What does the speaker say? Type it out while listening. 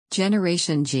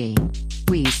Generation G.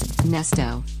 Weez,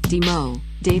 Nesto, Demo,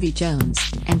 Davy Jones,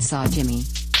 and Saw Jimmy.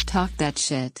 Talk that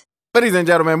shit. Ladies and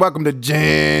gentlemen, welcome to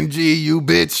Gen G, you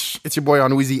bitch. It's your boy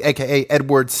on Weezy, a.k.a.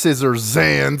 Edward Scissor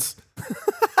Zands.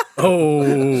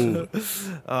 Oh,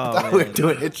 We're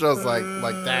doing intros like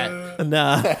that.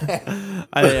 Nah.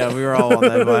 Yeah, we were all on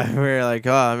that vibe. We were like,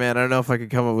 oh man, I don't know if I could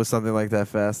come up with something like that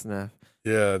fast enough.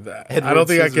 yeah. I don't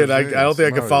think I could. I don't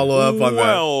think I could follow up on that.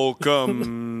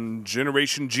 Welcome,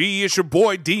 Generation G. It's your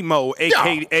boy Demo,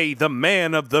 a.k.a. the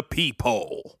man of the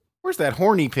peephole. Where's that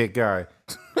horny pick guy?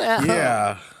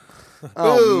 Yeah.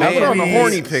 Oh, Ooh, man. how about on the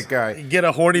horny pick guy? Get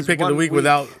a horny pick of the one week week.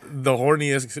 without the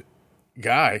horniest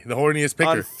guy, the horniest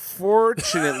picker.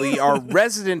 Unfortunately, our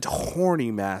resident horny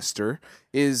master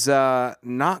is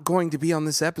not going to be on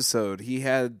this episode. He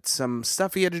had some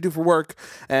stuff he had to do for work,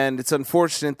 and it's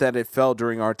unfortunate that it fell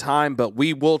during our time, but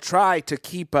we will try to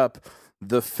keep up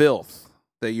the filth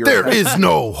that you're There is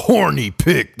no horny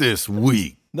pick this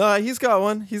week. No, he's got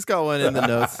one. He's got one in the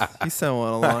notes. He sent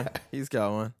one along. He's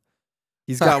got one.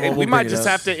 He's got one. we might just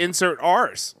have to insert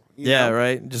ours. Yeah,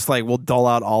 right. Just like we'll dull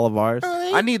out all of ours.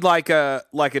 I need like a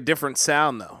different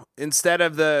sound though. Instead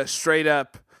of the straight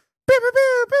up pew, pew,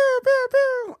 pew, pew, pew,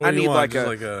 pew, What I do you need want? like Just a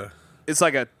like a it's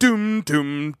like a doom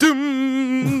doom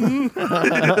doom.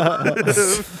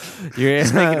 You're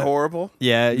Just make it horrible.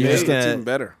 Yeah, you're Maybe just it's even gonna.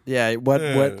 better. Yeah, what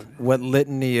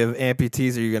litany of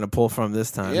amputees are you gonna pull from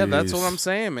this time? Yeah, that's what I'm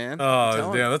saying, man. I'm oh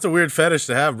telling damn, that's a weird fetish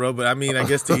to have, bro. But I mean, I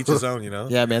guess to each his own, you know.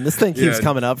 Yeah, man, this thing keeps Yeah.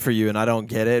 coming up for you, and I don't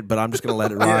get it, but I'm just gonna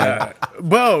let it ride. Yeah.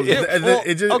 Well, well,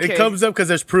 it okay. comes up because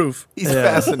there's proof. He's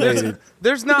fascinated.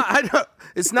 There's not.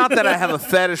 It's not that I have a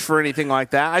fetish for anything like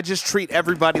that. I just treat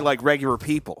everybody like regular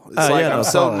people. It's Oh, like yeah, no, I'm so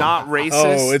solid. not racist.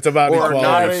 Oh, it's about or equality.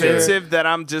 not Sure. offensive that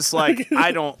I'm just like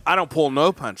I don't pull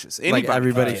no punches. Anybody Like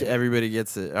everybody, can. everybody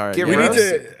gets it. All right, Get We rid need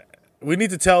of to. We need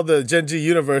to tell the Gen G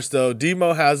universe though.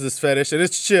 Demo has this fetish, and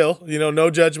it's chill. You know, no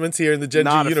judgments here in the Gen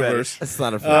Not G a universe. It's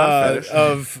not a fetish.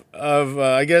 Of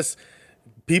I guess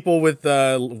people with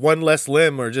one less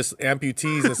limb or just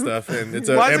amputees and stuff, and it's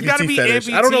a Why's it gotta amputee be fetish.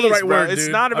 amputees, I don't know the right bro? word, It's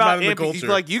dude. not I'm about in the amputees. culture.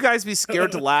 Like you guys be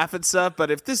scared to laugh at stuff,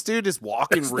 but if this dude is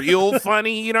walking real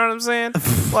funny, you know what I'm saying?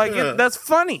 Like that's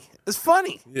funny. It's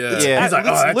funny. yeah. Yeah. He's like, It's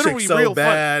oh, that literally chick's so real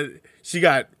bad. She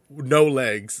got no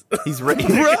legs. He's ready.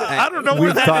 Bro, I don't know where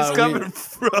We've that thought- is coming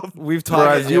from. We've talked.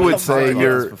 Whereas you would about say this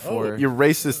you're before.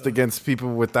 racist against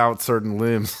people without certain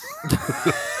limbs.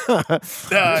 He's not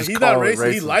call it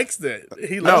racist. He racist. likes it.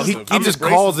 He No, loves he them. just Racist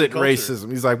calls in it culture.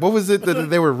 racism. He's like, what was it that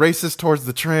they were racist towards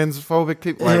the transphobic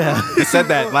people? Like, he said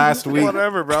that last week.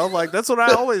 Whatever, bro. Like that's what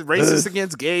I always racist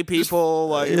against gay people.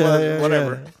 Like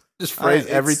whatever. Just phrase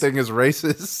it's- everything is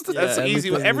racist. That's Yeah, easy.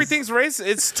 everything is- Everything's racist.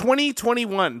 It's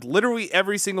 2021. Literally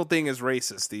every single thing is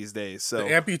racist these days. So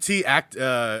Amputee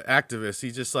activist.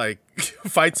 He just like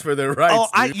fights for their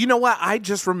rights. Oh, dude. you know what? I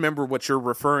just remember what you're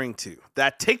referring to.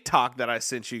 That TikTok that I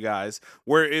sent you guys,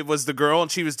 where it was the girl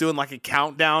and she was doing like a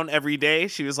countdown every day.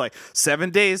 She was like 7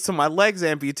 days till my legs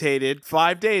amputated,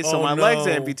 5 days till Oh, my no. legs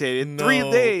amputated, 3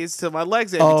 No. days till my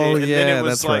legs Oh, amputated. And then yeah, it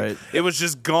was that's like right. it was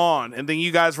just gone. And then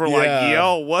you guys were Yeah. like,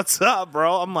 "Yo, what's up,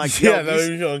 bro?" I'm like, "Yo, Yeah, that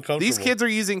made me feel uncomfortable. these kids are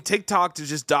using TikTok to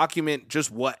just document just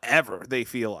whatever they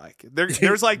feel like.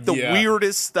 There's like the Yeah.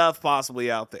 weirdest stuff possibly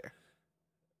out there."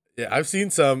 Yeah, I've seen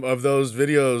some of those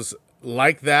videos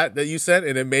like that you sent,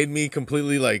 and it made me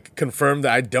completely like confirm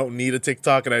that I don't need a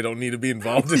TikTok and I don't need to be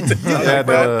involved in TikTok. Yeah, like that.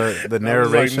 the I was like,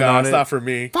 narration nah, on it's it. not for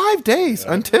me. 5 days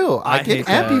until I hate get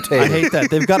that. amputated. I hate that.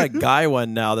 They've got a guy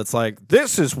one now that's like,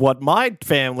 this is what my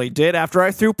family did after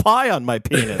I threw pie on my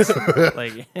penis.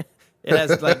 Like, it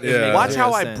has like. Yeah. makes Watch zero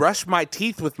how I sense. brush my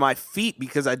teeth with my feet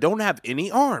because I don't have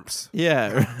any arms.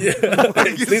 Yeah.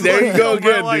 See, there you go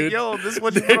Bro, again, like, dude. Yo, this is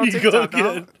what you There put on you go TikTok,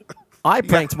 dog. again. I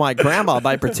pranked my grandma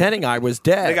by pretending I was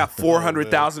dead. They got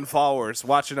 400,000 followers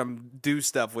watching them do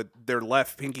stuff with their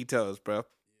left pinky toes, bro.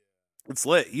 It's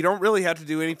lit. You don't really have to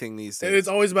do anything these days. And it's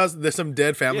always about there's some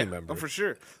dead family Yeah, member. oh, for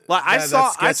sure. Like I That's saw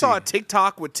a sketchy.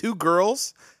 TikTok with 2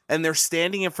 girls and they're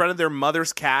standing in front of their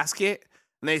mother's casket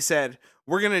and they said,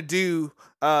 "We're gonna do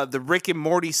the Rick and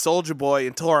Morty Soldier Boy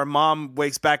until our mom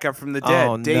wakes back up from the dead,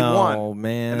 Oh, day no, one."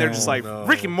 man. And they're just like, no.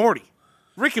 Rick and Morty.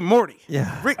 Rick and Morty.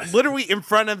 Yeah. Rick literally in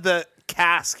front of the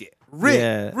casket. Rick,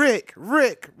 Yeah. Rick.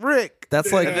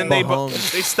 That's like And then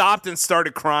Mahomes. they stopped and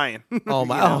started crying. Oh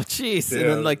my! Oh jeez! And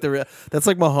then like that's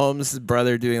like Mahomes'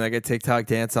 brother doing like a TikTok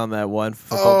dance on that one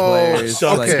football player. It's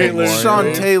Sean like Taylor. Memorial.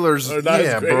 Sean Taylor's, Or not his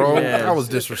yeah, great bro. man. That was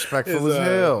disrespectful as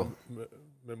hell.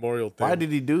 memorial thing. Why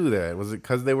did he do that? Was it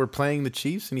because they were playing the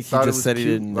Chiefs and he He thought it just was said he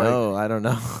cute? didn't Like, know. I don't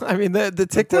know. I mean, the Of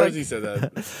TikTok. course he said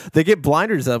that. They get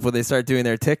blinders up when they start doing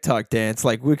their TikTok dance.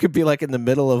 Like we could be like in the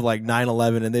middle of like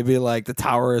 9/11 and they'd be like the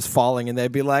tower is falling and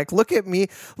they'd be like, look at me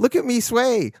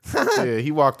sway. Yeah,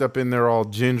 he walked up in there all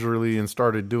gingerly and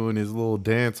started doing his little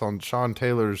dance on Sean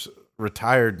Taylor's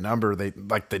retired number. They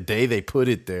like the day they put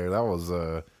it there. That was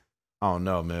I don't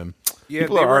know, man. Yeah,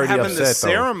 People they are were already having upset, the though.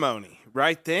 ceremony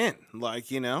right then.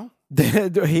 Like, you know?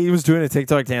 He was doing a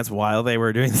TikTok dance while they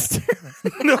were doing this.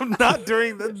 No, not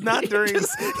during the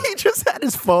He just had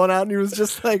his phone out and he was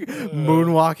just like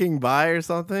moonwalking by or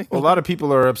something. A lot of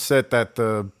people are upset that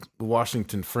the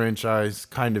Washington franchise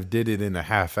kind of did it in a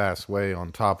half-ass way.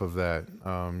 On top of that,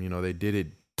 they did it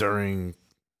during.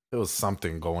 There was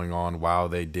something going on while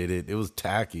they did it. It was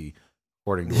tacky,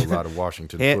 according to a lot of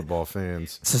Washington football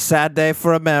fans. It's a sad day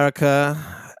for America.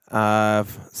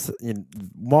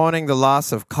 Mourning the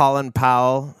loss of Colin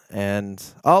Powell, and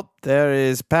there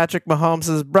is Patrick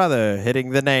Mahomes' brother hitting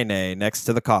the nay-nay next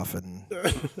to the coffin.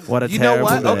 What a You know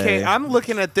terrible what? day. Okay, I'm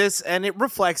looking at this, and it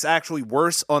reflects actually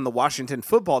worse on the Washington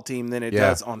football team than it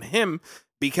does on him,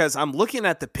 because I'm looking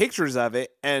at the pictures of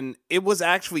it, and it was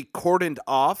actually cordoned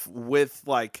off with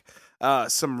like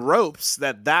some ropes.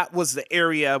 That was the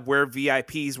area where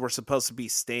VIPs were supposed to be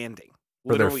standing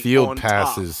For their literally field on top.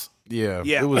 passes. Yeah,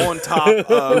 Yeah, it was, on top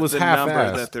of it was the number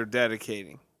half-assed. that they're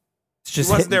dedicating. It's He just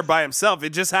wasn't hitting- there by himself.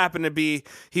 It just happened to be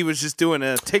he was just doing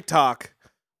a TikTok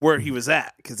where he was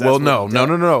at. Well, no.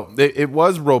 It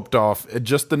was roped off.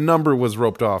 Just the number was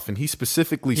roped off, and he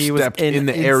specifically He was stepped in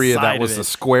the area inside that of was it. a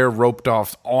square roped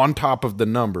off on top of the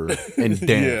number and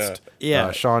danced.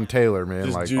 Yeah. Sean Taylor, man,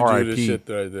 Just like juju the R.I.P. shit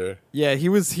right there. Yeah, he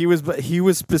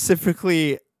was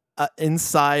specifically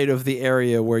inside of the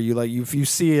area where you like if you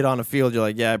see it on a field, you're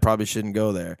like, yeah, I probably shouldn't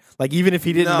go there. Like even if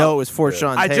he didn't No. know it was for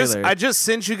Sean Taylor. I just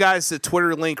sent you guys the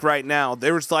Twitter link right now.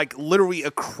 There was like literally a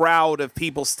crowd of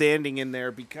people standing in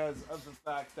there because of the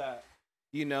fact that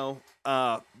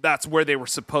that's where they were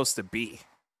supposed to be.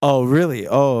 Oh, really?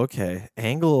 Oh, okay.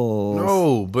 Angle.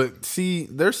 No, but see,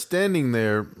 they're standing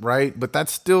there, right? But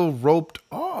that's still roped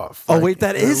off. Oh, Like, wait,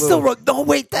 that they're is a still little- roped. No,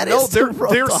 wait, that is No, still they're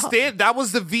roped off. that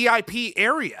was the VIP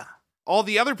area. All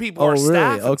the other people Oh, are really?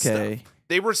 staff. And Okay. stuff.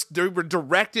 They were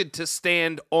directed to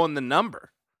stand on the number.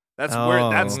 That's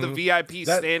Oh. that's the VIP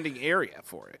That- standing area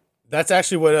for it. That's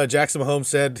actually what Jackson Mahomes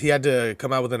said. He had to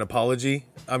come out with an apology.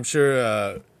 I'm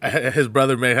sure his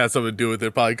brother may have something to do with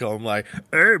it. Probably call him like,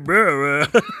 "Hey, bro, I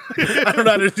don't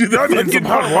know how to do that." Some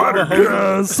hot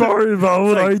water. Sorry about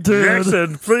what I did.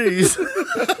 Jackson, please.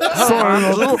 Sorry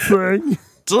about the thing.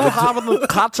 Do you have any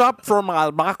ketchup for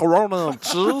my macaroni and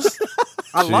cheese?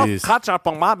 I love Jeez. ketchup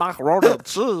on my macaroni and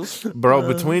cheese. Bro,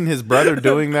 between his brother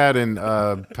doing that and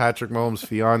Patrick Mahomes'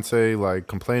 fiance like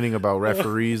complaining about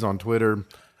referees on Twitter,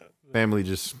 family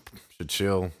just should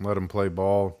chill, let him play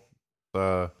ball.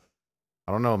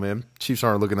 I don't know, man. Chiefs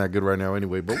aren't looking that good right now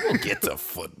anyway, but we'll get to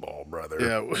football, brother.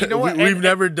 Yeah, You know what? we've And-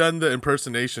 never done the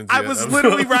impersonations. I yet was of-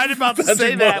 literally right about to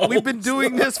say Patrick that. We've been Mahomes.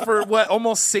 doing this for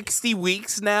almost 60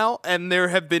 weeks now, and there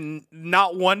have been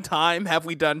not one time have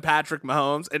we done Patrick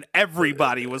Mahomes, and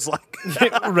everybody was like,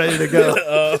 Ready to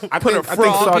go. I Put think a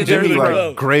frog Saw in Jimmy there.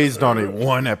 like grazed on it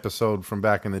one episode from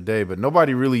back in the day, but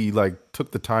nobody really like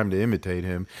took the time to imitate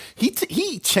him. He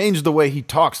changed the way he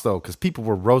talks though, because people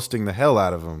were roasting the hell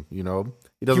out of him. You know, he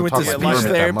He doesn't went talk to like speech Kermit that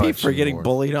therapy much for getting anymore.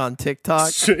 bullied on TikTok.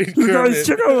 Straight You guys Kermit.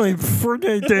 should only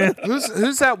forget that.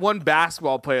 who's that one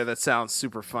basketball player that sounds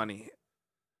super funny?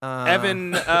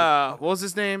 Evan, what was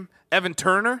his name? Evan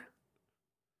Turner.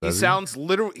 He Does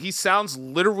he? sounds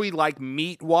literally like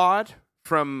Meatwad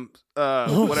from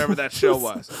whatever that show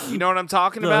was. You know what I'm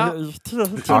talking about?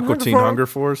 Aqua Teen Hunger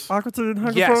Force.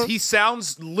 Yes, he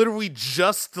sounds literally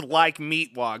just like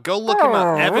Meatwad. Go look him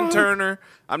up. Evan Turner.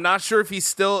 I'm not sure if he's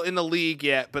still in the league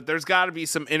yet, but there's got to be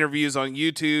some interviews on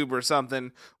YouTube or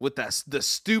something with the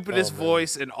stupidest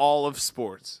voice in all of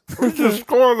sports. Just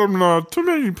score them too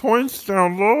many points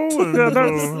down low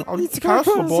and I'll pass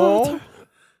the ball.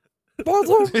 He goes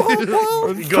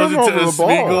into the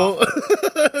Smeagol.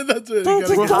 That's it. We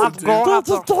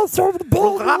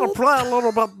gotta play a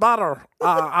little bit better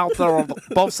out there on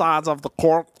both sides of the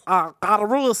court. Gotta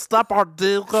really step our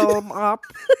game up.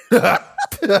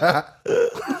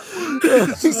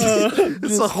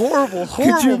 It's a horrible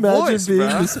Could you imagine voice, being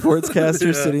man. the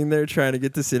sportscaster sitting there trying to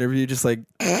get this interview, just like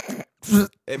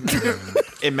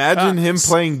Imagine him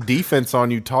playing defense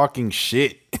on you, talking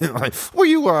shit. Like, where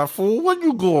you at, fool? Where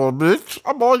you going, bitch?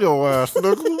 I'm on your ass,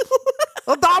 nigga.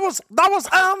 That was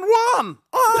and one.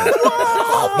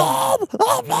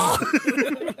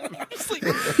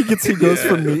 he goes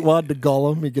from Meatwad to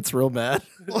Gollum, he gets real mad.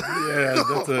 Yeah,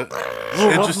 that's a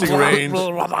interesting range.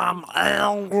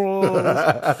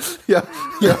 Yeah.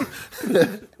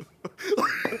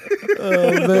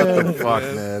 Oh man. Fuck,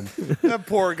 man. That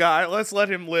poor guy. Let's let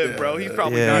him live, bro. He's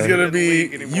probably Yeah. not He's even gonna in the league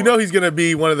be, anymore. you know, he's gonna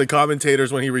be one of the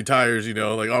commentators when he retires. You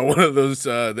know, like on one of those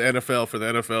the NFL for the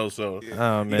NFL. So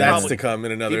Oh man. that's Probably- to come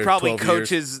in another. he probably 12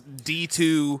 years. coaches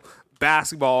D2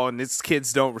 basketball, and his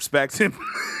kids don't respect him.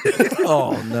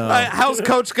 Oh no. How's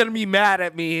coach gonna be mad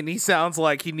at me? And he sounds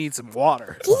like he needs some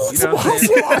water. You know what I'm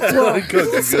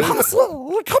saying?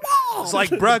 It's like,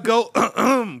 bruh, go,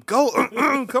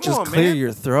 come Just on, clear man.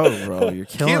 your throat, bro. You're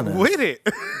killing Get it. with it.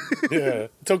 Yeah,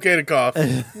 it's okay to cough.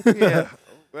 Yeah.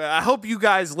 I hope you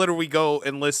guys literally go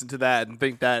and listen to that and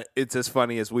think that it's as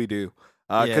funny as we do.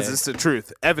 Because Yeah. it's the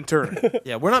truth. Evan Turner.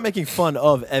 Yeah, we're not making fun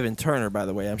of Evan Turner, by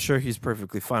the way. I'm sure he's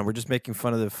perfectly fine. We're just making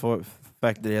fun of the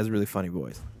fact that he has a really funny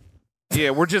voice.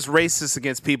 Yeah, we're just racist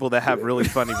against people that have really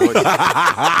funny voices.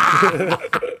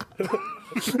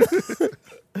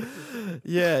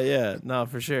 Yeah, no,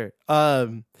 for sure.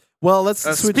 Well, let's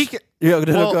switch. Speaking, Yeah,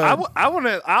 no, well, go ahead. I want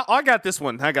to. I got this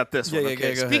one. I got this Yeah, one. yeah,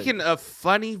 Okay. go ahead. Speaking of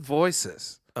funny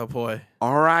voices, Oh boy.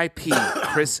 R.I.P.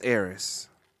 Chris Ayres,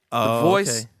 the Oh,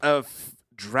 voice okay. of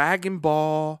Dragon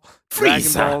Ball,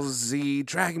 Frieza. Dragon Ball Z,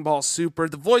 Dragon Ball Super,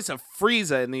 the voice of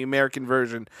Frieza in the American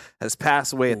version, has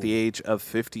passed away at the age of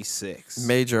 56.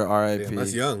 Major RIP. Damn,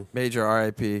 that's young. Major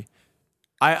RIP.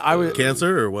 I would.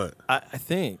 Cancer or what? I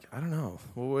think. I don't know.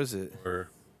 What was it? Or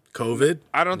COVID?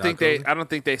 I don't Not think COVID? I don't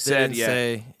think they They said didn't yet.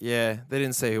 say. Yeah, they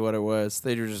didn't say what it was.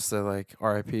 They just said like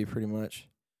RIP, pretty much.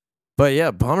 But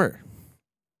yeah, bummer.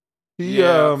 He,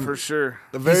 Yeah, for sure.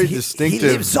 a very he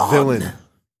distinctive lives on. villain.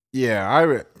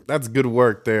 Yeah, that's good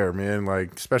work there, man.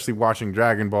 Like, especially watching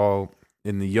Dragon Ball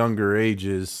in the younger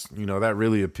ages, you know, that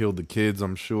really appealed to kids,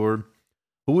 I'm sure.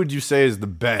 Who would you say is the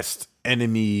best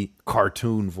enemy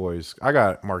cartoon voice? I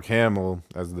got Mark Hamill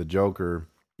as the Joker.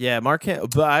 Yeah,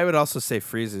 but I would also say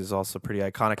Frieza is also pretty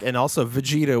iconic, and also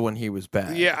Vegeta when he was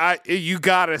back. Yeah, you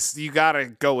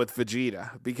gotta go with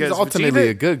Vegeta because He's ultimately Vegeta,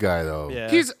 a good guy, though. Yeah.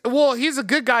 he's a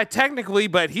good guy technically,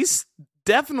 but he's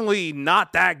definitely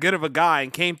not that good of a guy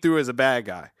and came through as a bad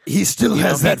guy. He still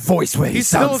has that voice where He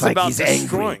still is about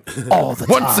destroying. all the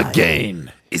time.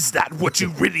 again. Is that what you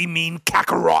really mean,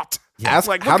 Kakarot? Ask,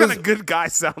 Like, how what kind does, of good guy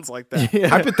sounds like that?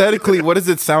 hypothetically, what does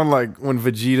it sound like when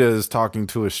Vegeta is talking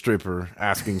to a stripper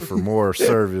asking for more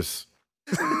service?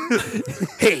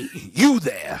 Hey, you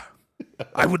there.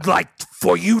 I would like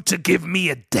for you to give me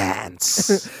a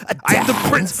dance. I'm the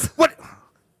prince.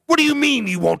 What do you mean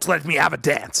you won't let me have a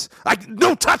dance?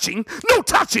 No touching, no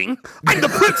touching. I'm the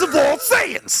prince of all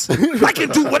Saiyans. I can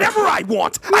do whatever I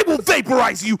want. I will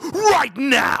vaporize you right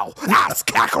now. Ask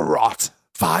Kakarot.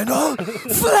 Final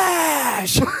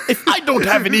Flash! If I don't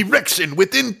have an erection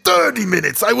within 30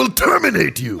 minutes, I will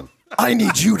terminate you. I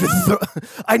need you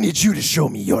to show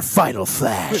me your Final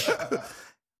Flash.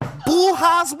 Boo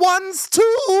has ones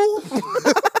too.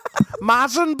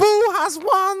 Majin Buu has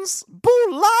ones. Boo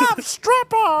loves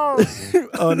strippers.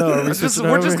 Oh no, are we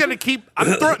We're just gonna keep.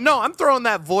 I'm throwing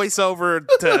that voice over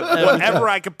to whatever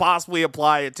I could possibly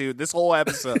apply it to. This whole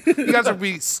episode, you guys will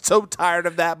be so tired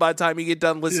of that by the time you get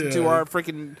done listening to our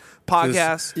freaking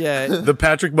podcast. Yeah. The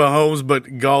Patrick Mahomes, but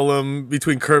Gollum,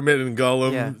 between Kermit and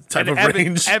Gollum Yeah. type And of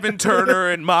range. Evan Turner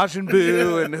and Majin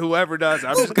Buu and whoever does.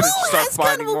 I'm just gonna start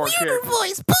finding more characters.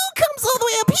 voice. Boo comes all the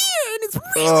way up here, and it's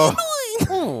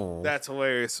really annoying. That's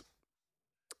hilarious.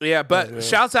 Yeah, but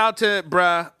shouts out to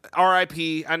bruh,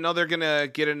 R.I.P. I know they're gonna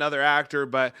get another actor,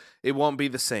 but it won't be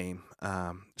the same.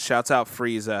 Shouts out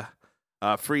Frieza.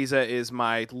 Frieza is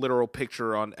my literal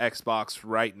picture on Xbox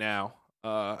right now.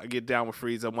 I get down with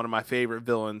Frieza, one of my favorite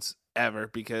villains ever,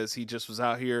 because he just was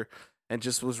out here and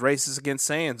just was racist against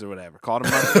Saiyans or whatever. Called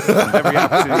him up every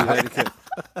opportunity that he could.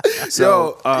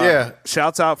 So yeah.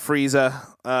 shouts out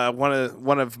Frieza,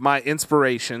 one of my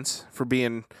inspirations for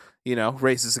being,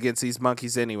 racist against these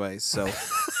monkeys anyways. So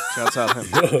shouts out him.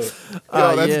 Yo,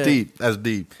 that's yeah. deep. That's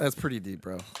deep. That's pretty deep,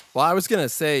 bro. Well, I was gonna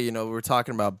say, we were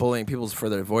talking about bullying people for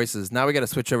their voices. Now we got to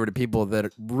switch over to people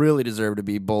that really deserve to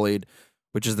be bullied,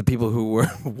 which is the people who were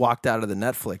walked out of the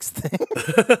Netflix thing.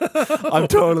 I'm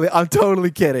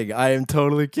totally kidding. I am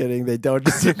totally kidding. They don't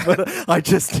deserve. But I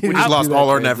just We just lost all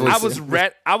our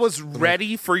Netflix. I was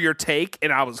ready for your take,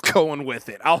 and I was going with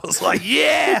it. I was like,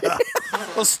 yeah,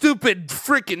 those stupid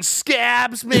freaking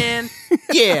scabs, man.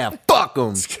 Yeah, fuck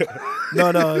them.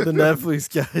 No, the Netflix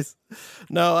guys.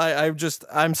 No,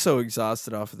 I'm so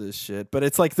exhausted off of this shit. But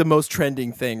it's like the most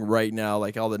trending thing right now,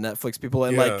 like all the Netflix people.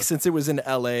 And Yeah. like since it was in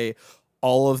LA,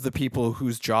 all of the people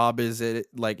whose job it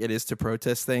is to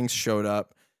protest things showed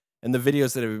up. and the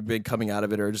videos that have been coming out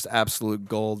of it are just absolute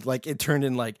gold. Like it turned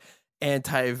in like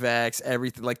anti-vax,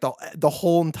 everything, like the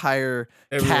whole entire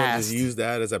Everyone cast. just used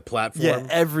that as a platform.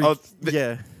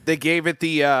 Yeah, They gave it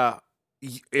the I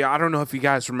don't know if you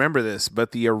guys remember this,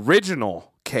 but the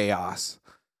original chaos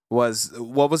was,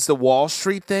 what was the Wall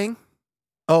Street thing?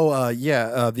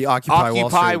 The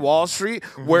Occupy Wall Street,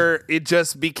 where it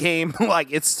just became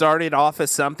like it started off as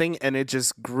something and it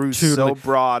just grew so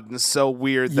broad and so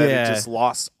weird that it just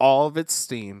lost all of its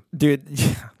steam. Dude,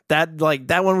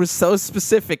 that one was so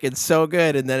specific and so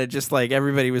good, and then it just like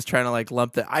everybody was trying to like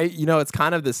lump that. It's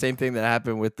kind of the same thing that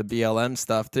happened with the BLM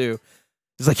stuff too.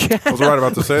 It's like, I was right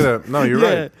about to say that. No, you're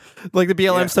right. Like the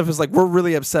BLM stuff is like, we're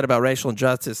really upset about racial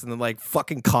injustice, and then like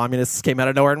fucking communists came out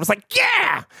of nowhere and was like,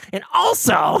 yeah, and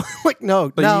also like,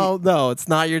 no, it's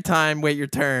not your time. Wait your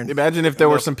turn. Imagine if there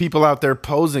were some people out there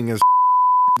posing as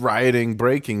rioting,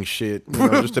 breaking shit,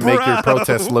 just to make your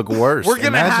protest look worse. We're gonna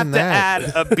Imagine have to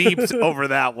add a beep over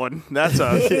that one. That's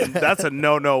a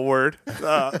no word.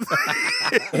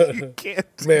 You can't.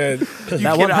 Man,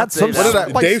 That one had some.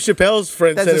 Dave Chappelle's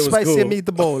friend said it was spicy cool.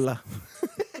 meatball.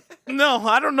 No,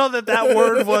 I don't know that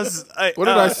word was. What did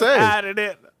I say? Added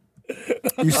it.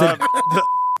 You said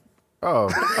Oh, all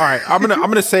right. I'm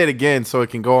gonna say it again so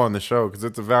it can go on the show because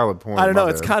it's a valid point. I don't know.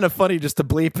 My It's bad. kind of funny just to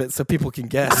bleep it so people can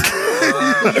guess.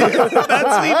 That's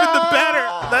even the better.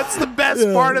 That's the best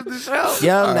part of the show.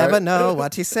 You'll never know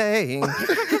what he's saying. Yeah,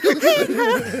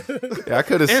 I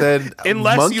could have said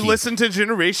Unless monkey. you listen to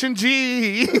Generation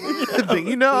G, then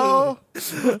you know.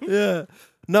 Yeah.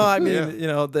 No, I mean,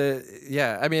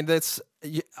 I mean, that's,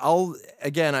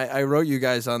 I wrote you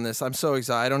guys on this. I'm so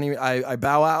excited. I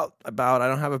bow out. I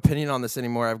don't have opinion on this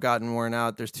anymore. I've gotten worn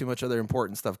out. There's too much other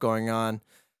important stuff going on.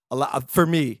 For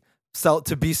me,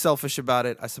 to be selfish about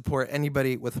it, I support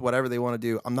anybody with whatever they want to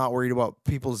do. I'm not worried about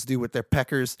people's do with their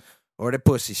peckers or their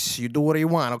pussies. You do what you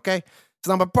want, okay? It's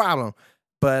not my problem.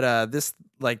 But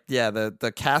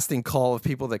the casting call of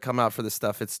people that come out for this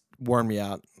stuff, it's worn me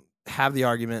out. Have the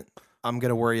argument. I'm going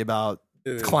to worry about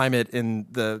climate in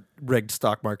the rigged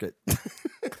stock market.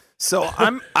 So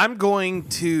I'm going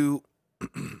to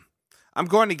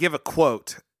give a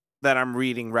quote that I'm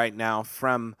reading right now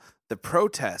from the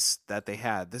protests that they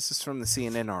had. This is from the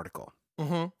CNN article.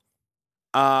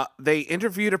 Mm-hmm. They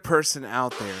interviewed a person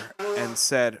out there and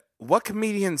said, what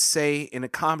comedians say in a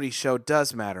comedy show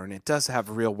does matter, and it does have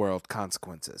real world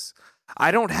consequences. I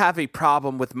don't have a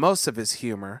problem with most of his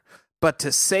humor, but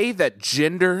to say that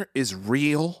gender is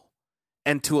real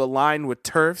and to align with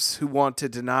TERFs who want to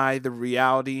deny the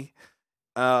reality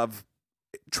of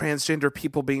transgender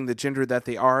people being the gender that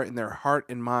they are in their heart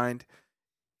and mind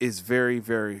is very,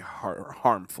 very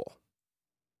harmful.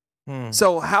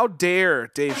 So how dare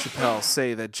Dave Chappelle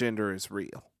say that gender is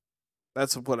real?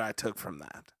 That's what I took from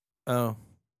that. Oh.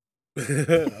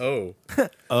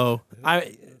 Oh.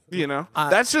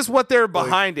 That's just what they're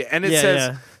behind it. And it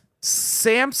says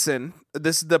Samson,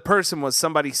 the person was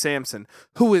somebody Samson,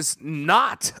 who is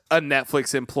not a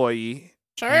Netflix employee.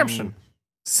 Samson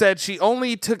said she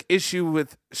only took issue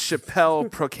with Chappelle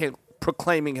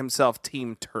proclaiming himself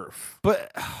Team TERF.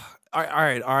 But all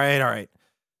right.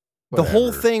 The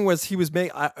whole thing was he was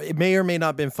it may or may not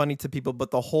have been funny to people,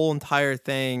 but the whole entire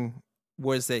thing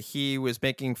was that he was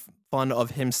making fun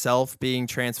of himself being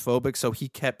transphobic. So he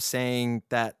kept saying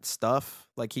that stuff.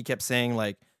 Like he kept saying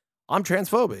like, I'm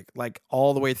transphobic, like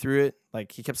all the way through it.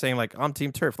 Like he kept saying like, I'm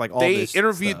Team TERF, like all this They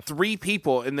interviewed stuff. 3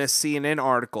 people in this CNN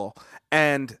article,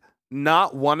 and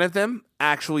not one of them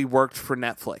actually worked for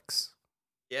Netflix.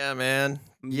 Yeah, man.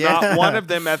 Not one of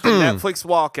them at the Netflix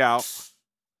walkout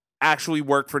actually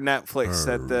worked for Netflix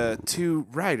that the 2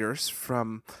 writers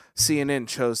from CNN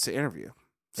chose to interview.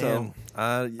 So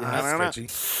I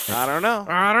don't know.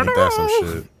 Ain't that some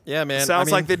shit? Yeah, man.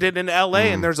 Sounds like they did in LA,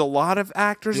 and there's a lot of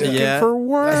actors looking Yeah. for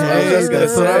work. I was just gonna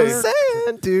That's what I say. was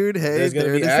saying, dude. Hey, There's going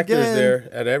to there be it is actors again.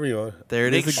 there at everyone. There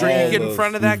it Make is sure you again. get in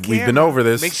front of that camera. We've been over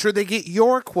this. Make sure they get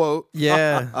your quote.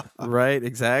 Yeah, right.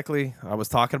 Exactly. I was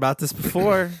talking about this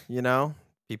before.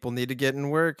 People need to get in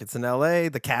work. It's in LA.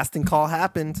 The casting call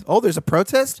happened. Oh, there's a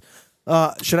protest.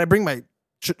 Should I bring my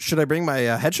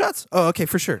headshots? Oh, okay,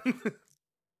 for sure.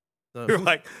 You're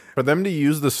like, For them to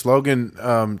use the slogan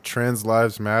 "Trans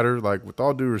Lives Matter," like with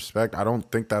all due respect, I don't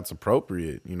think that's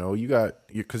appropriate.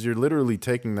 Because you're literally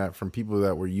taking that from people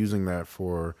that were using that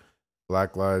for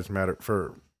Black Lives Matter,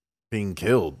 for being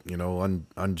killed,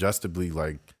 unjustly,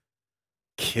 like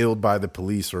killed by the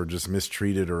police or just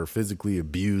mistreated or physically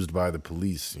abused by the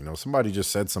police. Somebody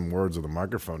just said some words with a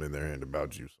microphone in their hand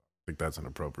about you. think that's an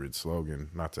appropriate slogan,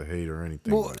 not to hate or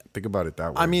anything. Well, but think about it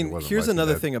that way. I It mean, wasn't here's like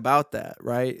another that. thing about that,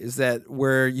 right? Is that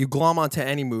where you glom onto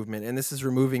any movement, and this is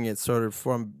removing it sort of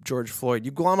from George Floyd,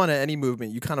 you glom onto any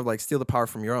movement, you kind of like steal the power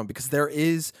from your own, because there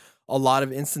is a lot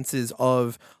of instances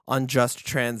of unjust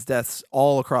trans deaths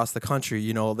all across the country,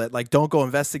 you know, that like don't go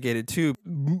investigated too.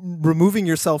 Removing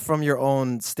yourself from your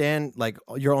own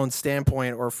your own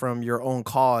standpoint or from your own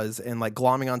cause and like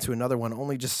glomming onto another one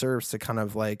only just serves to kind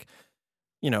of like,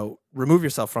 you know, remove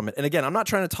yourself from it. And again, I'm not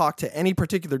trying to talk to any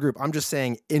particular group. I'm just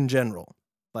saying in general,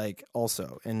 like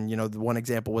also. And, you know, the one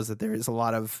example was that there is a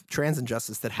lot of trans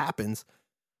injustice that happens.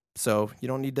 So you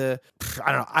don't need to,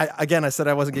 I don't know. I said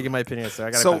I wasn't giving my opinion, so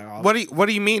I got to So back off. what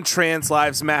do you mean trans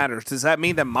lives matter? Does that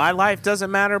mean that my life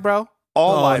doesn't matter, bro?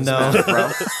 All Oh, lives no. matter,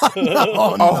 bro.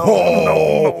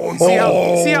 Oh,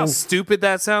 See how stupid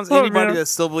that sounds? Anybody that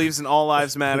still believes in all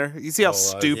lives matter? You see how lives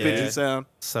stupid matter. you sound?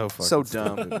 So fucking So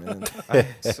stupid, dumb. man.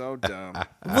 So dumb.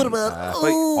 What about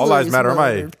all lives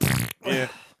matter. Yeah.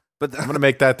 But I'm gonna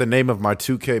make that the name of my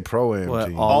 2K Pro Am What,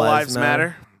 team. all all lives lives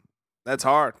matter. That's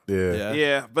hard. Yeah. Yeah.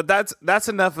 Yeah, but that's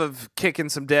enough of kicking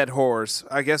some dead whores.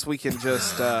 I guess we can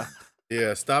just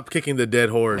Yeah, stop kicking the dead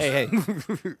horse. Hey,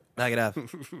 knock it out.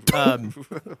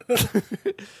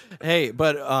 Hey,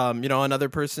 but you know, another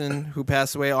person who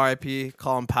passed away, R.I.P.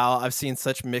 Colin Powell. I've seen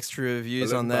such mixed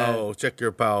reviews on that. Oh, check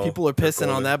your pal. People are pissing on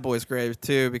Colin. that boy's grave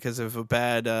too because of a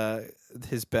bad,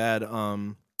 his bad,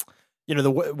 you know,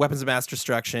 the weapons of mass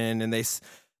destruction, and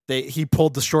he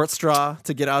pulled the short straw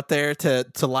to get out there to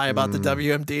lie about the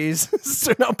WMDs.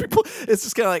 So now people, it's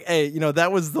just kind of like, hey, you know,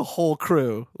 that was the whole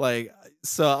crew. Like,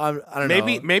 so I don't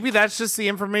know. maybe that's just the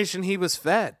information he was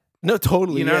fed. No,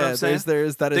 totally. You know yeah, what I'm saying?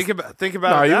 there's that is. Think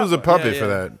about No, it. he that was a way. puppet Yeah, for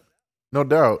yeah. that. No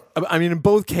doubt. I mean, in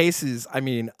both cases, I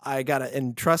mean,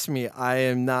 and trust me,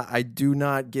 I do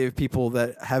not give people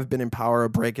that have been in power a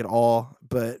break at all.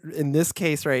 But in this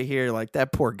case right here, like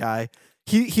that poor guy,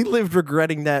 he lived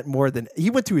regretting that more than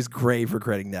he went to his grave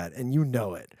regretting that. And you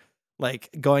know it, like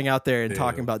going out there and Yeah.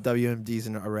 talking about WMDs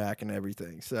in Iraq and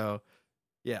everything. So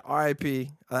yeah, RIP.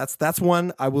 That's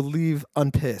one I will leave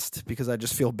unpissed because I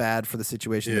just feel bad for the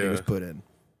situation that he Yeah. was put in.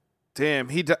 Damn,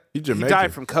 he Jamaican.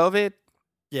 died from COVID.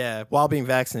 Yeah, while being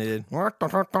vaccinated. You know who's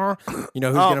Oh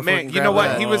gonna man, fucking you grab know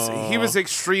what? that? He was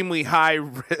extremely high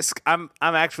risk. I'm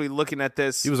actually looking at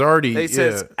this. He was already. They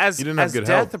says yeah, as he didn't have as good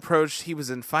death health. approached, he was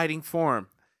in fighting form.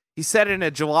 He said in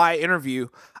a July interview,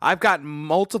 "I've got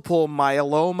multiple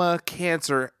myeloma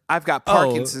cancer. I've got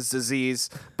Parkinson's disease,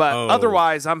 but Oh.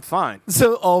 otherwise I'm fine."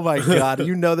 So, oh my God,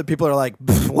 you know that people are like,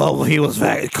 well, he was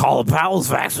Colin Powell's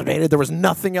vaccinated. There was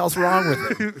nothing else wrong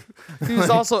with him. He was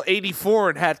also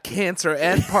 84 and had cancer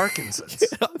and Parkinson's.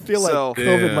 I feel like So,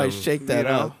 COVID might damn, shake that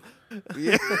you know. up.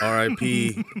 Yeah,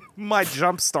 R.I.P. might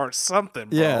jumpstart something.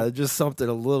 Bro. Yeah, just something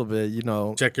a little bit, you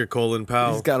know. Check your colon,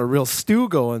 pal. He's got a real stew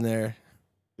going there.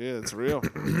 Yeah, it's real.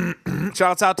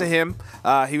 Shouts out to him.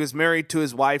 He was married to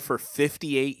his wife for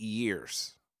 58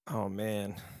 years. Oh,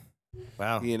 man.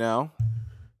 Wow. You know,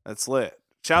 that's lit.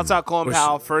 Shouts out Colin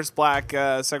Powell, first black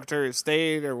Secretary of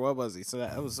State, or what was he? So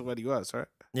that was what he was, right?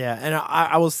 Yeah, and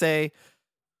I will say,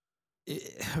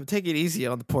 take it easy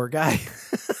on the poor guy.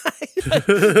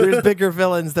 There's bigger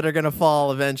villains that are going to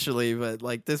fall eventually, but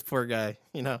like this poor guy,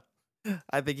 you know,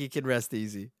 I think he can rest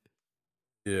easy.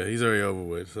 Yeah, he's already over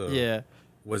with. So. Yeah.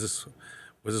 Was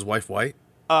his wife white?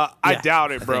 I Yeah,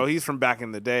 doubt it, I bro. think- He's from back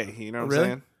in the day. You know what Really? I'm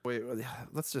saying? Wait,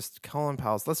 let's just Colin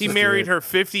Powell's. Let's He just married her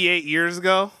 58 years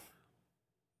ago.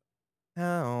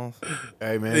 Oh,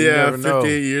 Hey man, you Yeah, never know.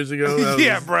 58 years ago. That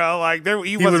Yeah, was- bro. Like there,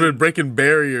 he He would have wasn't. been breaking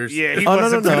barriers. Yeah, he oh no,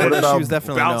 wasn't no, gonna What no. about She was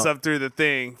definitely bounce no. up through the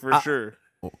thing for sure.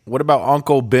 What about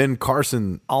Uncle Ben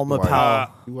Carson? Alma wife? Powell.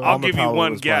 I'll Alma give you Powell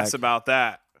one was guess black. about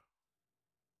that.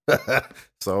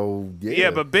 So yeah,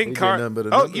 Yeah, but Ben ain't Carson. nothing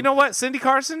but a Oh, number. you know what? Cindy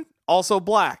Carson, also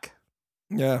black.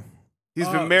 Yeah. He's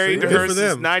Oh, been married see, to good her for since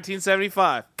them.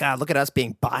 1975. God, look at us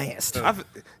being biased.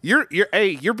 You're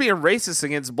being racist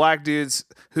against black dudes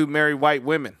who marry white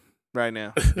women right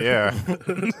now. Yeah,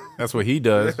 that's what he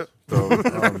does.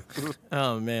 So,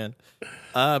 Oh man.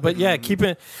 But yeah, keep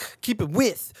it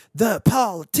with the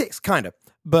politics, kind of.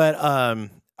 But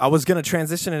I was gonna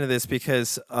transition into this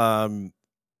because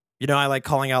you know, I like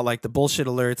calling out like the bullshit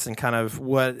alerts and kind of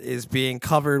what is being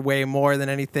covered way more than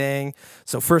anything.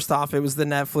 So first off, it was the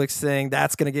Netflix thing.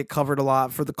 That's gonna get covered a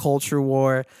lot for the culture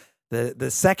war. The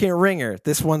second ringer,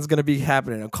 this one's gonna be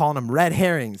happening. I'm calling them red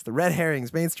herrings. The red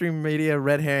herrings, mainstream media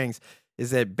red herrings, is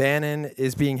that Bannon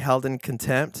is being held in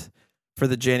contempt for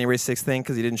the January 6th thing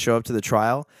because he didn't show up to the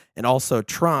trial. And also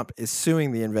Trump is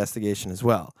suing the investigation as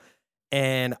well.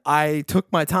 And I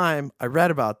took my time. I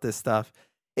read about this stuff.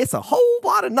 It's a whole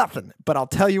lot of nothing. But I'll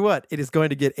tell you what, it is going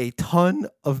to get a ton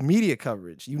of media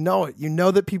coverage. You know it. You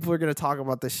know that people are going to talk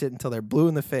about this shit until they're blue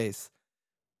in the face.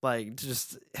 Like,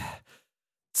 just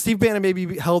Steve Bannon may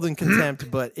be held in contempt,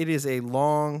 but it is a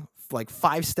long, like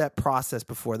 5-step process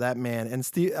before that man. And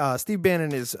Steve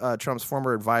Bannon is Trump's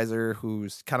former advisor,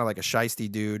 who's kind of like a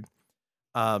shiesty dude.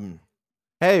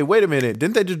 Hey, wait a minute!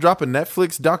 Didn't they just drop a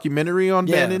Netflix documentary on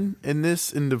Bannon in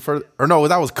the first? Or no,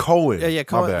 that was Cohen. Yeah,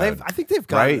 Cohen. My bad. I think they've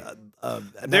got Right? a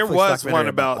There Netflix was documentary one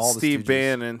about all the Steve Stooges.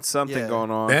 Bannon, something going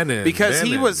on. Bannon, because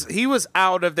he Bannon. was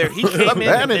out of there. He came in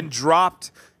Bannon. and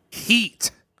dropped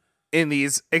heat in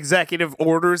these executive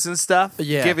orders and stuff,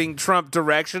 Yeah. giving Trump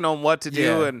direction on what to do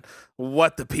Yeah. and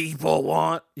what the people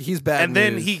want. He's bad And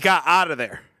then news. he got out of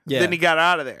there. Yeah. Then he got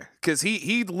out of there because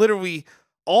he literally,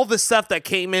 all the stuff that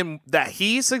came in that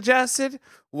he suggested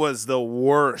was the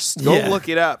worst. Go Yeah. look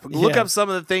it up. Look Yeah. up some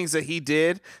of the things that he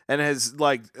did and has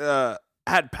like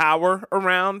had power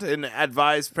around and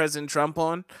advised President Trump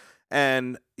on,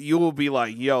 and you will be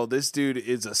like, yo, this dude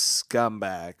is a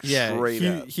scumbag. Straight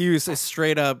up. He was a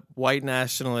straight up white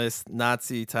nationalist,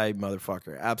 Nazi type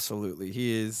motherfucker. Absolutely.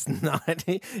 He is not,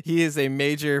 he is a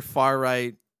major far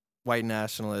right white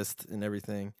nationalist and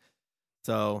everything.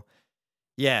 So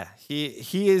yeah,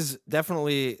 he is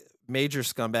definitely major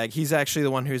scumbag. He's actually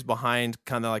the one who's behind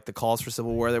kind of like the calls for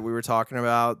civil war that we were talking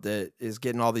about, that is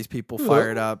getting all these people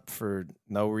fired up for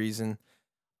no reason.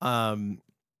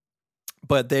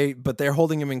 But they're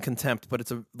holding him in contempt. But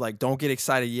it's don't get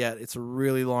excited yet. It's a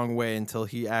really long way until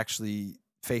he actually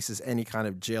faces any kind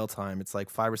of jail time. It's like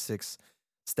 5 or 6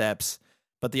 steps.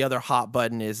 But the other hot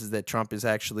button is that Trump is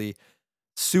actually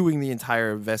suing the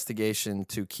entire investigation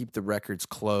to keep the records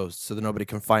closed so that nobody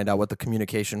can find out what the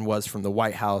communication was from the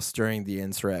White House during the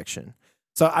insurrection.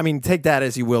 So, I mean, take that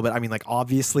as you will, but I mean, like,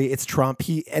 obviously it's Trump.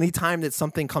 Anytime that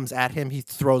something comes at him, he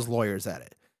throws lawyers at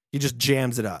it. He just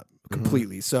jams it up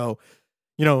completely. So,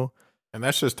 you know, And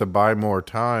that's just to buy more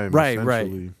time. Right,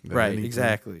 essentially, than anything.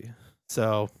 exactly.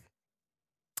 So,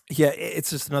 yeah, it's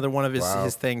just another one of Wow.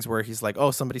 his things where he's like,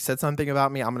 oh, somebody said something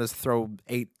about me. I'm going to throw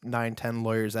 8, 9, 10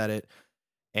 lawyers at it.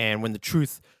 And when the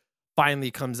truth finally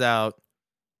comes out,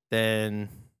 then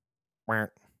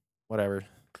whatever.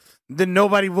 Then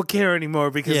nobody will care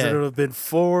anymore because Yeah. it'll have been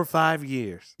 4 or 5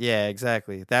 years. Yeah,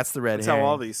 exactly. That's the red That's herring. how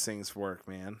all these things work,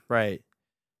 man. Right.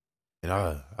 And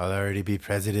I'll already be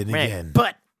president Right. again.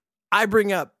 But I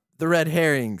bring up the red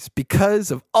herrings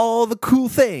because of all the cool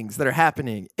things that are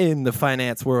happening in the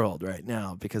finance world right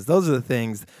now, because those are the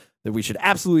things that we should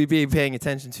absolutely be paying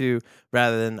attention to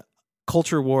rather than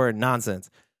culture war and nonsense.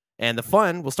 And the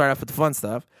fun, we'll start off with the fun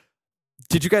stuff.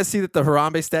 Did you guys see that the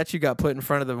Harambe statue got put in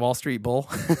front of the Wall Street Bull?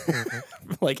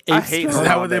 Like I apes hate Is strong?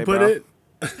 that what they Harambe, put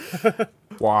bro. it?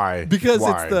 Why? Because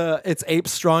Why? it's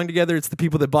apes strong together. It's the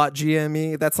people that bought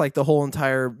GME. That's like the whole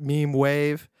entire meme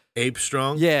wave. Ape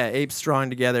strong. Yeah, apes strong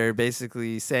together,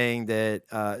 basically saying that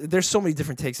there's so many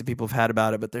different takes that people have had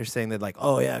about it, but they're saying that like,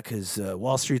 oh yeah, because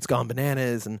Wall Street's gone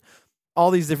bananas and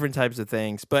all these different types of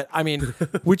things. But I mean,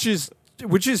 which is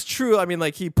true. I mean,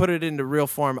 like he put it into real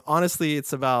form. Honestly,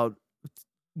 it's about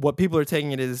what people are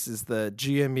taking it is the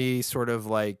GME sort of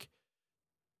like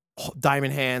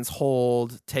diamond hands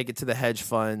hold, take it to the hedge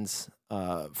funds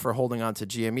for holding on to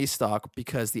GME stock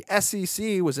because the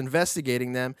SEC was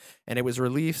investigating them and it was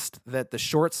released that the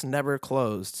shorts never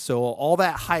closed. So all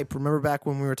that hype, remember back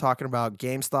when we were talking about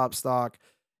GameStop stock,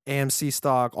 AMC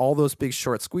stock, all those big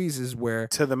short squeezes where,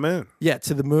 To the moon. yeah,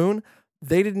 to the moon,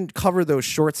 they didn't cover those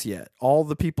shorts yet. All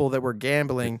the people that were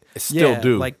gambling Still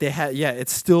do. like they had,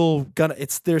 it's still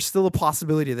there's still a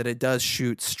possibility that it does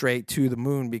shoot straight to the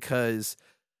moon because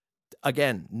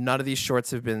again, none of these stocks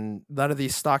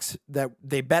that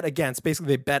they bet against, basically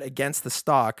they bet against the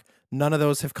stock. None of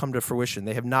those have come to fruition.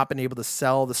 They have not been able to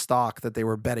sell the stock that they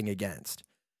were betting against.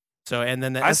 So, and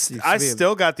then the I SEC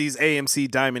still got these AMC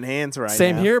diamond hands right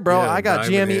same now. here, bro. Yeah, I got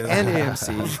diamond GME hands.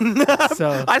 and AMC.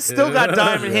 So I still got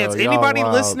diamond hands. Yo, y'all Anybody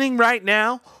wild. listening right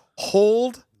now,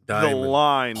 hold the Diamond.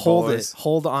 line, hold boys. it,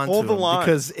 hold on Hold to the them line.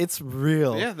 because it's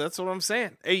real. Yeah, that's what I'm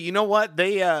saying. Hey, you know what?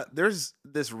 They there's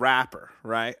this rapper,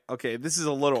 right? Okay, this is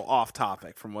a little off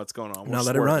topic from what's going on. We're Now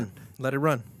let it swerving. run. Let it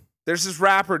run. There's this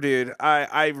rapper dude.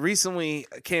 I recently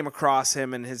came across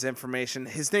him and his information.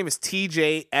 His name is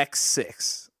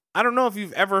TJX6. I don't know if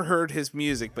you've ever heard his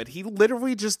music, but he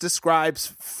literally just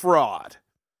describes fraud.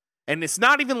 And it's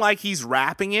not even like he's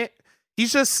rapping it.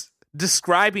 He's just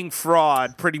describing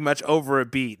fraud pretty much over a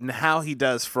beat and how he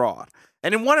does fraud.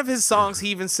 And in one of his songs, he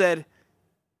even said,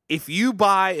 if you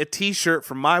buy a t-shirt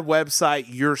from my website,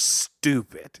 you're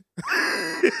stupid.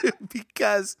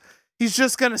 Because he's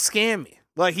just going to scam you.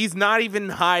 Like, he's not even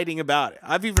hiding about it.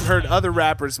 I've even heard other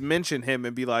rappers mention him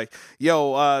and be like,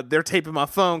 yo, they're taping my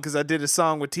phone because I did a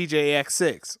song with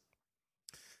TJX6.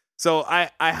 So I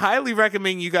highly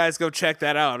recommend you guys go check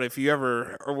that out if you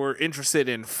ever were interested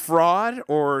in fraud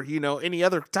or, any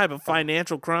other type of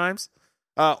financial crimes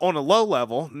on a low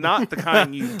level, not the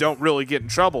kind you don't really get in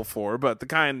trouble for, but the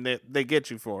kind that they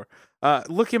get you for.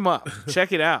 Look him up.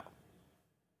 Check it out.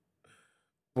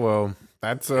 Well,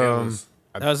 that's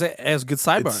That was a good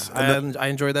sidebar. I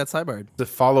enjoyed that sidebar. the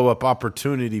follow-up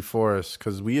opportunity for us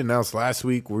because we announced last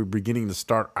week we're beginning to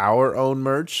start our own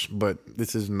merch, but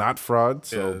this is not fraud.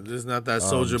 So this is not that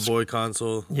Soldier Boy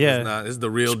console. Yeah. It's the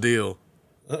real deal.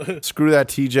 screw that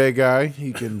TJ guy.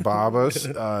 He can bob us.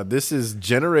 This is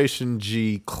Generation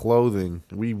G clothing.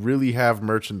 We really have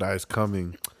merchandise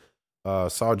coming.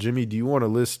 Saw Jimmy, do you want to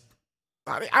list?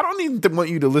 I don't even want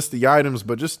you to list the items,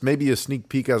 but just maybe a sneak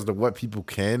peek as to what people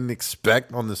can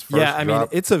expect on this first Yeah, I mean, drop.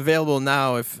 it's available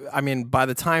now. By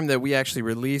the time that we actually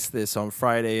release this on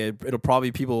Friday, it'll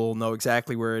probably people will know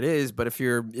exactly where it is. But if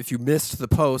you missed the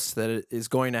post that it is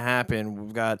going to happen,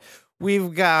 we got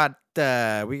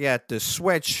the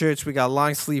sweatshirts, we got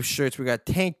long sleeve shirts, we got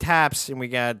tank tops, and we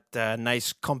got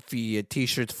nice comfy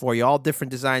t-shirts for you, all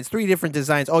different designs, 3 different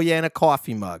designs. Oh yeah, and a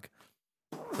coffee mug.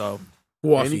 So.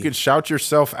 And you can shout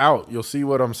yourself out. You'll see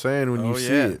what I'm saying when you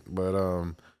see it. But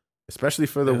especially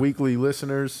for the weekly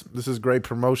listeners, this is great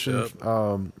promotion.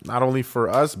 Not only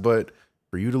for us, but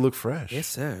for you to look fresh. Yes,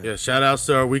 sir. Yeah, shout outs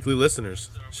to our weekly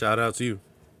listeners. Shout out to you.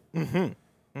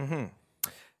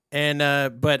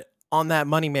 And but on that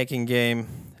money making game,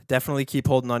 definitely keep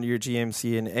holding on to your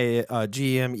GME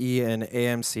and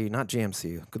AMC, not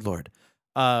GMC. Good lord,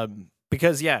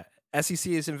 because SEC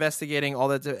is investigating all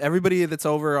that. Everybody that's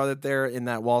over there in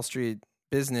that Wall Street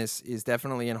business is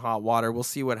definitely in hot water. We'll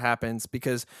see what happens,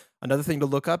 because another thing to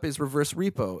look up is reverse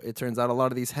repo. It turns out a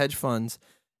lot of these hedge funds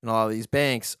and a lot of these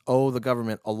banks owe the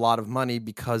government a lot of money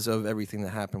because of everything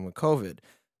that happened with COVID.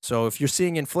 So if you're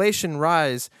seeing inflation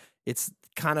rise, that's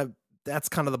kind of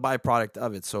the byproduct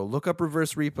of it. So look up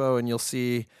reverse repo and you'll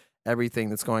see everything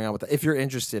that's going on with that. If you're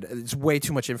interested, it's way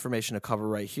too much information to cover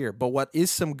right here. But what is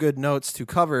some good notes to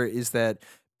cover is that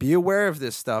be aware of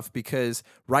this stuff, because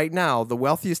right now the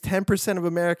wealthiest 10% of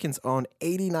Americans own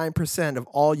 89% of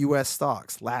all U.S.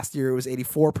 stocks. Last year it was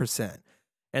 84%.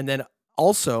 And then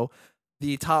also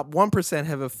the top 1%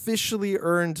 have officially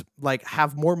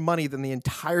have more money than the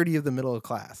entirety of the middle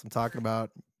class. I'm talking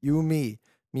about you and me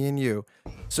and you.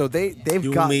 So they've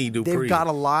got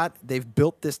a lot. They've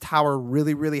built this tower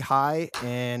really, really high,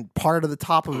 and part of the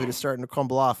top of it is starting to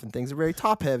crumble off, and things are very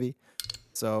top heavy.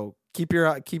 So keep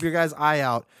your guys' eye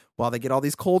out while they get all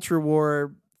these culture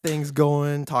war things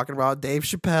going, talking about Dave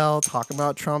Chappelle, talking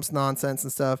about Trump's nonsense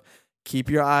and stuff. Keep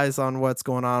your eyes on what's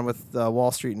going on with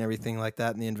Wall Street and everything like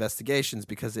that, and the investigations,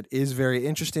 because it is very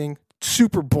interesting,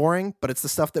 super boring, but it's the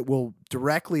stuff that will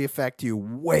directly affect you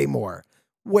way more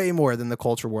than the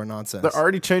culture war nonsense. They're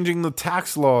already changing the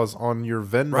tax laws on your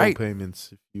Venmo payments.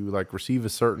 If you receive a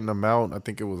certain amount, I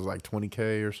think it was like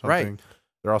 $20K or something.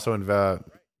 They're also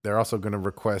going to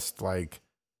request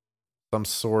some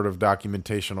sort of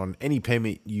documentation on any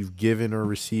payment you've given or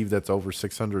received that's over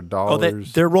 $600. Oh,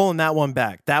 they're rolling that one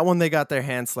back. That one they got their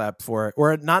hand slapped for,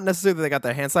 or not necessarily that they got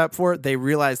their hand slapped for it. They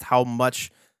realized how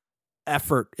much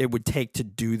effort it would take to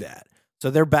do that. So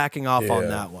they're backing off on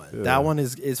that one. Yeah. That one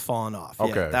is falling off.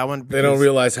 Okay. Yeah, that one. They don't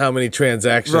realize how many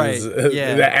transactions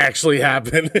that actually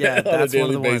happen on a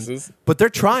daily basis. But they're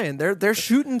trying. They're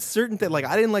shooting certain things. Like,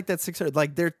 I didn't like that 600.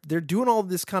 Like, they're doing all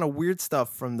this kind of weird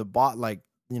stuff from the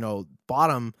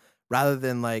bottom, rather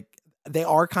than they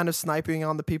are kind of sniping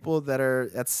on the people that are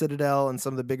at Citadel and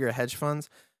some of the bigger hedge funds.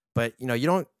 But you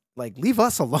don't leave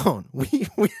us alone.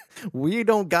 We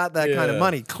don't got that kind of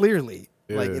money, clearly.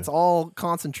 Yeah. It's all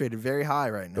concentrated very high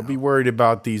right now. Don't be worried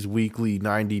about these weekly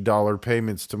 $90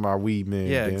 payments to my weed man.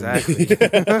 Yeah, exactly.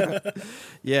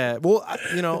 Yeah. Well,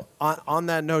 on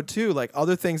that note too,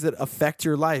 other things that affect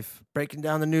your life, breaking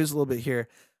down the news a little bit here.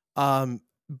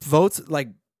 Votes,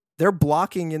 they're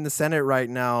blocking in the Senate right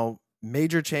now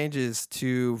major changes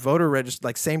to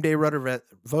same day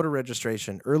voter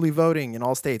registration, early voting in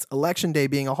all states, election day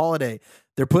being a holiday.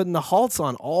 They're putting the halts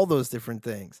on all those different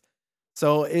things.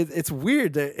 So it's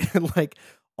weird that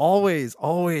always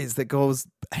that goes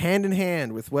hand in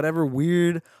hand with whatever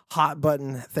weird hot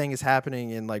button thing is happening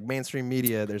in mainstream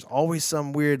media. There's always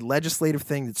some weird legislative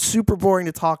thing that's super boring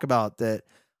to talk about that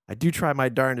I do try my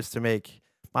darndest to make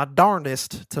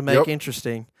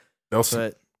interesting.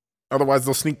 Otherwise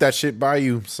they'll sneak that shit by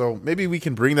you. So maybe we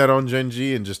can bring that on Gen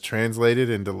G and just translate it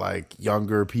into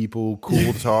younger people,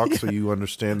 cool talk, so you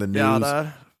understand the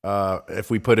news. if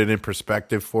we put it in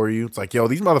perspective for you, it's like, yo,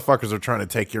 these motherfuckers are trying to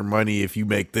take your money if you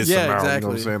make this Yeah, amount. exactly. You know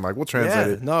what I'm saying? Like, we'll translate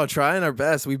it. No, trying our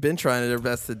best. We've been trying our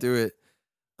best to do it.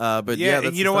 But yeah,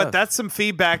 and you know what? That's some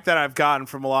feedback that I've gotten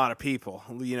from a lot of people.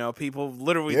 You know, people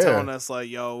literally telling us like,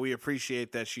 "Yo, we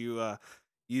appreciate that you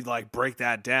like break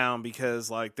that down," because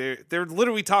like they're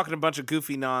literally talking a bunch of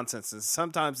goofy nonsense, and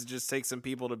sometimes it just takes some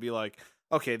people to be like,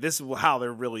 "Okay, this is how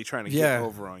they're really trying to get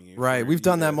over on you." Right. We've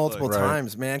done that multiple Right.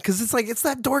 times, man. Because it's like, it's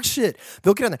that dork shit.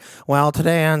 They'll get on there. Well,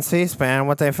 today on C-SPAN,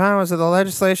 what they found was that the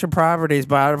legislation properties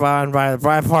by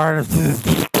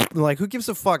bipartisan. Like, who gives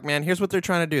a fuck, man? Here's what they're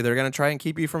trying to do. They're going to try and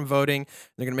keep you from voting.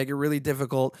 They're going to make it really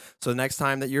difficult. So the next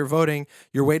time that you're voting,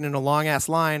 you're waiting in a long-ass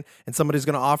line, and somebody's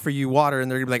going to offer you water,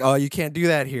 and they're going to be like, oh, you can't do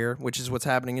that here, which is what's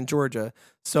happening in Georgia.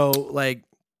 So, like,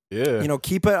 Yeah. you know,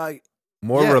 keep it...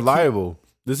 More reliable.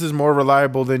 This is more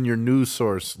reliable than your news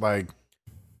source. Like,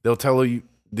 they'll tell you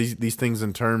these things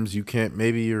in terms you can't,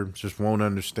 maybe you just won't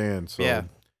understand. So, Yeah.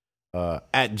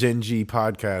 At Gen G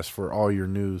Podcast for all your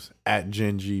news. At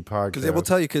Gen G Podcast. Because they will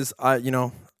tell you, because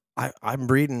I'm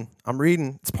reading.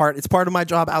 It's part of my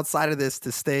job outside of this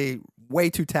to stay way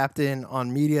too tapped in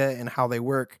on media and how they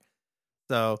work.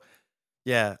 So,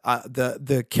 yeah,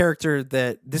 the character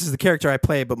this is the character I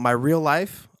play, but my real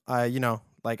life, I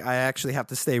actually have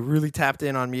to stay really tapped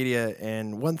in on media.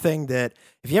 And one thing that,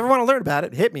 if you ever want to learn about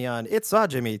it, hit me on It's Saw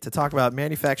Jimmy to talk about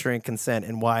manufacturing consent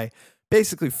and why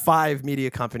basically 5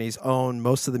 media companies own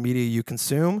most of the media you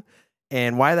consume,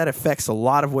 and why that affects a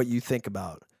lot of what you think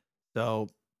about. So,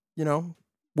 you know,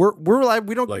 we're like,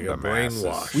 we don't Like a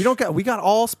brainwash. we got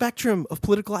all spectrum of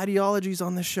political ideologies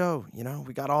on this show. You know,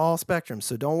 we got all spectrum.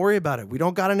 So don't worry about it. We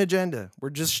don't got an agenda. We're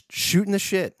just shooting the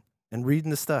shit and reading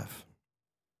the stuff.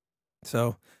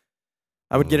 So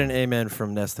I would get an amen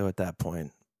from Nesto at that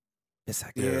point. Yes,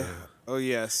 I could. Yeah. Oh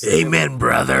yes. Amen,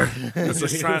 brother.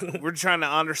 We're trying to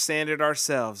understand it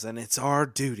ourselves, and it's our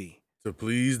duty To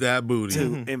please that booty.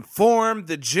 to inform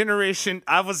the generation.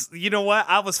 You know what?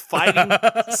 I was fighting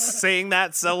saying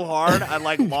that so hard, I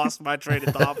like lost my train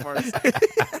of thought for a second.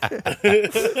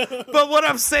 But what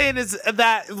I'm saying is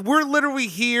that we're literally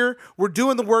here. We're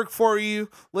doing the work for you.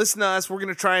 Listen to us. We're going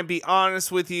to try and be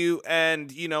honest with you,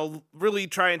 and really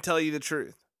try and tell you the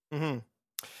truth. Mm-hmm.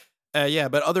 Yeah,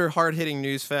 but other hard-hitting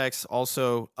news facts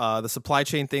also, the supply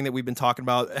chain thing that we've been talking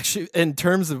about. Actually, in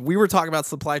terms of, we were talking about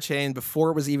supply chain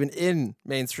before it was even in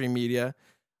mainstream media.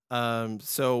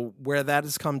 So where that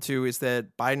has come to is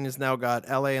that Biden has now got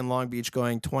LA and Long Beach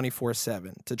going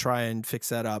 24/7 to try and fix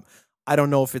that up. I don't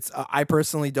know if I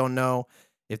personally don't know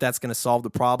if that's going to solve the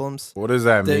problems. What does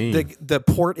that mean? The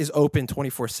port is open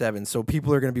 24/7, so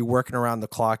people are going to be working around the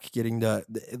clock getting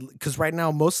because right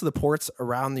now most of the ports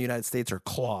around the United States are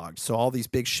clogged, so all these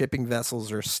big shipping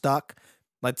vessels are stuck.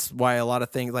 That's why a lot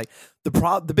of things like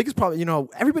the biggest problem,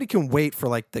 everybody can wait for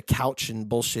like the couch and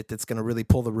bullshit that's going to really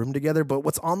pull the room together, but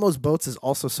what's on those boats is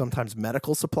also sometimes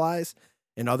medical supplies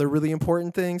and other really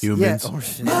important things. Humans. Yeah. Oh,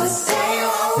 shit.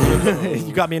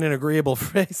 You got me in an agreeable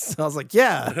phrase. I was like,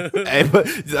 yeah. Hey, but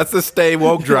that's the stay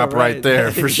woke drop right there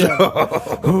for sure.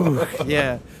 Ooh,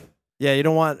 yeah. You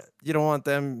don't want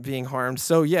them being harmed.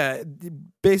 So yeah,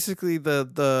 basically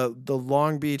the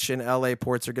Long Beach and LA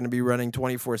ports are going to be running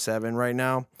 24/7 right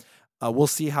now. We'll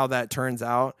see how that turns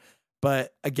out.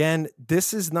 But again,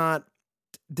 this is not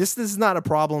a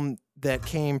problem that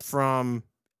came from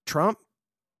Trump,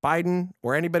 Biden,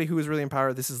 or anybody who was really in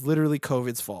power. This is literally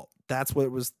COVID's fault. That's what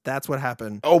it was. That's what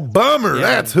happened. Obama, Yeah,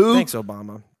 that's who. Thanks,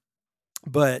 Obama.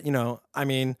 But,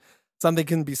 something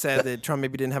can be said that Trump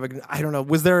maybe didn't have I don't know.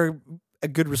 Was there a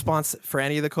good response for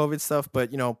any of the COVID stuff?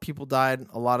 But, people died.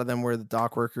 A lot of them were the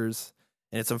dock workers.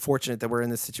 And it's unfortunate that we're in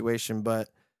this situation, but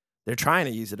they're trying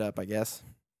to use it up, I guess.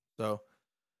 So.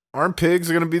 Aren't pigs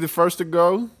going to be the first to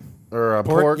go? Or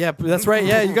pork? Yeah, that's right.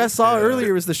 Yeah, you guys saw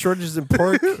earlier was the shortages in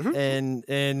pork and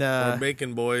We're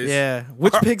making boys. Yeah.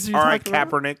 Which pigs are you All right, talking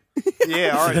about? Kaepernick.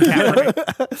 Yeah, all right,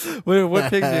 Kaepernick. What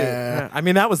pigs?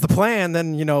 That was the plan.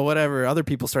 Then whatever. Other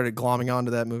people started glomming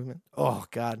onto that movement. Oh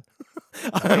God.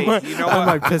 Hey, you know I what?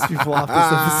 might piss people off this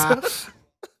episode.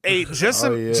 Hey,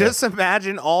 just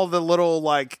imagine all the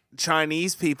little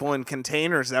Chinese people in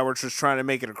containers that were just trying to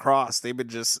make it across. They've been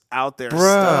just out there,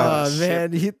 Bruh, stuck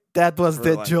man, that was for,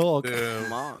 the joke.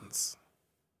 months.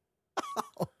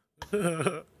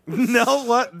 No,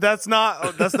 what? That's not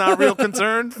a real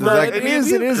concern. No, it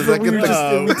is. It is. Does But that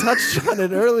get we touched on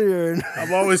it earlier.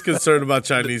 I'm always concerned about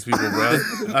Chinese people, bro.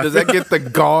 Does that get the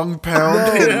gong pound?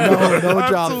 No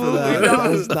job for that. Absolutely not. That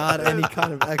was not any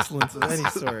kind of excellence of any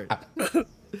sort.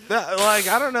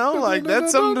 I don't know.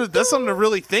 That's something to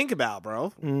really think about,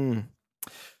 bro.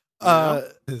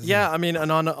 Yeah, I mean,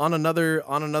 and on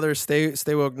another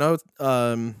stay woke note,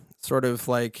 sort of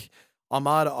like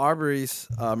Ahmaud Arbery's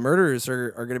murderers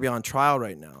are going to be on trial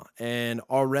right now, and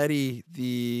already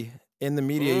in the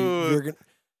media, you're gonna,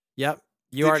 yep,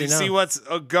 you already know. See what's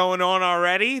going on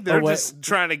already? They're just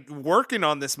working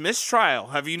on this mistrial.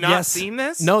 Have you not seen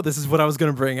this? No, this is what I was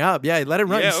going to bring up. Yeah, let him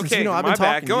run. Yeah, okay. I've been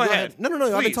talking. Go ahead. No,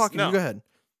 Please, I've been talking. no. You go ahead.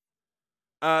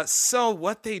 So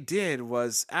what they did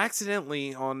was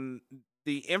accidentally on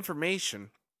the information.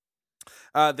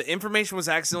 The information was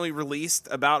accidentally released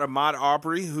about Ahmaud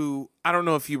Arbery, who I don't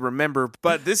know if you remember,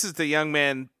 but this is the young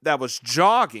man that was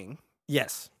jogging.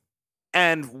 Yes.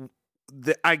 And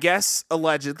I guess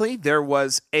allegedly there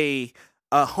was a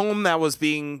home that was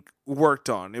being worked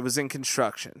on. It was in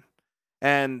construction.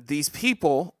 And these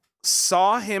people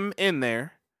saw him in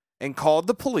there and called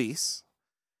the police.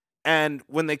 And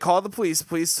when they called the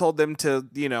police told them to,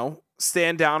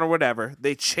 stand down or whatever.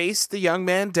 They chased the young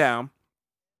man down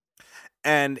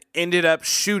and ended up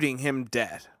shooting him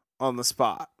dead on the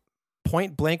spot.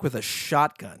 Point blank with a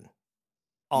shotgun.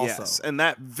 Also. Yes, and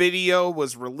that video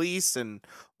was released and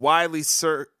widely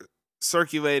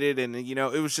circulated, and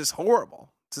it was just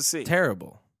horrible to see.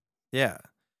 Terrible. Yeah.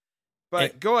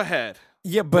 But go ahead.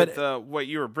 Yeah, but with, what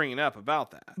you were bringing up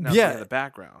about that. The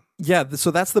background. Yeah,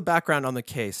 so that's the background on the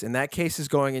case, and that case is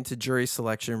going into jury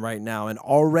selection right now, and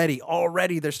already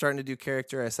they're starting to do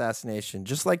character assassination,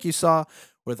 just like you saw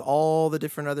with all the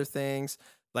different other things,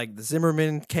 like the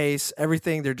Zimmerman case,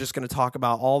 everything. They're just going to talk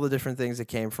about all the different things that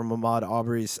came from Ahmaud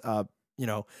Arbery's,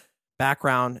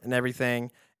 background and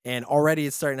everything, and already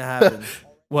it's starting to happen.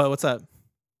 What's up?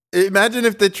 Imagine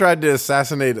if they tried to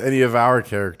assassinate any of our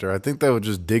character. I think they would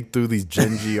just dig through these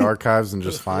Gen G archives and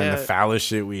just find the foulest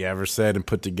shit we ever said and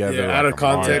put together out of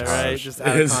context. Right? Just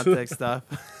out of context stuff.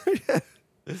 Yeah.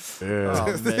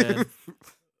 Oh, man.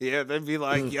 Yeah, they'd be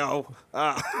like, yo,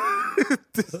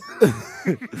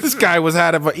 this guy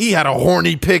he had a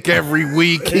horny pick every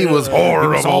week. He was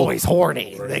horrible. He was always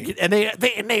horny. And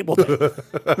they enabled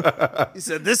it. He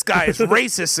said, this guy is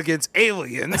racist against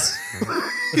aliens.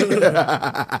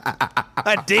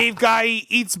 That Dave guy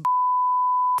eats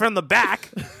from the back.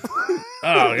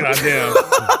 Oh, goddamn.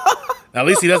 At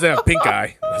least he doesn't have pink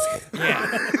eye.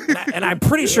 Yeah. And I'm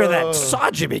pretty sure that Saw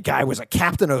Jimmy guy was a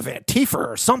captain of Antifa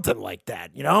or something like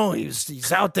that.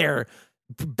 He's out there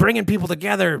bringing people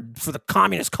together for the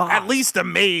communist cause. At least a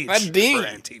mage for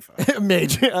Antifa.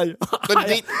 Mage.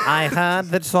 I heard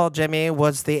that Saw Jimmy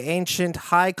was the ancient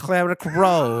high cleric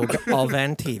rogue of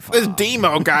Antifa. This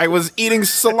Demo guy was eating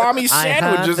salami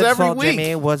sandwiches every Saw week.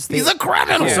 Jimmy was He's a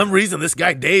criminal. For some reason, this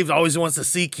guy Dave always wants to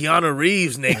see Keanu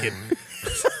Reeves naked.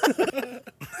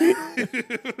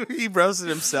 He roasted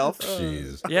himself.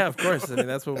 Jeez. Yeah, of course. I mean,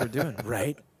 that's what we're doing.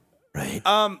 Right.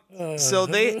 So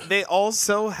they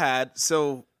also had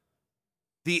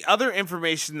the other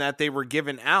information that they were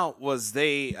given out was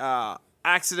they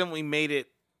accidentally made it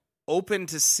open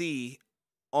to see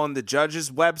on the judge's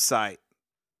website,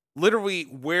 literally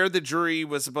where the jury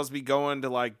was supposed to be going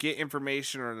to get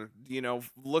information or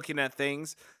looking at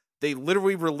things. They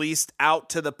literally released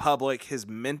out to the public his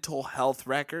mental health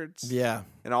records. Yeah.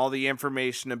 And all the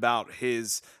information about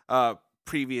his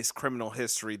previous criminal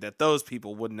history that those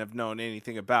people wouldn't have known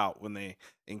anything about when they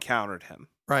encountered him.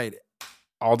 Right.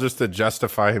 All just to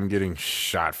justify him getting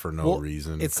shot for no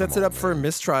reason. It sets it up for a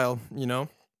mistrial,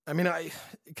 I mean,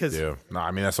 that's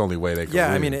the only way they can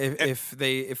Yeah, win. I mean, if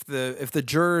the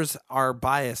jurors are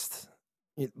biased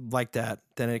like that,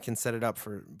 then it can set it up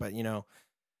for, but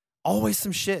always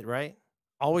some shit, right?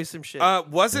 Always some shit.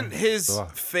 Wasn't his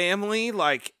family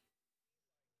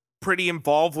pretty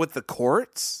involved with the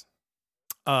courts?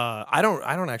 I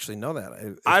don't actually know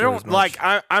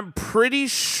that. I'm pretty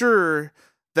sure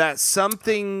that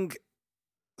something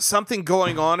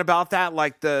going on about that,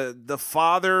 like the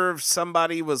father of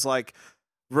somebody was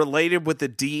related with the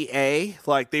DA,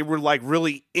 they were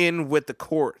really in with the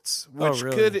courts, which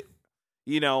could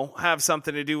have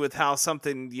something to do with how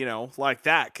something like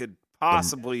that could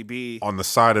possibly be on the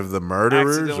side of the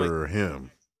murderers or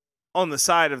him. On the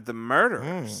side of the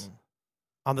murderers.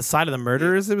 On the side of the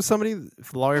murderers, it was somebody,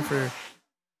 lawyer for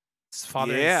his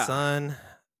father and son.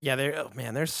 Yeah,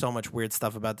 there's so much weird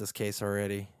stuff about this case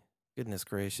already. Goodness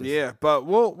gracious. Yeah, but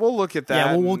we'll look at that.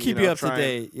 Yeah, we'll keep you up to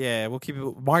date. Yeah, we'll keep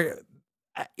you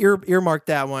earmark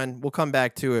that one. We'll come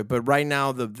back to it. But right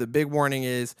now, the big warning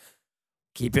is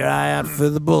keep your eye out for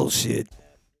the bullshit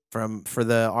for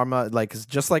the Arma. Cause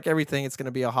just like everything, it's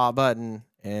gonna be a hot button,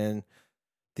 and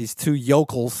these two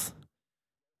yokels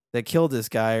that killed this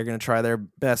guy are going to try their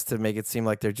best to make it seem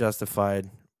like they're justified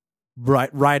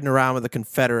riding around with a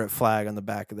Confederate flag on the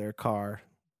back of their car.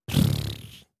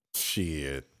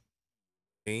 Shit.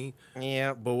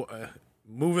 Yeah, but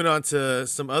moving on to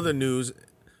some other news.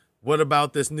 What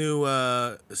about this new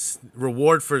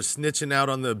reward for snitching out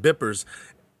on the bippers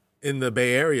in the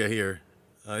Bay Area here,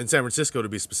 in San Francisco to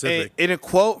be specific? In a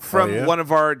quote from yeah? one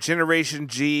of our Generation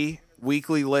G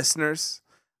weekly listeners,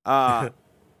 F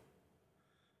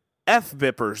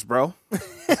bippers, bro.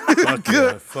 Fuck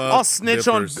yeah, fuck I'll snitch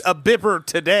bippers. on a bipper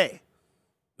today.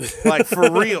 Like,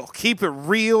 for real. Keep it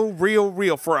real, real,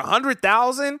 real. For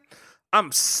 100,000,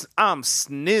 I'm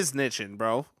snitching,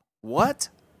 bro. What?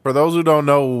 For those who don't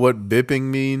know what bipping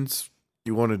means,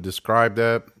 you want to describe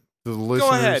that to the listeners?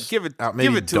 Go ahead. Give it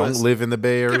maybe to don't us. live in the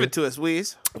Bay Area. Give it to us,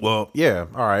 Weez. Well, yeah.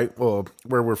 All right. Well,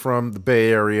 where we're from, the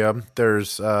Bay Area,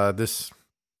 there's this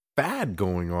fad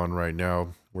going on right now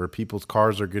where people's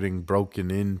cars are getting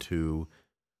broken into,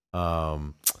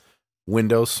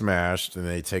 windows smashed, and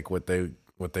they take what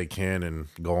they can and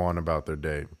go on about their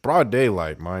day. Broad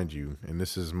daylight, mind you. And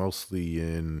this is mostly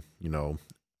in,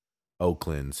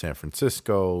 Oakland, San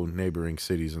Francisco, neighboring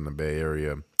cities in the Bay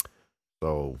Area.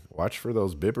 So watch for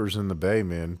those bippers in the Bay,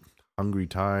 man. Hungry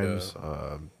times.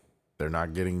 Yeah. They're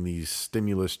not getting these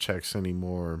stimulus checks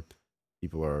anymore.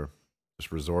 People are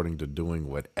just resorting to doing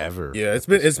whatever. Yeah,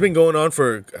 it's been going on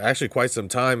for actually quite some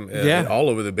time. All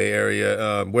over the Bay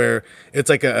Area, where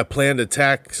it's like a planned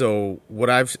attack. So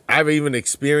what I've even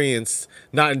experienced,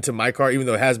 not into my car, even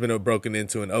though it has been broken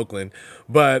into in Oakland,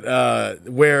 but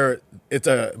where it's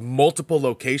multiple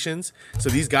locations. So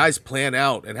these guys plan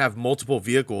out and have multiple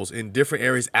vehicles in different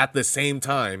areas at the same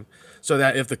time. So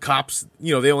that if the cops,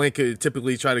 they only could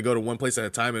typically try to go to one place at a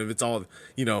time. And if it's all,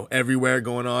 everywhere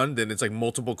going on, then it's like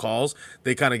multiple calls.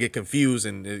 They kind of get confused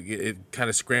and it kind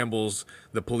of scrambles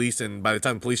the police. And by the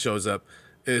time the police shows up,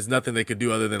 there's nothing they could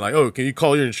do other than like, oh, can you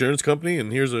call your insurance company?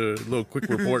 And here's a little quick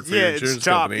report for your insurance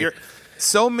company.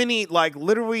 So many, like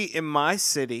literally in my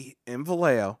city, in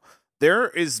Vallejo, there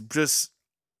is just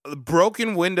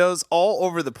broken windows all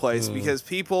over the place because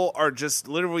people are just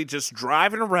literally just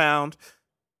driving around.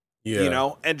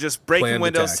 Yeah. And just breaking Planned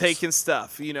windows, attacks. taking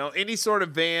stuff, any sort of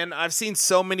van. I've seen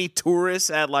so many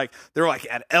tourists at they're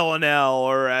at L&L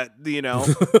or at,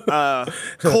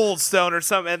 Cold Stone or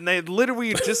something. And they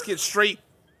literally just get straight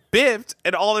bipped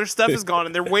and all their stuff is gone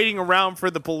and they're waiting around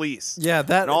for the police. Yeah,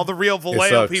 that And all the real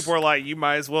Vallejo sucks. people are like, you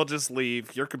might as well just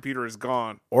leave. Your computer is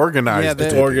gone. Organized. Yeah,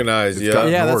 it's they- Organized, yeah.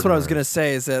 gotten Yeah, that's what I was organized. gonna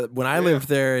say. Is that when I lived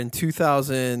there in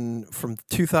 2000, from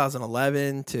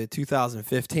 2011 to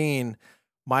 2015,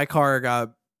 my car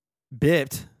got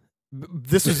bipped.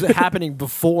 This was happening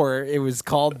before it was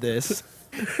called this.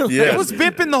 Yeah. It was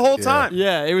bipping the whole time.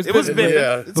 Yeah, it was. It was bipping. bipping.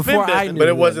 Yeah. It's Before been I bipping. knew, But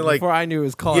it wasn't like- before I knew it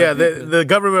was called. Yeah, bipping. the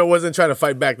government wasn't trying to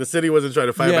fight back. The city wasn't trying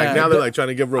to fight Yeah, back. Now they're but- like trying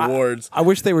to give rewards. I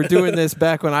wish they were doing this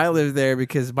back when I lived there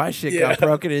because my shit Yeah. got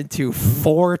broken into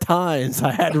 4 times.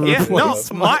 I had to Yeah, no,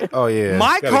 replace my. Oh, yeah.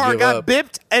 my Gotta car give got up.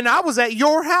 bipped and I was at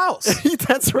your house.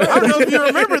 That's right. I don't know if you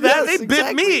remember that. Yes, They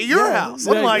bipped me at your house.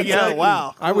 I'm like, exactly.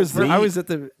 wow. I was at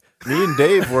the. Me and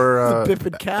Dave were The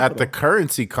bipping at capital. the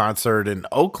Currency concert in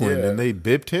Oakland, Yeah. and they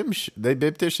bipped him. They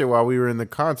bipped this shit while we were in the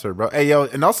concert, bro. Hey, yo,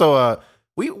 and also,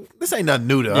 this ain't nothing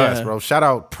new to us, Yeah. bro. Shout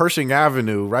out Pershing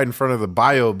Avenue, right in front of the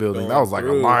Bio building. That was like a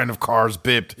through. line of cars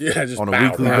bipped Yeah, just on a bow,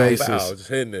 weekly bow, basis. bow, just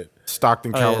hitting it.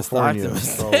 Stockton, Oh, yeah, California.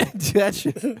 Stockton. So That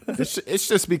shit. it's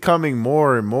just becoming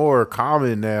more and more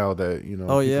common now that Oh,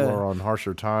 people yeah. are on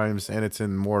harsher times, and it's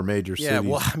in more major Yeah, cities.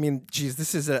 well, I mean, geez,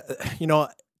 this is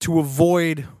to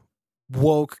avoid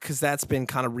woke, because that's been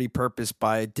kind of repurposed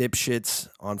by dipshits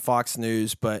on Fox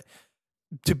News, but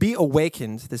to be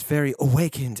awakened, this very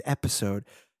awakened episode.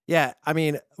 Yeah, I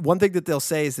mean, one thing that they'll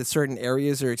say is that certain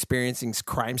areas are experiencing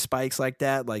crime spikes like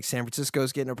that, like San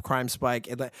Francisco's getting a crime spike.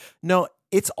 And no,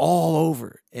 it's all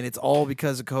over, and it's all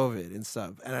because of COVID and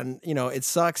stuff. And it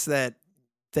sucks that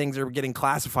things are getting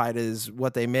classified as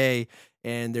what they may,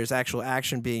 and there's actual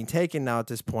action being taken now at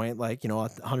this point, like,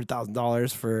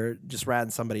 $100,000 for just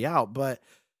ratting somebody out. But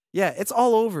yeah, it's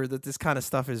all over that this kind of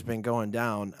stuff has been going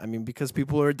down. I mean, because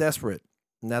people are desperate,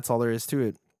 and that's all there is to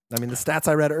it. I mean, the stats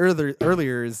I read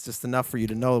earlier is just enough for you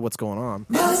to know what's going on.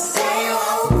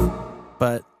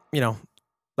 But,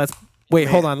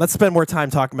 hold on. Let's spend more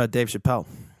time talking about Dave Chappelle.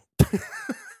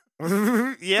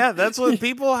 Yeah, that's what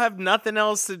people have nothing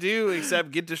else to do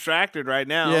except get distracted right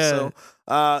now. Yeah.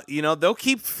 So, they'll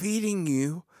keep feeding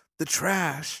you the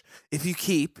trash if you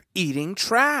keep eating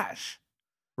trash.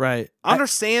 Right.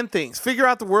 Understand things, figure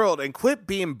out the world, and quit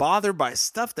being bothered by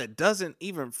stuff that doesn't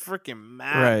even freaking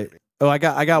matter. Right. Oh, I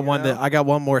got one know? I got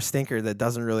one more stinker that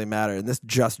doesn't really matter, and this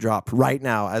just dropped right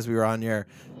now as we were on here.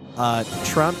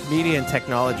 Trump Media and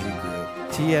Technology Group,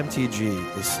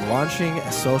 TMTG, is launching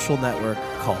a social network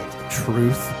called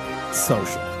Truth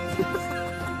Social.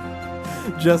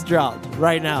 Just dropped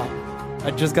right now.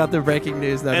 I just got the breaking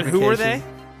news And notification. who are they?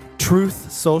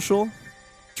 Truth Social,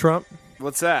 Trump.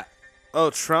 What's that? Oh,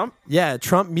 Trump? Yeah,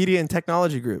 Trump Media and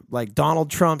Technology Group. Like Donald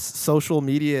Trump's social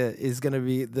media is going to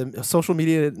be the social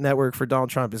media network for Donald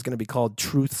Trump is going to be called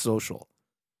Truth Social.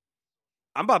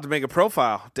 I'm about to make a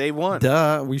profile day one.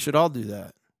 Duh, we should all do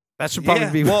that. That should probably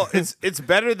be Well, it's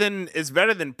better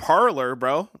than Parler,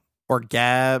 bro. or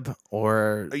Gab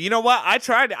or You know what?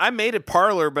 I made a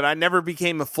Parler, but I never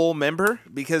became a full member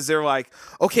because they're like,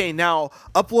 okay, now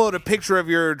upload a picture of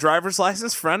your driver's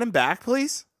license front and back,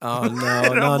 please. oh And no,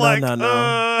 I'm no, like,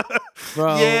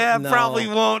 Bro, yeah, no. probably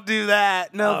won't do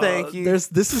that. No, thank you.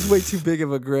 This is way too big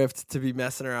of a grift to be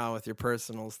messing around with your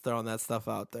personals, throwing that stuff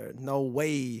out there. No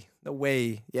way.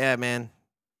 Yeah, man.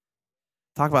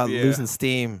 Talk about losing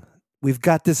steam. We've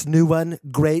got this new one,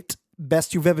 great,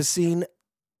 best you've ever seen.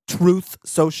 Truth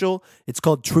Social. It's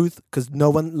called Truth because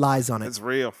no one lies on it. It's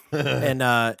real. And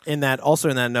in that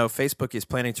note, Facebook is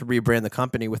planning to rebrand the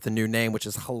company with a new name, which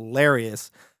is hilarious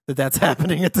that's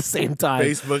happening at the same time.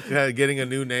 Facebook getting a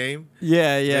new name.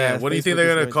 Yeah. What do you think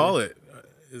they're gonna call it?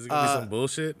 Is it gonna be some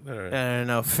bullshit? Or? I don't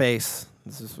know. Face.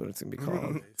 This is what it's gonna be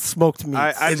called. Smoked meats.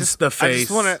 I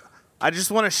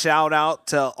just want to shout out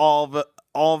to all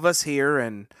of us here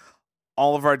and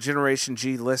all of our Generation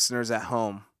G listeners at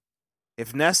home.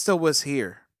 If Nesta was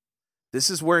here, this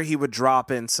is where he would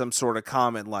drop in some sort of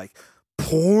comment like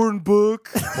porn book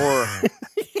or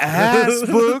ass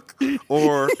book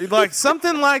or like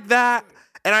something like that.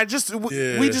 And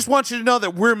we just want you to know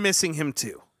that we're missing him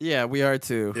too. Yeah, we are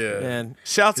too. Yeah. And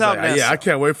Shouts out, Nesta. Yeah, I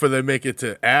can't wait for them to make it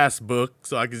to ass book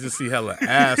so I can just see hella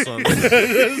ass on it.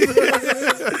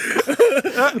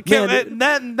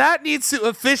 That needs to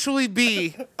officially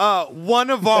be one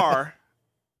of our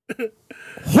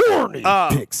horny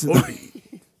pics.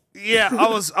 Yeah, I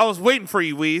was waiting for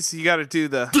you, Weez. You got to do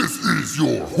the. This is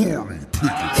your horny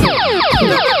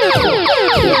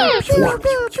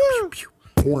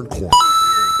porn corn.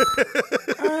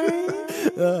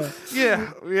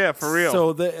 Yeah, for real.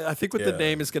 So I think what the Yeah.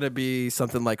 name is going to be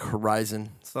something like Horizon,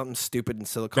 something stupid in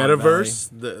Silicon Valley. Metaverse?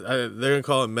 They're gonna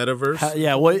call it Metaverse.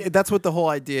 Yeah, well, that's what the whole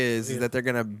idea is that they're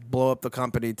going to blow up the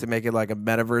company to make it like a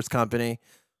metaverse company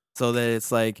so that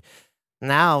it's like,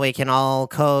 now we can all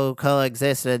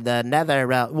coexist in the nether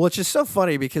realm. Which is so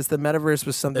funny because the metaverse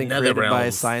was something nether created by a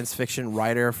realms. science fiction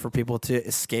writer for people to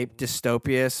escape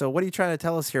dystopia. So what are you trying to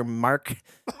tell us here, Mark?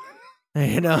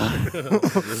 You know,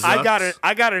 I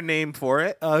got a name for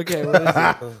it. okay. What is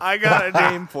it? I got a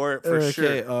name for it for Okay.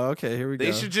 sure. Oh, okay. Here we go.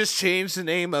 They should just change the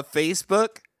name of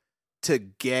Facebook to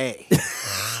gay. Just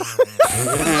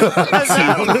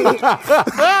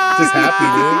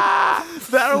happy,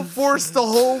 That'll force the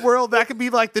whole world. That could be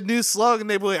like the new slogan.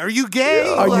 They'd be like, "Are you gay?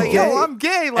 Are you Like, gay? Yo, I'm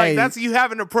gay." Like Hey. that's you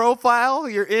having a profile.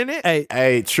 You're in it.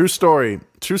 Hey, true story.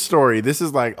 This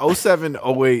is like 07,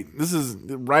 08. This is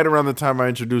right around the time I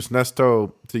introduced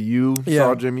Nesto to you, Yeah.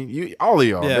 Saw Jimmy, all of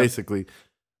y'all, Yeah. basically.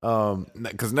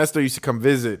 Because Nesto used to come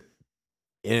visit,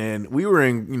 and we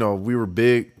were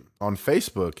big on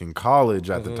Facebook in college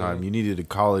at the time. You needed a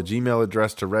college email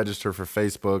address to register for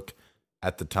Facebook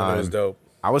at the dude. time. That was dope.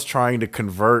 I was trying to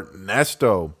convert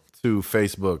Nesto to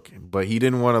Facebook, but he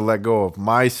didn't want to let go of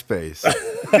MySpace.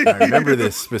 I remember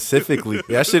this specifically.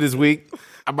 That shit is weak.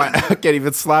 I can't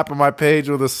even slap on my page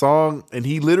with a song, and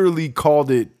he literally dubbed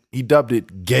it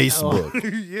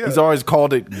Gaycebook. He's always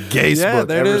called it Gaycebook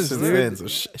there it ever is, since dude. then. So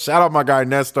shout out my guy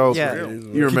Nesto. Yeah.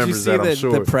 He remembers that, I'm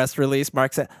sure. the press release?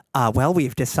 Mark said, well,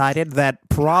 we've decided that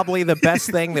probably the best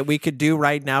thing that we could do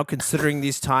right now, considering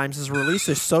these times, is release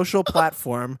a social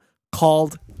platform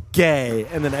called Gay.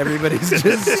 And then everybody's just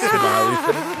He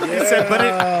said,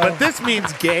 but this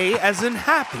means gay as in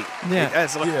happy. Yeah.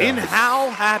 As in how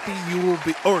happy you will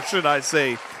be, or should I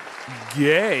say,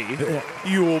 gay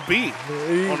you will be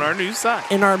on our new site.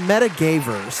 in our meta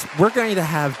gayverse, we're going to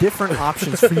have different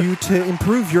options for you to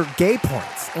improve your gay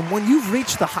points. And when you've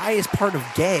reached the highest part of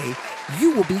gay,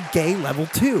 you will be gay level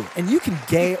 2. And you can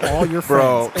gay all your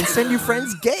Bro. friends and send your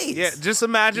friends gays. Yeah, just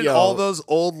imagine Yo. all those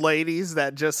old ladies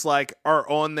that just like are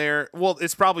on their, well,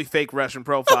 it's probably fake Russian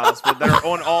profiles, but they're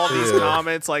on all these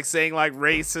comments like saying like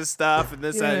racist stuff and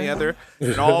this, that, and the other.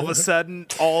 And all of a sudden,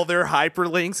 all their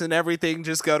hyperlinks and everything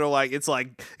just go to like, it's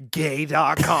like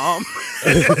gay.com.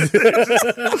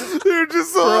 They're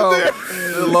just on there.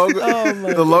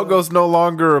 The logo's no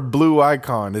longer a blue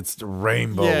icon; it's the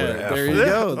rainbow. with Yeah, an F there on you it.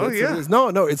 go. Oh, That's what yeah. it is. No,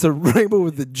 it's a rainbow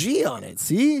with a G on it.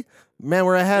 See? Man,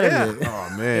 we're ahead of it. Oh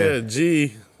Yeah, man,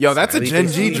 G. yo, that's a Gen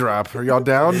G drop. Are y'all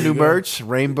down? New merch,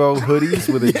 rainbow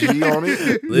hoodies with a G on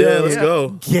it. Yeah, let's go.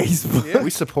 Gays. We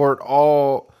support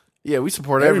all Yeah, we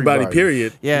support Everybody, everybody.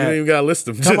 period. Yeah. You don't even got to list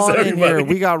them. Come Just on in everybody. here.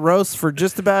 We got roasts for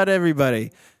just about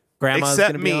everybody. Grandma's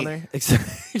Except gonna be me. on there. Except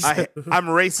I'm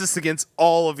racist against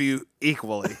all of you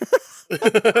equally.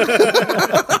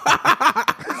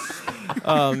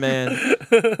 oh man.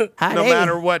 Honey, No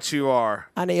matter what you are.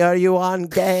 honey, are you on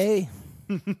gay?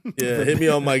 Yeah, hit me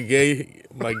on my gay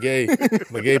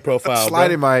profile. Slide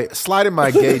bro. in my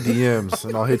gay DMs,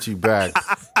 and I'll hit you back.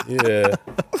 Yeah.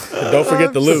 Don't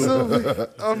forget the loot.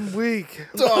 I'm weak.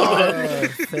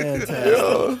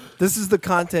 Fantastic. This is the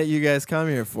content you guys come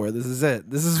here for. This is it.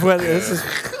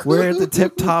 We're at the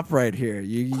tip top right here.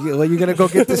 You gonna go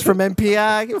get this from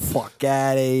MPI? Get the fuck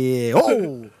out of here.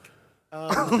 Oh.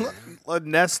 Let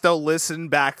Nesto listen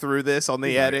back through this on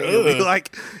the edit. He'll be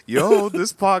like, yo,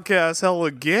 this podcast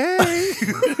hella gay.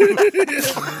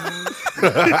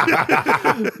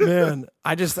 Man,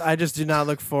 I just do not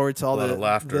look forward to all lot the of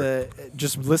laughter.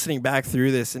 just listening back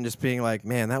through this and just being like,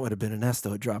 man, that would have been an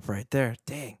Esto drop right there.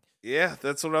 Dang. Yeah,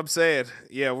 that's what I'm saying.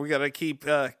 Yeah, we gotta keep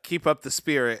up the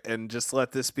spirit and just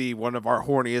let this be one of our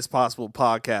horniest possible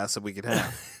podcasts that we can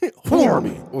have.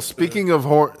 Horny. Well, speaking of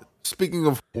horny,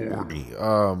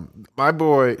 my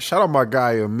boy, shout out my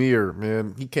guy Amir,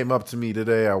 man. He came up to me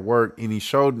today at work and he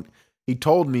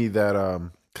told me that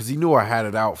because he knew I had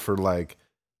it out for like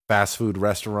fast food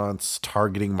restaurants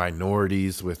targeting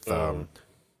minorities with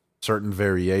certain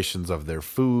variations of their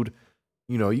food.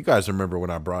 You know, you guys remember when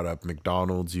I brought up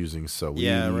McDonald's using Saweetie,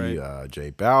 Yeah, right.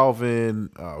 J Balvin,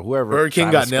 whoever. Burger King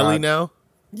China got Nelly Scott.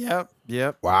 now.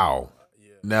 Yep. Wow.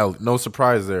 Now, no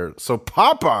surprise there. So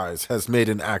Popeyes has made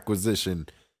an acquisition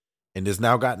and has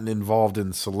now gotten involved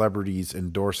in celebrities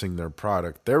endorsing their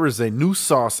product. There is a new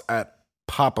sauce at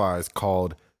Popeyes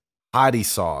called Hottie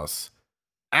Sauce.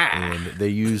 And they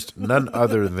used none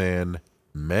other than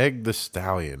Meg the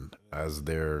Stallion as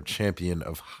their champion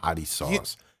of Hottie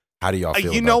Sauce. How do y'all feel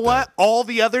You about know what? that? All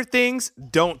the other things,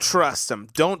 don't trust them.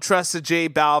 Don't trust a J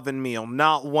Balvin meal,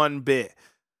 not one bit.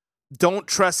 Don't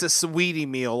trust a Saweetie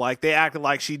meal. Like they acted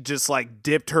like she just like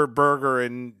dipped her burger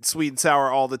in sweet and sour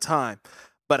all the time.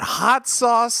 But hot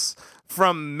sauce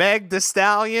from Meg the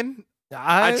Stallion,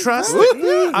 I trust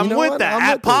it. I'm with that.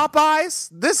 At Popeyes,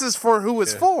 this is for who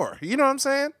it's for. You know what I'm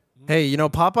saying? Hey, you know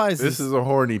Popeyes. This is a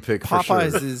horny pick for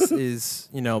Popeyes sure. is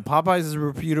Popeyes is a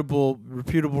reputable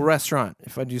restaurant.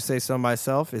 If I do say so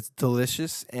myself, it's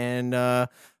delicious, and they're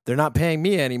not paying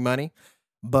me any money,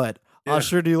 but I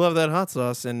sure do love that hot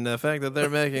sauce, and the fact that they're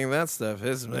making that stuff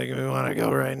is making me want to go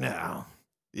right now.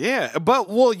 Yeah, but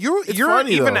you're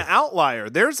funny, even though. an outlier.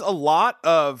 There's a lot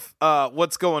of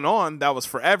what's going on that was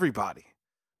for everybody,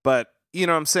 but you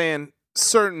know what I'm saying.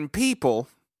 Certain people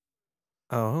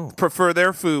prefer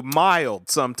their food mild.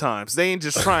 Sometimes they ain't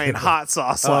just trying hot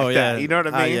sauce like that. You know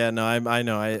what I mean? Yeah, no, I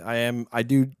know. I'm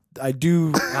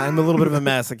a little bit of a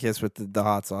masochist with the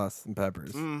hot sauce and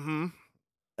peppers. Mm-hmm.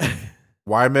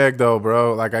 Why Meg though,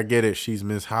 bro? Like I get it, she's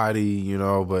Miss Hottie, you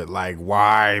know, but like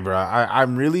why, bro?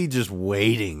 I'm really just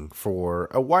waiting for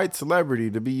a white celebrity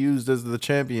to be used as the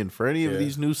champion for any of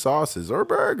these new sauces or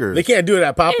burgers. They can't do it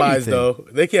at Popeyes Anything. though.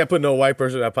 They can't put no white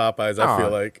person at Popeyes. I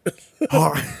feel like.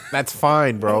 That's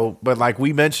fine, bro. But like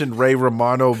we mentioned, Ray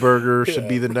Romano burger should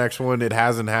be the next one. It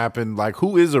hasn't happened. Like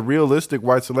who is a realistic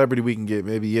white celebrity we can get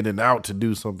maybe in and out to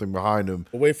do something behind him?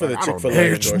 Wait for the I don't Chick-fil-A know. Hey,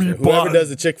 it's me, endorsement. Whoever Bob. does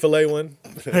the Chick-fil-A one.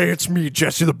 Hey, it's me,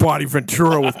 Jesse the Body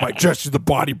Ventura, with my Jesse the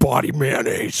Body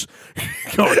mayonnaise.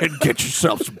 Go ahead and get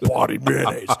yourself some body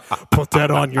mayonnaise. Put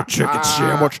that on your chicken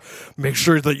sandwich. Make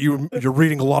sure that you're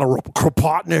reading a lot of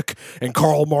Kropotnik and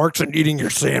Karl Marx and eating your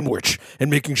sandwich, and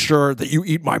making sure that you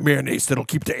eat my mayonnaise that'll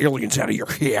keep the aliens out of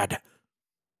your head.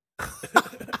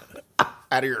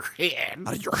 Out of your head.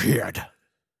 Out of your head.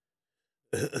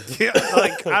 Yeah,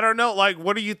 like I don't know. Like,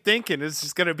 what are you thinking? It's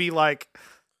just gonna be like,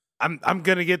 I'm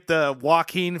gonna get the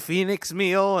Joaquin Phoenix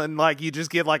meal, and like you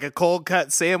just get like a cold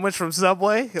cut sandwich from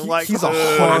Subway. Like He's a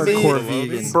hardcore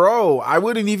vegan. Bro, I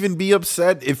wouldn't even be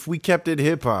upset if we kept it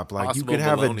hip hop. Like you Possible could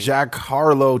have a bologna. Jack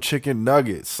Harlow chicken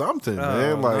nugget, something,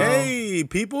 man. Like Hey,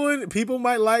 people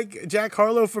might like Jack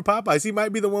Harlow for Popeyes. He might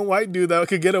be the one white dude that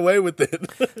could get away with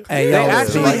it. Hey, They yo,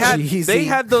 actually like had cheesy. they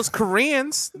had those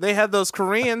Koreans. They had those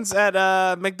Koreans at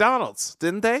McDonald's,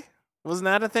 didn't they? Wasn't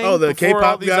that a thing? Oh, the before all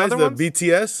K-pop these guys, other the ones?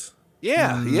 BTS.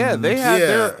 Yeah, they had Yeah,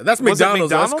 their. that's was it McDonald's.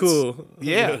 That's McDonald's? cool.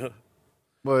 Yeah.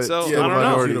 but So, still I a don't know.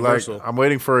 minority. Like Universal. I'm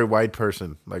waiting for a white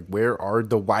person. Like where are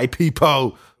the white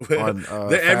people on They're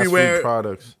fast everywhere. food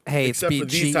products? Hey, it's Except for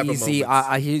these type of G-Eazy. moments.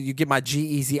 I hear you get my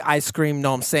G-Eazy ice cream,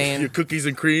 know what I'm saying? Your cookies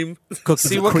and cream. Cookies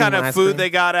See and what cream kind of ice food cream. they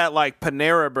got at like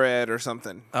Panera Bread or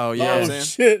something. Oh, yeah. saying?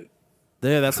 Shit.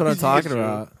 Yeah, that's what I'm talking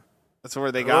about. That's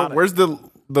where they got it. Where's the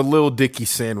Lil Dicky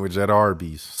sandwich at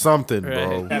Arby's? Something,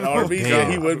 bro. At Arby's, yeah,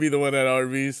 he would be the one at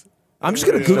Arby's. I'm just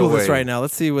gonna Google No this way. right now.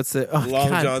 Let's see what's it. Oh, Long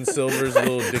God. John Silver's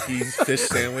Little Dickie's fish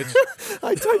sandwich.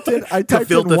 I typed in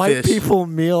filter white fish. people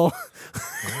meal.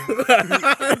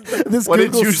 This What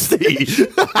did Google you see?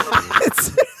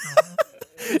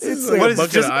 It's like What a is it,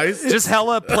 bucket of ice. just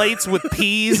hella plates with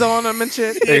peas on them and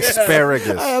shit?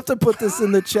 Asparagus. I have to put this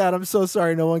in the chat. I'm so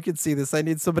sorry, no one can see this. I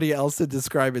need somebody else to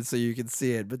describe it so you can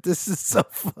see it. But this is so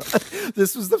fun.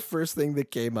 This was the first thing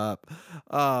that came up.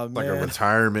 Oh Like a man.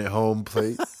 retirement home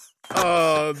plate.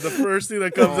 Oh, the first thing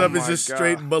that comes up is my just God.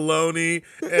 straight bologna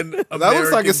and That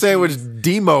looks like a sandwich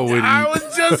Demo would I eat.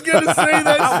 was just gonna say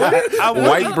that. shit. I would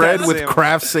White eat bread that with sandwich.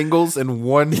 Kraft singles and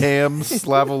one ham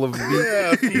level of meat.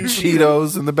 Yeah,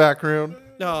 Cheetos in the background.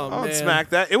 Oh I would man. smack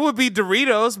that. It would be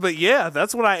Doritos, but yeah,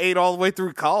 that's what I ate all the way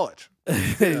through college.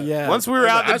 Yeah. Once we were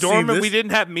out the I've seen dorm and this. we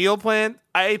didn't have meal plan,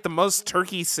 I ate the most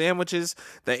turkey sandwiches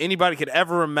that anybody could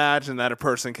ever imagine that a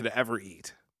person could ever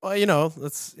eat. Well, you know,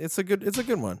 it's a good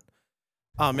one.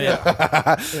 Oh man.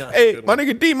 Hey, my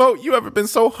nigga Demo, you ever been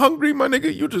so hungry, my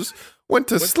nigga? You just went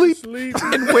to sleep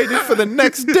and waited for the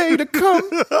next day to come.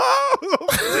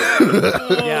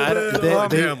 Yeah, I don't- they-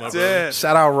 Damn, my brother.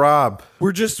 Shout out Rob.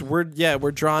 we're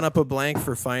drawing up a blank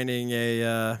for finding any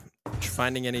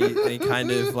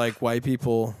kind of like white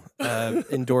people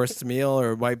endorsed meal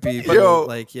or white people Yo,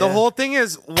 like yeah. The whole thing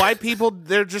is white people,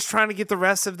 they're just trying to get the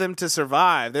rest of them to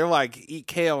survive. They're like, eat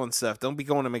kale and stuff. Don't be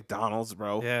going to McDonald's,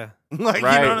 bro. yeah. Like,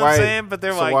 Right, you know what right. I'm saying? But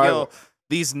they're So like, why- yo,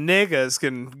 these niggas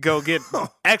can go get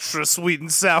extra sweet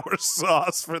and sour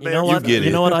sauce for You their know what? get You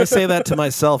it. know what? I say that to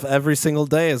myself every single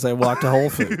day as I walk to Whole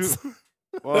Foods.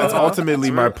 That's ultimately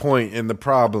my point and the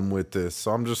problem with this.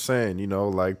 So I'm just saying,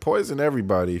 like poison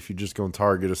everybody if you're just gonna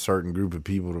target a certain group of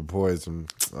people to poison.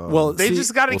 Well, They see,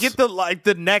 just got to we'll get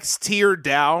the next tier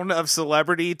down of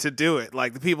celebrity to do it.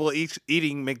 Like the people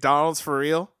eating McDonald's for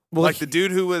real. Well, Like the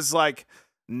dude who was like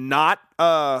not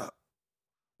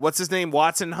what's his name,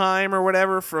 Watsenheim or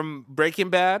whatever from Breaking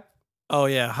Bad. oh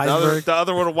yeah, The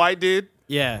other one, a white dude.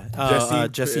 yeah,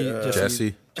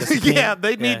 Jesse. Yeah,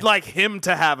 they need like him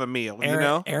to have a meal. You Aaron-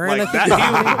 know, Aaron, like I think-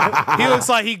 that. He looks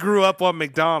like he grew up on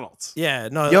McDonald's. Yeah,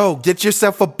 no, Yo, get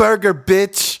yourself a burger,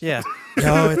 bitch. yeah.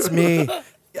 No, it's me.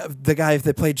 The guy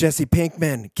that played Jesse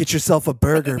Pinkman. Get yourself a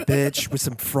burger, bitch, with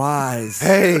some fries.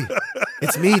 Hey,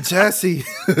 it's me, Jesse.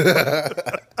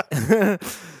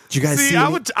 Did you guys see? See,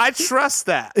 I trust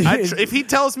that. If he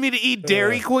tells me to eat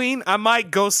Dairy Queen, I might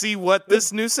go see what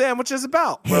this new sandwich is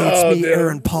about. Hey, it's me, damn.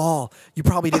 Aaron Paul. You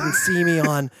probably didn't see me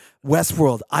on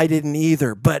Westworld. I didn't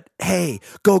either. But hey,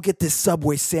 go get this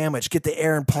Subway sandwich. Get the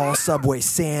Aaron Paul Subway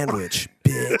sandwich,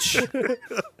 bitch.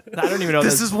 I don't even know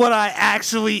This is what I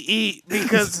actually eat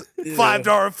because $5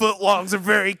 footlongs are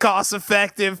very cost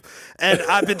effective, and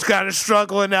I've been kind of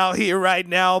struggling out here right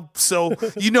now. So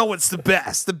you know what's the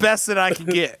best that I can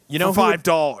get. You know for who-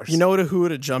 $5. You know who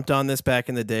would have jumped on this back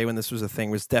in the day when this was a thing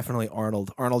was definitely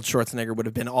Arnold. Arnold Schwarzenegger would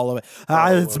have been all of it.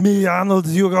 Hi, it's me, Arnold.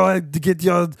 You go ahead to get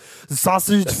your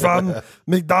sausage from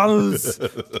McDonald's.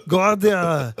 Go out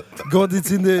there. Go.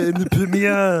 It's in the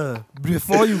premiere.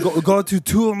 Before you go to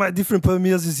two of my different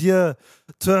premieres this year.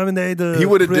 Terminator. He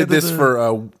would have did this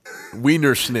Predator. for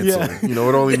Wiener Schnitzel. Yeah. It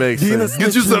only makes Wiener sense.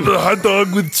 Schnitzel. Get yourself a hot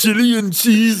dog with chili and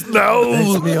cheese now.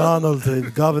 It's me, Arnold, the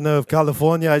governor of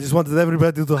California. I just wanted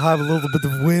everybody to have a little bit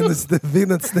of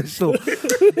Wiener Schnitzel.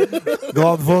 Go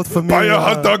out, vote for me. Buy a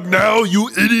hot dog now, you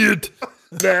idiot.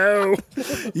 No.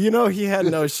 You know he had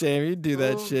no shame. He'd do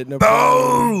that shit. No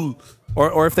problem. No.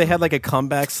 Or if they had like a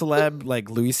comeback celeb, like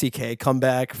Louis C.K.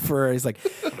 comeback for, he's like,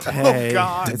 hey,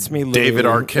 God. it's me, Louis. David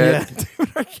Arquette. Yeah,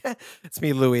 David Arquette. It's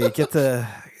me, Louis. Get the,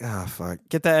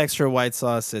 get that extra white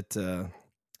sauce at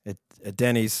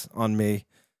Denny's on me.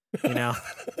 You know?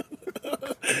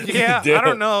 Yeah, I Damn.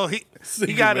 don't know.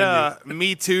 He got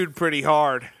Me Too'd pretty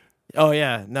hard. Oh,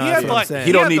 yeah. No, He that's had, what I'm like- saying.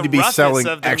 He don't had need the to be roughness selling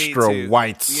of the Me extra Too,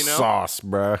 white you know? sauce,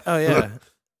 bruh. Oh, yeah.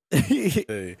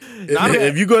 Hey,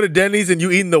 if you go to Denny's and you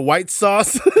eating the white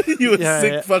sauce, you a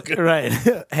sick fucking. Right.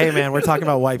 Hey, man, we're talking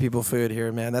about white people food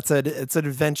here, man. It's an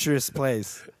adventurous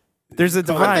place. There's a I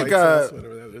divide. think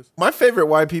Whatever that is. my favorite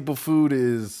white people food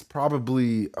is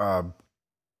probably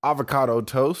avocado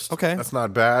toast. Okay. That's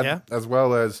not bad. Yeah. As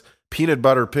well as peanut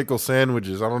butter pickle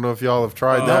sandwiches. I don't know if y'all have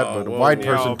tried that, but a white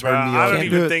person turned me I on. don't Can't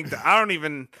even do it. think that. I don't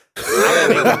even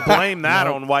blame that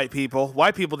on white people.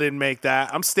 White people didn't make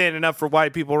that. I'm standing up for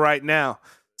white people right now.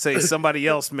 Say somebody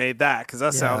else made that because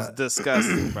that sounds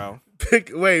disgusting, bro.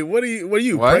 Wait, what are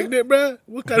you What? pregnant, bro?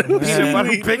 What kind of Peanut shit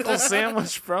butter you eat? pickle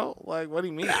sandwich, bro. Like, what do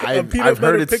you mean? A I've peanut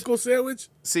butter heard it's pickle sandwich?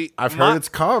 See, I've heard it's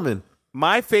common.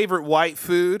 my favorite white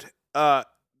food.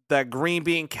 that green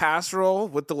bean casserole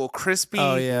with the little crispy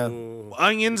Oh yeah.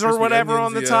 onions or Crispy whatever onions,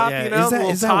 on the yeah. top, Yeah. you know, Is that- the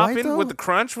little is that white, topping though? with the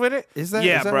crunch with it. Is that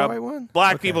yeah, is that bro? a white one?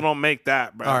 Black Okay. people don't make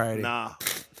that, bro. Alrighty. Nah.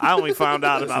 I only found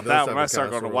out about those that type when I of started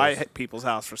going to casseroles. white people's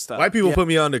house for stuff. White people put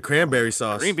me on the cranberry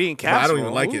sauce. Green bean But I don't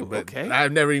even casserole. like it, Ooh, but okay.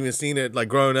 I've never even seen it. Like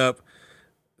growing up,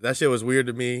 that shit was weird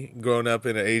to me. Growing up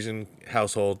in an Asian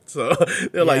household, so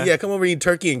they're like, "Yeah, come over and eat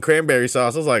turkey and cranberry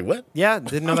sauce." I was like, "What?" Yeah,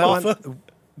 didn't know that one.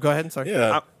 Go ahead. Sorry.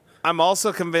 Yeah, I'm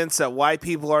also convinced that white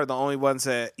people are the only ones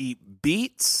that eat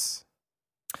beets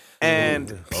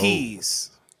and peas.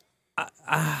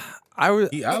 I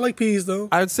would. I like peas though.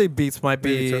 I would say beets might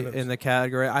Maybe be turnips. in the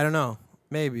category. I don't know.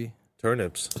 Maybe.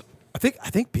 Turnips, I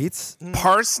think beets.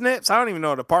 Parsnips? I don't even know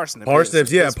what a parsnip is.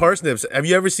 parsnips. Yeah, parsnips. Have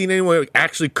you ever seen anyone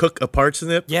actually cook a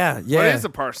parsnip? Yeah. What Yeah. is a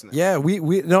parsnip? Yeah. We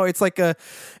no. It's like a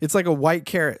white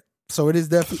carrot. So it is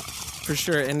definitely for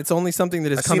sure, and it's only something that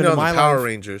has I've come seen it into on my the Power life.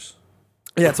 Rangers.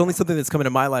 Yeah, it's only something that's come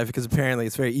into my life because apparently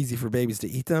it's very easy for babies to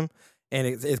eat them, and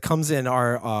it comes in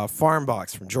our farm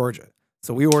box from Georgia.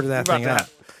 So we order that thing up.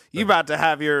 You about to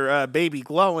have your baby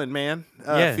glowing, man.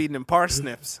 Yeah. Feeding him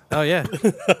parsnips. Oh yeah,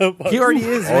 he already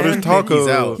is. Oh, Man. this taco. He's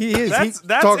out. He is. That's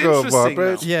Taco interesting. Bob,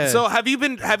 though. Yeah. So have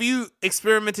you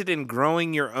experimented in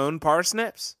growing your own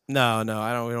parsnips? No,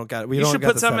 I don't. We don't got. We You don't should got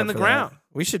put the some setup in the for that. ground.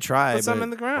 We should try. Put some but in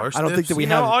the ground. I don't think that we You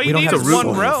know, have. all you we don't need have is the one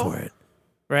soil row. for it,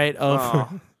 right? Oh.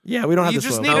 Yeah, we don't have You the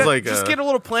just soil. need Sounds to like just get a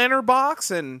little planter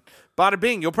box and bada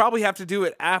bing. You'll probably have to do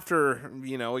it after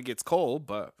it gets cold,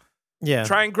 but Yeah,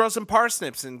 try and grow some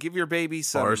parsnips and give your baby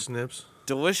some Parsnips.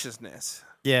 deliciousness.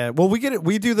 yeah. Well, we get it.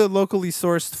 We do the locally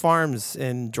sourced farms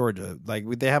in Georgia. Like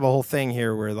they have a whole thing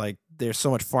here where like there's so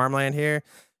much farmland here.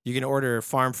 You can order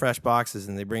farm fresh boxes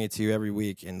and they bring it to you every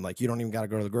week. And like you don't even got to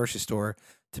go to the grocery store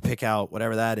to pick out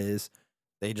whatever that is.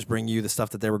 They just bring you the stuff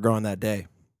that they were growing that day.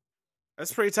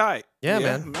 That's pretty tight. Yeah,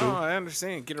 man. No, I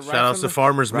understand. Get it right Shout outs from to the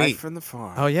Farmers right Meat. from the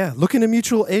farm. Oh yeah, look into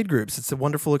mutual aid groups. It's a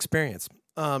wonderful experience.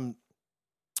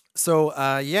 So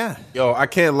yeah, Yo, I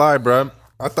can't lie, bro.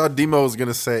 I thought Demo was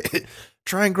gonna say,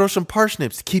 try and grow some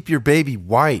parsnips. Keep your baby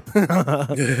white. No,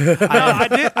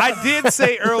 I did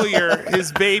say earlier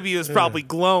his baby was probably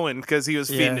glowing because he was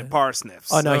feeding Yeah. it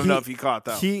parsnips. Oh, no, I don't know if you caught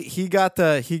that. he got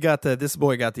the this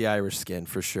boy got the Irish skin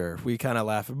for sure. We kind of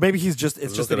laugh. Maybe it's just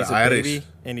Look that at he's the a Irish. baby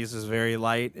and he's just very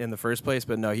light in the first place.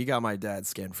 But no, he got my dad's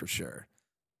skin for sure.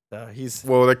 He's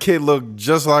Well, the kid looked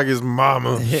just like his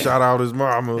mama. Yeah. Shout out his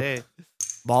mama. hey,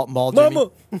 Mall Jimmy.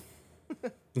 Mama. Oh,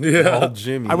 Yeah.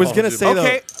 Jimmy. I was gonna Jimmy. say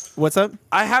Okay. though. What's up?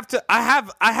 I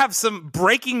have some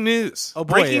breaking news. Oh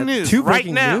boy, breaking news Two right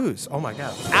breaking now. news. Oh my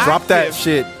god. Drop that Active-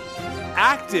 shit.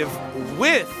 Active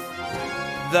with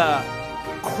the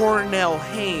Cornell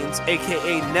Haynes,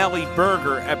 aka Nelly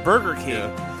Burger at Burger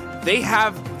King. They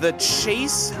have the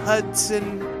Chase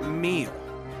Hudson meal,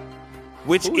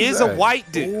 which Who is is a that?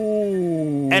 white dude,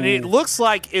 and it looks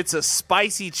like it's a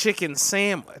spicy chicken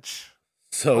sandwich.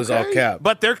 So it's all cap.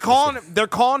 But they're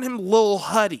calling him Lil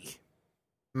Huddy.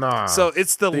 Nah. So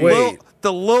it's the Wait.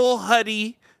 Lil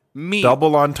Huddy meal.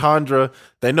 double entendre.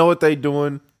 They know what they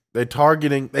doing. They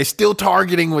still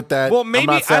targeting with that. Well, I'm maybe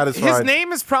not satisfied. his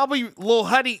name is probably Lil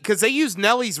Huddy because they use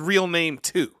Nelly's real name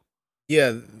too.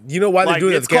 Yeah, you know why they're Like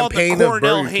doing it's the called campaign the of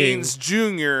Cornell Burger King. Haynes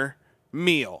Jr.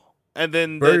 meal, and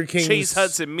then Burger the King's- Chase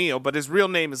Hudson meal, but his real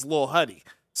name is Lil Huddy.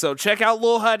 So check out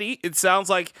Lil Huddy. It sounds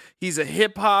like he's a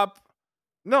hip hop.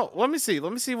 No, let me see.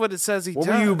 Let me see what it says he What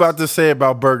does. were you about to say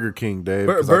about Burger King, Dave?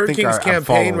 'Cause I Burger think King's I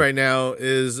campaign followed. right now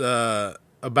is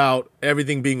about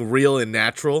everything being real and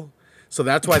natural. So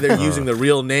that's why they're using the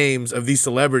real names of these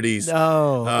celebrities.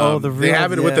 No. The real, they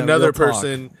have it with yeah, another real talk.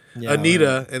 person, Yeah,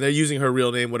 Anita, and they're using her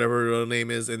real name, whatever her real name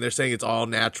is, and they're saying it's all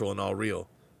natural and all real.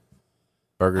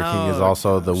 Burger King is Oh,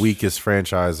 also the weakest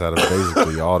franchise out of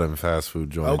basically all them fast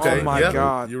food joints. Okay, Oh my yeah,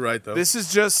 God. you're right though. This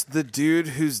is just the dude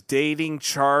who's dating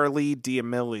Charlie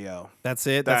D'Amelio, That's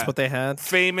it. That's That- what they had.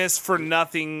 famous for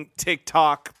nothing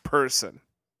TikTok person.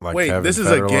 Like Wait, Kevin this is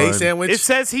a gay Federline. sandwich. It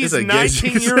says This he's is a gay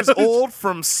 19 years sandwich? old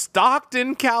from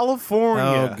Stockton, California.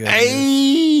 Oh, goodness.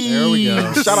 Hey, There we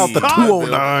go. Shout out to Stop.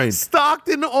 209.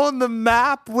 Stockton on the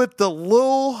map with the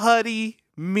Lil Huddy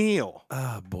meal.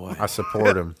 Oh boy. I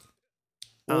support him.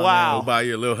 Go Wow. buy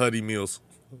your little Huddy meals.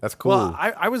 That's cool. Well,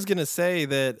 I was gonna say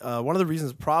that one of the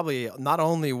reasons probably not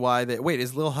only why that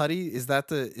is Lil Huddy is that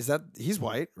he's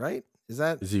white, right? Is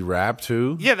that Is he rap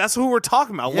too? Yeah, that's who we're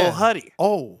talking about, Yeah. Lil Huddy.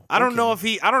 oh I don't know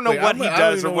okay. if I don't know Wait, what I he don't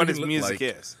does even or know what what his he look music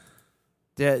like. is.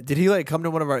 Did he like come to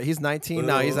one of our? He's 19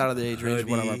 now. He's out of the age range of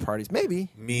one of our Huddy. parties. Maybe.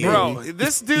 Me. Bro,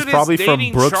 this dude is probably from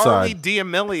dating Brookside. Charlie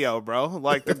D'Amelio, bro.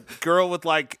 Like the girl with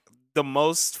like the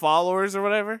most followers or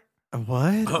whatever. What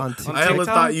on I TikTok? always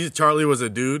thought Charlie was a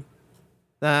dude.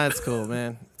 That's cool,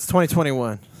 man. It's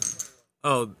 2021.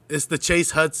 Oh, it's the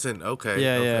Chase Hudson. Okay.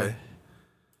 Yeah, okay. yeah.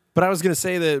 But I was gonna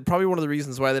say that probably one of the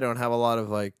reasons why they don't have a lot of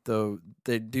like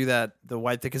they do that the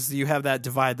white thing because you have that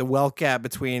divide, the wealth gap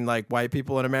between like white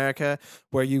people in America,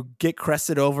 where you get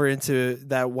crested over into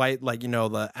that white, like, you know,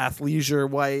 the athleisure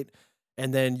white,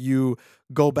 and then you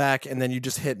go back and then you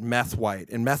just hit meth white,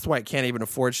 and meth white can't even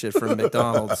afford shit from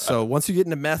McDonald's. So once you get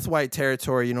into meth white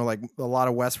territory, you know, like a lot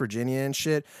of West Virginia and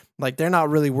shit, like they're not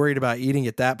really worried about eating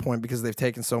at that point because they've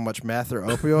taken so much meth or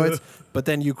opioids. But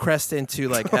then you crest into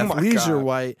like athleisure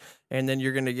white, and then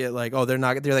you're gonna get like, oh, they're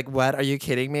like, what? Are you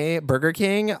kidding me? Burger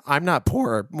King? I'm not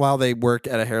poor. While they work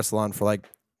at a hair salon for like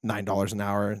 $9 an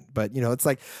hour, but you know, it's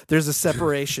like there's a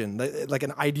separation, like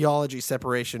an ideology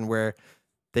separation where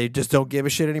they just don't give a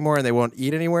shit anymore and they won't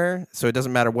eat anywhere. So it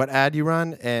doesn't matter what ad you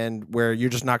run, and where you're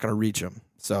just not going to reach them.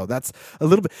 So that's a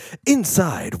little bit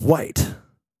inside white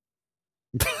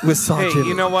with Saw Hey, Jimmy.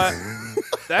 you know what?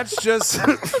 That's just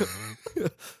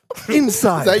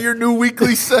Inside. Is that your new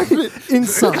weekly segment?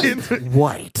 Inside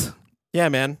white. Yeah,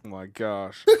 man. oh my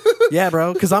gosh. Yeah,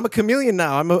 bro. Because I'm a chameleon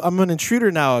now. I'm an intruder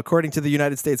now, according to the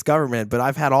United States government. But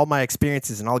I've had all my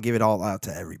experiences, and I'll give it all out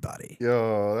to everybody.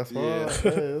 Yo, that's fun.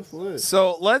 Hey, that's lit.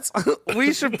 So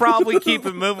we should probably keep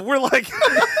it moving. We're like,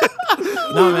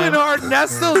 No, we man. went hard.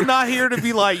 Nesto's not here to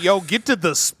be like, yo, get to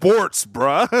the sports,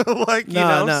 bruh. like, you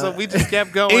No, know, no. so we just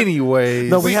kept going. Anyways,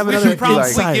 No, we have another should probably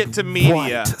inside get to media.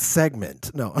 white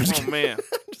segment. No, I'm just Oh, kidding. man.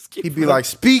 he'd be like,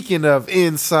 speaking of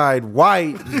inside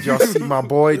white, did y'all see my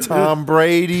boy Tom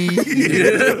Brady?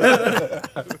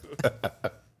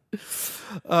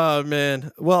 Oh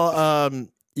man. Well,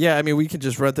 yeah, I mean, we could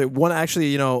just run through one. Actually,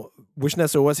 you know, wish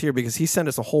Nesto was here because he sent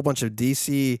us a whole bunch of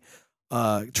DC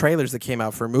trailers that came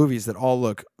out for movies that all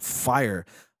look fire.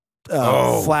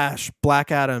 Flash,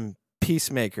 Black Adam,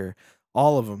 Peacemaker,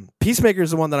 all of them. Peacemaker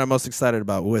is the one that I'm most excited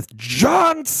about, with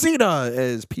John Cena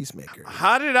as Peacemaker.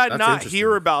 How did I That's not interesting.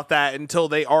 hear about that until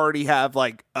they already have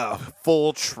like a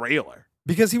full trailer?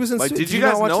 Because he was in. Like, did you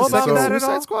not guys watch know the about second that at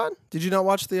Suicide all? Squad? Did you not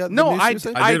watch the? No, the new I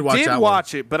Suicide? I did watch that one.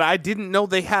 watch it, but I didn't know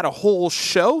they had a whole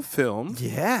show filmed.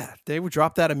 Yeah, they would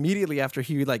drop that immediately after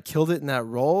he like killed it in that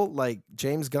role. Like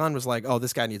James Gunn was like, "Oh,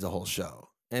 this guy needs a whole show,"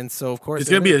 and so of course It's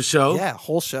gonna be a show? Yeah,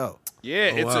 whole show. Yeah,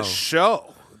 it's wow. a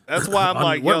show. That's why I'm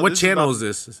like, yo, what this channel is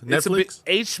is this? It's a Netflix?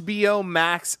 HBO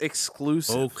Max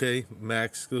exclusive. Okay,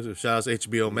 Max exclusive. Shout out to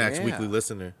HBO Max, Yeah. weekly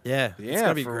listener. Yeah, it's Yeah,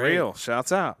 gonna be for great. real.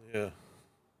 Shouts out, Yeah.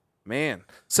 man.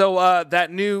 So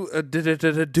that new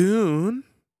Dune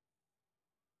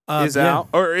is yeah. out,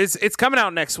 or it's coming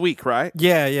out next week, right?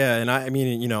 Yeah, yeah, and I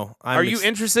mean, you know, Are you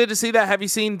interested to see that? Have you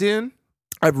seen Dune?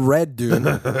 I've read Dune.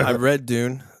 I've read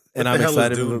Dune, and What I'm the hell is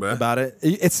excited Dune, bruh? about it.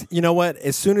 It's, you know what?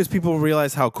 As soon as people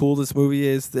realize how cool this movie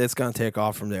is, it's gonna take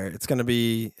off from there. It's gonna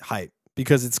be hype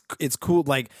because it's cool.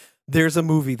 Like there's a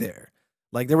movie there.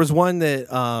 Like there was one that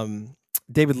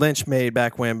David Lynch made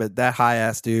back when, but that high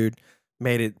ass dude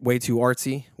made it way too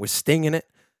artsy with Sting in it.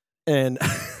 And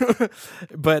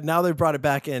but now they brought it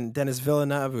back in. Denis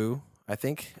Villeneuve, I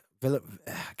think. God,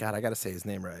 I gotta say his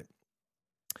name right.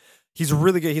 He's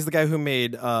really good. He's the guy who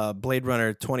made Blade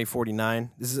Runner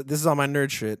 2049. This is on my nerd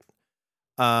shit.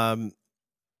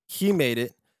 He made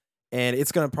it, and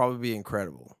it's gonna probably be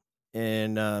incredible.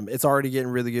 And it's already getting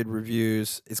really good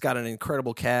reviews. It's got an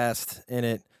incredible cast in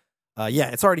it.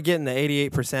 Yeah, it's already getting the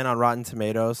 88% on Rotten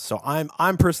Tomatoes. So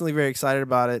I'm personally very excited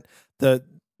about it.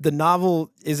 The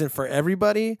novel isn't for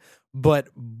everybody, but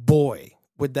boy,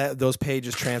 would those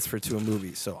pages transfer to a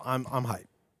movie. So I'm hyped.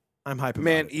 I'm hyped.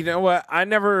 Man, about it. you know what? I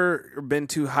never been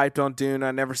too hyped on Dune.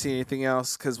 I never seen anything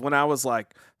else because when I was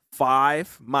like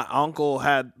 5, my uncle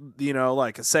had, you know,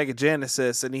 like a Sega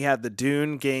Genesis, and he had the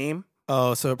Dune game.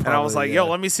 Oh, so probably, And I was like, yeah. yo,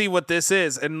 let me see what this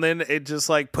is. And then it just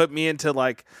like put me into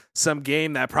like some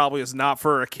game that probably was not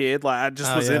for a kid. Like I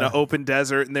just Oh, was in yeah. an open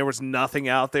desert and there was nothing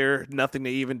out there, nothing to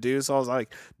even do. So I was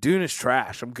like, Dune is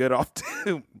trash. I'm good off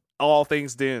Dune. All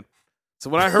things Dune. So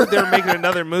when I heard they were making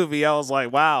another movie, I was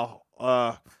like, wow,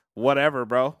 whatever,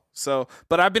 bro. So,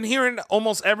 but I've been hearing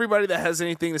almost everybody that has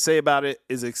anything to say about it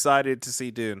is excited to see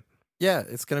Dune. Yeah,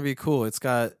 it's gonna be cool. It's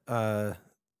got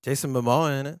Jason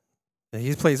Momoa in it. And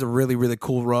he plays a really, really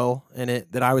cool role in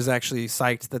it that I was actually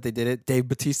psyched that they did it. Dave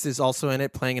Bautista is also in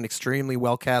it, playing an extremely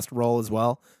well cast role as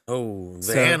well. Oh, the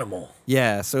So- animal.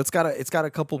 Yeah, so it's got a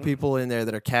couple people in there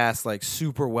that are cast like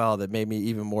super well that made me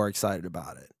even more excited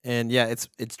about it. And yeah,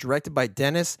 it's directed by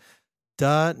Denis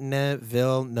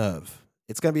Villeneuve.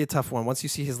 It's gonna be a tough one. Once you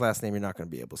see his last name, you're not gonna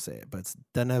be able to say it, but it's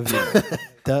Denis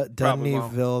Probably Denis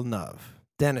won't. Villeneuve.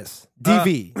 Dennis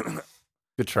DV.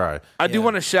 Good try. I do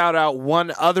want to shout out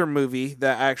one other movie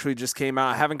that actually just came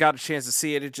out. I haven't got a chance to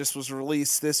see it. It just was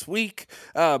released this week.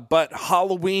 But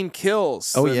Halloween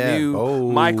Kills,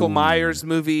 new Michael Myers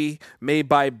movie made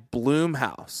by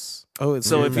Blumhouse.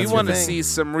 So if you want to see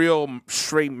some real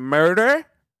straight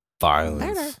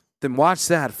Violence. then watch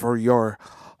that for your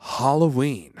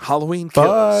Halloween. Halloween Kills.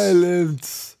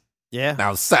 Violence. Yeah.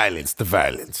 Now silence the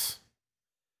violence.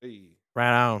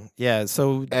 Right on. Yeah.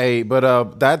 So Hey,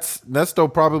 but that's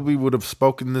Nesto probably would have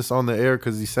spoken this on the air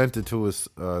because he sent it to us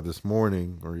this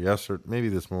morning or yesterday, maybe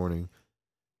this morning.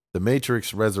 The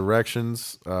Matrix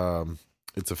Resurrections.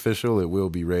 It's official. It will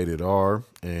be rated R,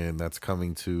 and that's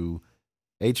coming to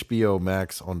HBO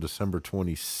Max on December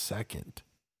 22nd.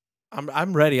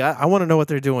 I'm ready. I want to know what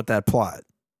they're doing with that plot.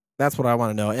 That's what I want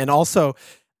to know. And also,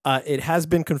 it has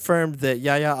been confirmed that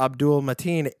Yahya Abdul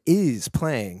Mateen is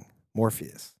playing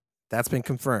Morpheus. That's been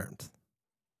confirmed.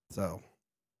 So,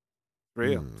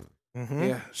 Real. mm-hmm.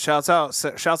 Yeah. Shouts out,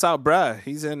 bruh.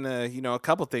 He's in, a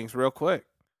couple things real quick.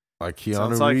 Like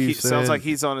Keanu Reeves. Sounds like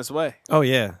he's on his way. Oh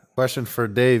yeah. Question for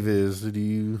Dave is: do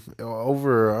you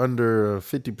over or under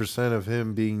 50% of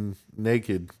him being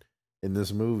naked in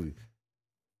this movie?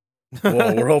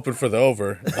 Well, we're hoping for the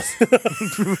over.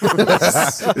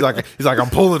 he's like I'm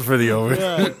pulling for the over.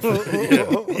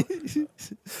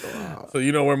 So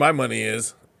you know where my money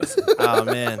is. Oh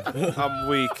man, I'm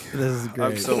weak. this is great.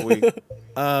 I'm so weak.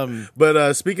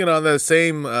 But speaking on that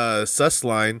same sus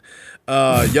line,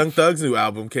 Young Thug's new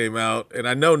album came out, and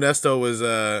I know Nesto was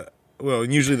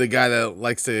usually the guy that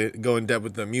likes to go in depth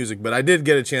with the music, but I did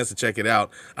get a chance to check it out.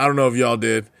 I don't know if y'all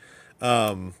did,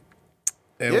 and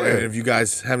if you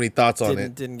guys have any thoughts on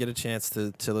it. Didn't get a chance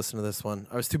to listen to this one.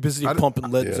 I was too busy pumping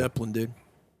Led Zeppelin, dude.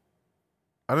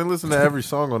 I didn't listen to every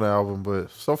song on the album, but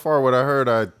so far what I heard,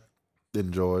 I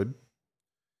enjoyed.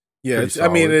 Yeah,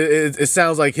 it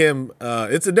sounds like him.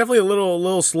 It's definitely a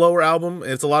little slower album.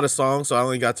 It's a lot of songs, so I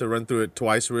only got to run through it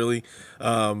twice, really.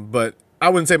 But I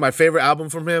wouldn't say my favorite album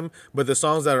from him, but the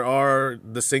songs that are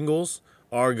the singles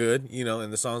are good,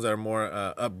 and the songs that are more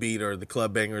upbeat or the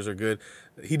club bangers are good.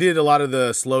 He did a lot of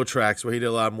the slow tracks where he did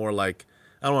a lot more like,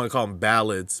 I don't want to call them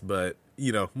ballads, but,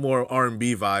 more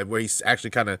R&B vibe where he actually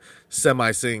kind of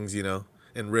semi-sings, and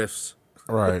riffs.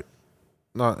 Right.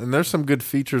 No, and there's some good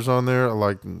features on there,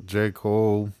 like J.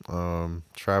 Cole,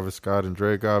 Travis Scott, and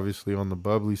Drake, obviously, on the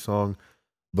Bubbly song.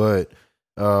 But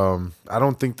I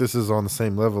don't think this is on the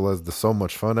same level as the So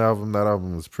Much Fun album. That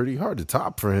album was pretty hard to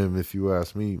top for him, if you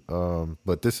ask me.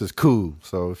 But this is cool.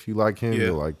 So if you like him,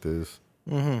 you'll like this.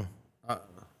 Mm-hmm.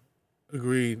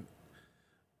 Agreed.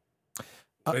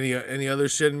 Any other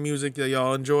shit in music that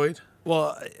y'all enjoyed?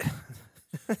 Well,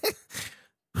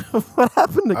 what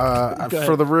happened to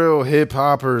for the real hip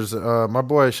hoppers? Shout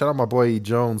out my boy E.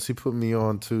 Jones. He put me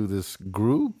on to this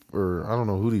group, or I don't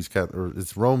know who these cats, or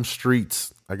it's Rome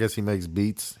Streets. I guess he makes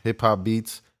beats, hip hop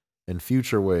beats, and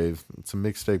Future Wave. It's a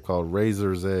mixtape called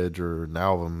Razor's Edge, or an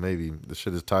album maybe. The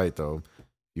shit is tight though.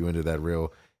 You into that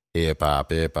real hip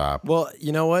hop. Well,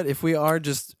 you know what? If we are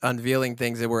just unveiling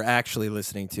things that we're actually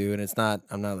listening to, and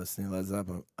I'm not listening to Led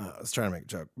Zeppelin. I was trying to make a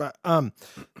joke, but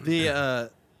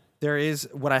there is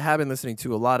what I have been listening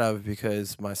to a lot of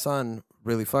because my son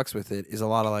really fucks with it. Is a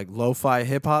lot of like lo-fi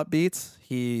hip hop beats.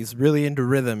 He's really into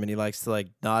rhythm and he likes to like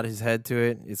nod his head to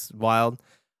it. It's wild.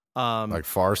 Like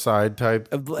Far Side type.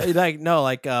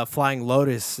 Like Flying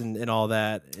Lotus and all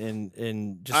that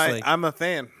and just I'm a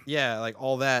fan. Yeah, like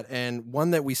all that. And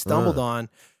one that we stumbled on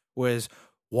was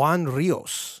Juan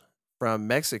Rios from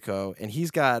Mexico, and he's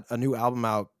got a new album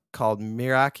out called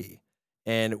Miraki.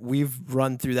 And we've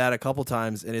run through that a couple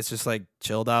times, and it's just like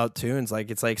chilled out tunes. Like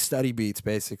it's like study beats,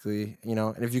 basically,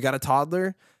 And if you got a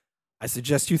toddler, I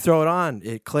suggest you throw it on.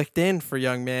 It clicked in for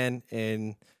young man,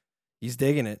 and he's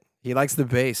digging it. He likes the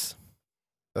bass.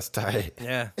 That's tight.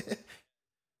 Yeah.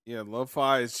 Yeah,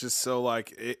 lo-fi is just so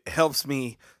like it helps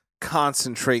me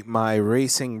concentrate my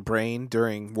racing brain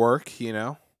during work,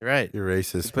 Right. Your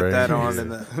racist Put brain. that on in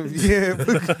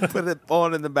the put it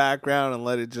on in the background and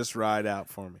let it just ride out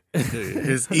for me.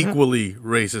 His equally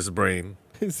racist brain.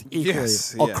 It's equally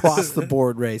Yes. across the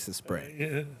board racist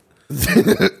brain.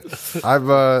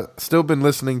 I've still been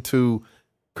listening to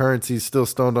Currency's Still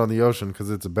Stoned on the Ocean because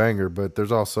it's a banger, but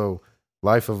there's also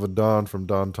Life of a Don from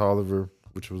Don Toliver,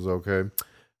 which was okay.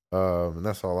 And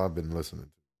that's all I've been listening to.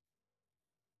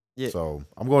 Yeah. So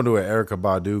I'm going to an Erykah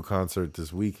Badu concert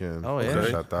this weekend. Oh yeah.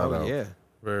 Shout that out. Yeah.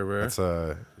 Very rare. It's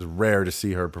rare to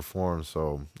see her perform,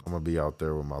 so I'm gonna be out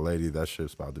there with my lady. That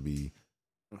shit's about to be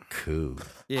Cool.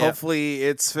 Yeah. Hopefully,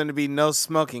 it's going to be no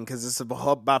smoking because it's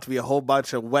about to be a whole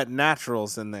bunch of wet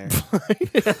naturals in there.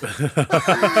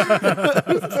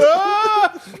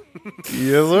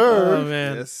 Yes, sir. Oh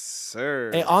man. Yes,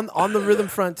 sir. Hey, on the rhythm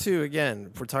front too. Again,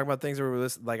 if we're talking about things where we're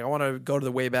listening, like I want to go to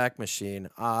the Wayback Machine.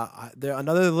 There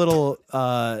another little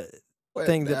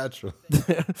thing Natural.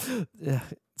 yeah,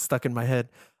 stuck in my head.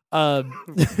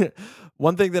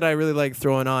 One thing that I really like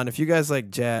throwing on, if you guys like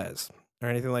jazz or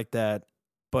anything like that,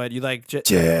 but you like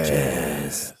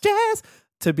jazz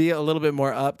to be a little bit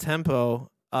more up tempo,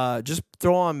 just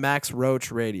throw on Max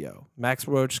Roach radio. Max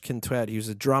Roach Quintet. He was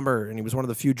a drummer, and he was one of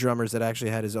the few drummers that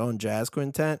actually had his own jazz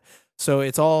quintet. So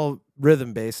it's all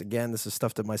rhythm based. Again, this is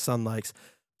stuff that my son likes,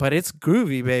 but it's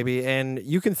groovy, baby. And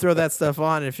you can throw that stuff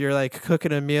on if you're like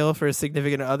cooking a meal for a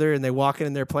significant other, and they walk in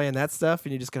and they're playing that stuff,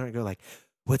 and you just gonna go like,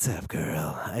 "What's up,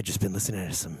 girl? I just been listening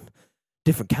to some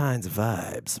different kinds of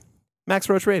vibes." Max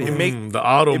Roach radio. The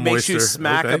auto It makes moisture. you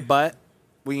smack Okay. a butt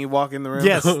when you walk in the room.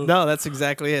 Yes, no, that's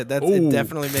exactly it. It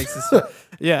definitely makes it.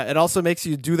 Yeah, it also makes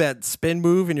you do that spin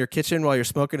move in your kitchen while you're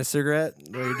smoking a cigarette,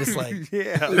 where you're just like,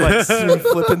 Yeah. like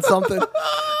flipping something.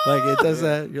 Like it does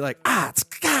that. You're like, you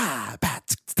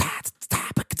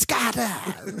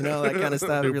know, that kind of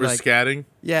stuff. Super You're like, scatting.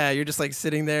 yeah, you're just like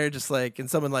sitting there, just like, and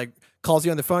someone like calls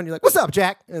you on the phone. You're like, "What's up,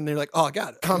 Jack?" And they're like, "Oh, I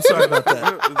got it. I'm sorry about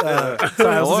that.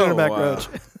 Sorry, I was listening to Mac Roach.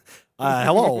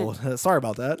 Hello, sorry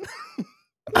about that."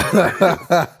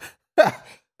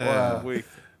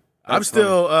 I'm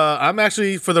still, I'm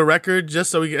actually, for the record,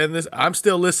 just so we can end this, I'm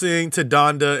still listening to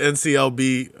Donda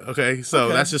NCLB. Okay, so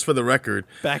Okay. that's just for the record.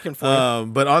 Back and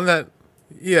forth. But on that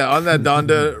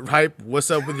Donda hype,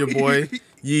 what's up with your boy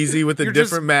Yeezy with the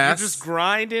different mask? You're just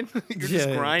grinding. You're just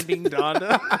Yeah. grinding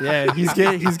Donda. Yeah, he's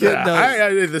getting the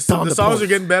Donda songs Pulse. are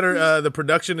getting better. The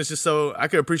production is just so I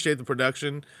could appreciate the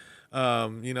production. You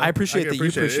know, I appreciate could that you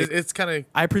appreciate- it. It's kind of.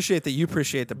 I appreciate that you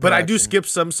appreciate the But I do production. skip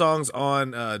some songs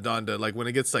on Donda, like when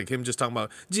it gets like him just talking about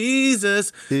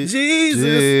Jesus, Jesus.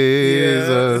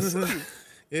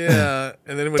 Yeah.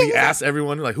 And then when he asks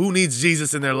everyone, like, who needs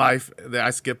Jesus in their life,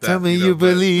 I skip that. Tell me know, you but-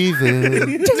 believe in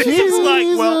He's like,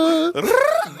 well,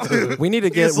 We need to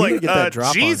get he's we need like, to get that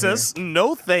drop Jesus,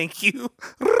 no thank you.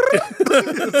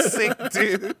 Sick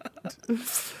dude. on here.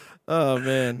 Oh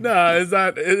man. No, it's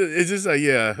not. It's just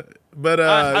yeah. But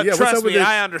yeah, what's Trust up with me, this?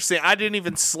 I understand. I didn't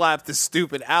even slap the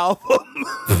stupid album.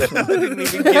 I didn't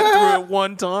even get through it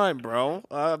one time, bro.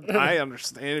 I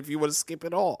understand if you want to skip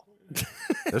it all.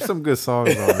 There's some good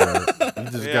songs on there.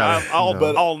 You just Yeah,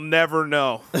 gotta, I'll never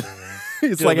know.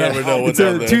 It's You'll like never know what's it's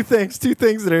out there. two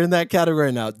things that are in that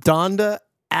category now. Donda,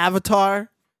 Avatar.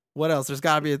 What else? There's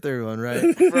got to be a third one, right?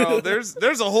 Bro, there's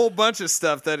a whole bunch of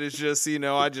stuff that is just,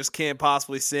 I just can't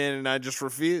possibly sin and I just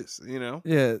refuse,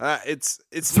 Yeah. It's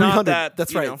 300. not that.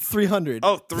 That's you right. know. 300.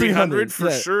 Oh, 300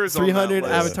 for sure is on that 300,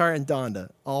 list. Avatar, and Donda.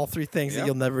 All three things that Yep.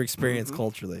 you'll never experience Mm-hmm.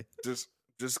 culturally. Just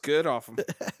good off them.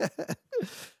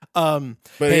 But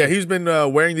Hey. yeah, he's been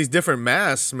wearing these different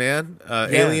masks, man.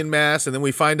 Alien masks, and then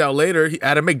we find out later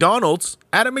at a McDonald's,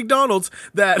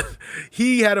 that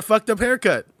he had a fucked up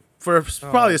haircut for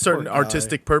probably a certain poor guy.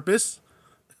 artistic purpose.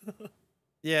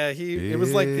 Yeah, it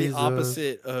was like the Jesus.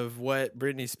 opposite of what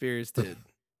Britney Spears did.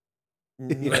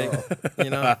 Like,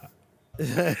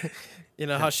 you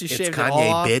know how she shaved it all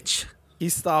off? bitch. He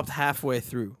stopped halfway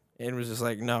through and was just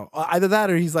like, no. Either that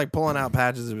or he's like pulling out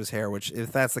patches of his hair, which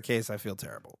if that's the case, I feel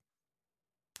terrible.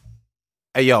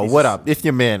 Hey, yo, what up? It's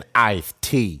your man,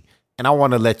 Ice-T. And I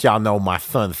want to let y'all know my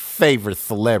son's favorite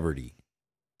celebrity,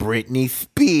 Britney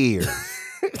Spears.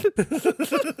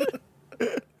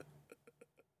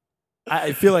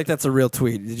 I feel like that's a real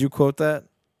tweet. Did you quote that?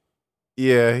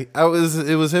 Yeah, it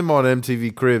was him on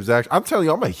MTV Cribs. Actually, I'm telling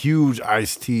you, I'm a huge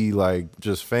Ice-T, like,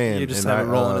 just fan. You just and have it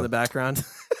rolling in the background.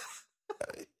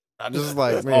 I just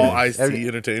like, man. All Ice-T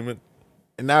entertainment.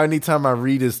 And now anytime I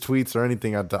read his tweets or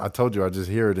anything, I told you, I just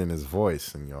hear it in his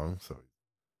voice. And, so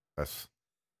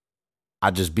I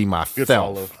just be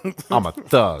myself. I'm a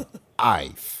thug,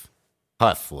 Ice,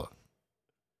 hustler.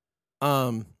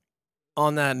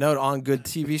 On that note, on good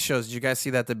TV shows, did you guys see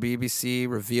that the BBC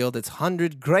revealed its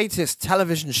 100 greatest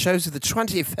television shows of the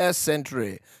 21st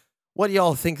century? What do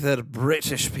y'all think that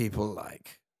British people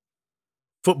like?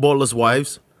 Footballers'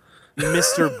 wives.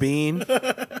 Mr. Bean.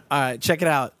 All right, check it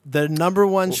out. The number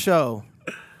one show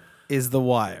is The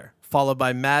Wire, followed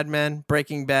by Mad Men,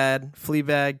 Breaking Bad,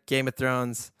 Fleabag, Game of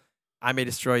Thrones, I May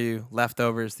Destroy You,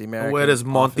 Leftovers, The American Where does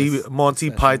Monty Office.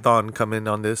 Python come in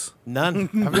on this? None.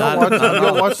 Have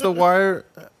y'all watched The Wire?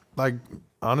 Like,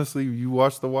 honestly, you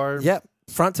watched The Wire? Yep,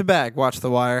 front to back, watch The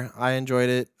Wire. I enjoyed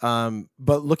it.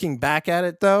 But looking back at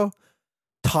it, though,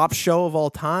 top show of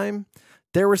all time,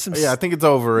 there were some. Yeah, I think it's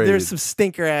overrated. There's some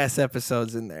stinker ass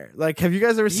episodes in there. Like, have you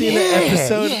guys ever seen the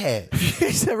episode? Yeah. Have you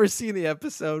guys ever seen the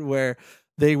episode where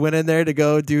they went in there to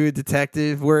go do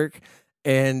detective work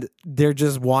and they're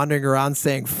just wandering around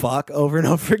saying "fuck" over and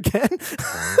over again?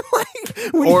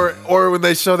 Like, or when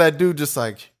they show that dude just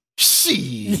like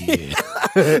shit.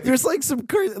 there's like some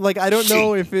crazy, like I don't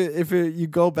know if you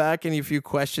go back and if you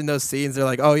question those scenes, they're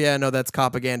like, oh yeah, no, that's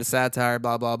propaganda, satire,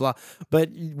 blah blah blah. But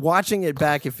watching it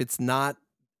back, if it's not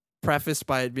prefaced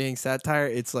by it being satire,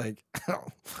 it's like,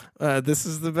 this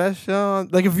is the best show.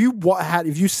 Like if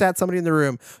you sat somebody in the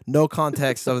room, no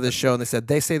context of this show, and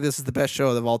they say this is the best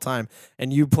show of all time,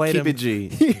 and you played Keep it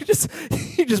G.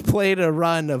 you just played a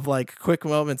run of like quick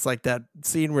moments, like that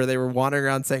scene where they were wandering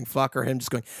around saying "fuck" or him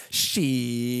just going "shit."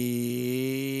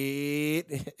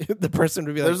 The person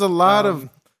would be like, There's a lot of.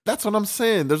 That's what I'm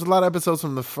saying. There's a lot of episodes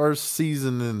from the first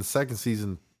season and the second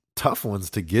season, tough ones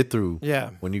to get through. Yeah.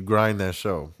 When you grind that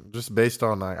show, just based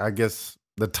on I guess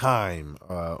the time,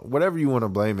 whatever you want to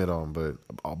blame it on, but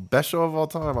best show of all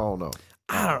time, I don't know.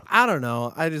 I don't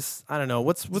know. I don't know.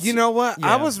 What's You know what?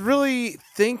 Yeah. I was really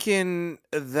thinking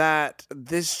that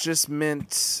this just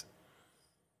meant.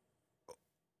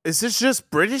 Is this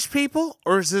just British people,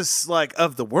 or is this like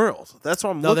of the world? That's what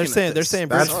I'm. No, looking they're saying at they're this. saying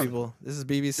That's British what- people. This is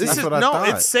BBC. This That's is what I no. thought.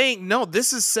 It's saying no.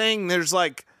 This is saying there's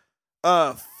like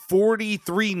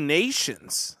 43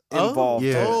 nations involved.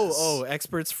 yeah. in Oh, this. oh,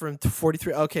 experts from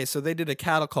 43. Okay, so they did a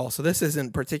cattle call. So this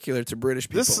isn't particular to British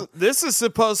people. This is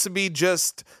supposed to be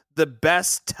just the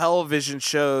best television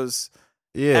shows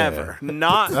Yeah. ever,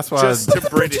 not That's why just I- to The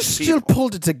British still people.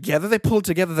 pulled it together. They pulled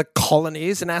together the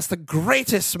colonies and asked the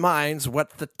greatest minds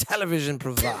what the television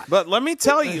provides. But let me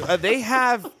tell you, they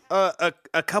have a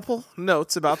couple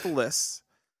notes about the list.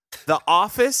 The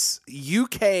Office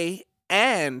UK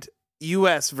and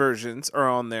US versions are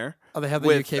on there. Oh, they have the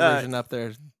with, UK version up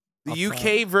there. The Up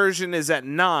UK version is at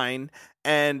 9,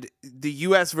 and the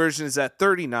US version is at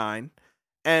 39.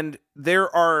 And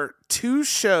there are 2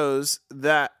 shows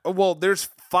that, well, there's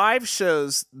 5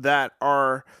 shows that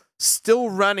are still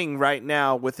running right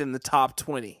now within the top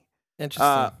 20.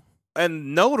 Interesting.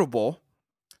 And notable,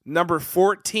 number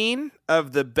 14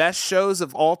 of the best shows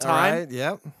of all All time, right.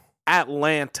 Yep.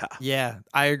 Atlanta. Yeah,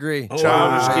 I agree. Childish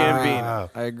I agree. Gambino.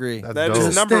 I agree. That's That dope.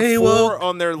 is number Stay 4 woke.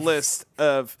 on their list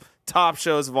of top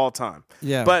shows of all time.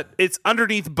 Yeah. But it's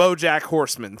underneath BoJack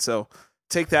Horseman, so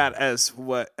take that as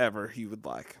whatever you would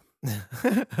like.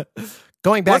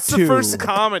 Going back What's to the first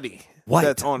comedy What?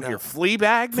 that's on No. here?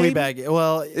 Fleabag, maybe? Fleabag.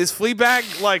 Well, Is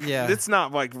Fleabag like, Yeah. it's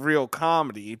not like real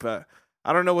comedy, but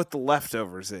I don't know what The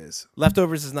Leftovers is.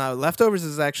 Leftovers is not. Leftovers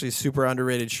is actually a super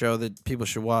underrated show that people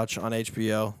should watch on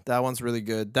HBO. That one's really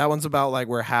good. That one's about like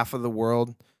where half of the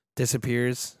world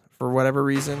disappears for whatever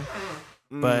reason.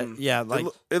 But yeah, like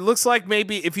it looks like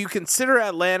maybe if you consider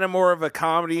Atlanta more of a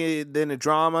comedy than a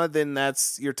drama, then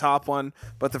that's your top one.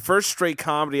 But the first straight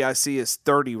comedy I see is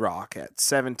 30 Rock at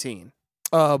 17.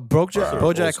 BoJack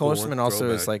old school Horseman one, also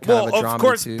is throwback. like kind Well, of a drama of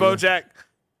course, too. BoJack.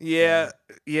 Yeah,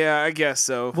 I guess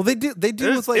so. Well, they deal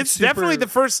There's- with like it's super, definitely the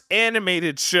first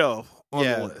animated show on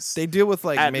yeah. the list. They deal with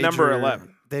like At major, number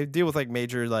 11. They deal with like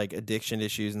major like addiction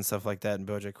issues and stuff like that in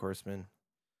BoJack Horseman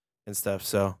and stuff.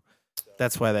 So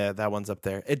that's why that one's up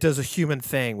there. It does a human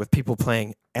thing with people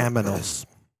playing aminos.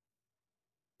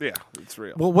 Yeah, it's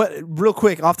real. Well, what? Real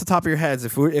quick, off the top of your heads,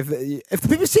 if the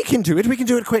BBC can do it, we can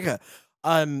do it quicker.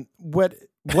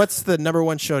 What's the number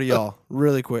one show to y'all?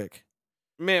 Really quick.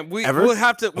 Man, Ever? we'll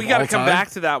have to. We got to all come time?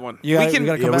 back to that one. You gotta- we can. we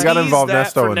gotta come Yeah, we back. gotta tease involve that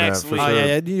Nesto for in that next for week. Oh sure.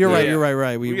 yeah, you're right. Yeah. You're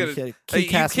right. We gotta- can't you keep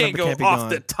casting can't them, go can't be off gone.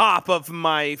 the top of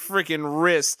my freaking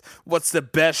wrist. What's the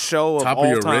best show of Top all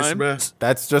of your time? wrist, bruh.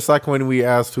 That's just like when we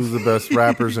asked who's the best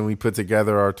rappers and we put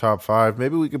together our top 5.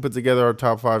 Maybe we could put together our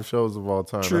top 5 shows of all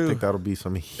time. True. I think that'll be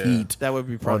some heat That would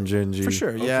be on probably Gen G. for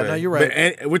sure. Yeah, Okay. no, you're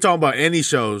right. But we're talking about any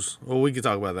shows. Well, we can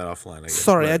talk about that offline. I guess.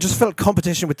 Sorry, But I just felt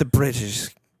competition with the British.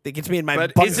 They get me in my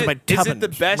But buns is and my it tubbins. the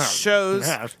best shows?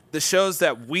 Yeah. The shows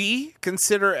that we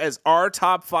consider as our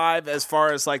top 5, as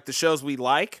far as like the shows we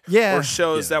like, Yeah. or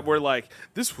shows that we're like,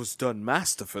 this was done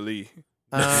masterfully.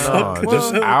 No, Well,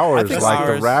 just I ours, think like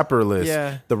ours. the rapper list.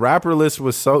 Yeah. The rapper list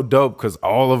was so dope because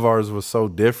all of ours was so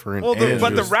different. Well, and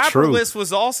but the just rapper true. list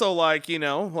was also like,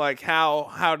 like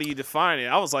how do you define it?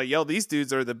 I was like, yo, these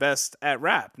dudes are the best at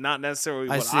rap, not necessarily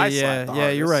what I I see. slap Yeah, the yeah,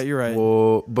 you're hardest. right. You're right.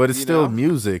 Well, but it's You still know?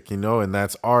 music, and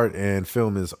that's art, and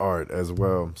film is art as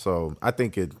well. So I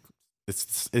think it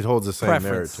holds the same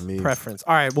merit to me. Preference.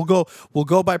 All right, we'll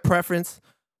go by preference.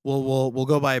 We'll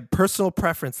go by personal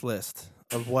preference list.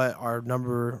 of what our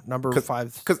number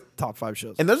 5 top 5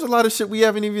 shows. And there's a lot of shit we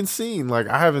haven't even seen. Like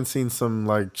I haven't seen some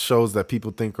like shows that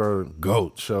people think are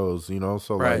GOAT shows, you know.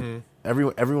 So Right. like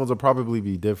everyone's will probably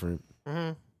be different.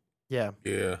 Yeah.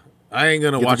 Yeah. I ain't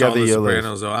gonna Get watch all together the your list.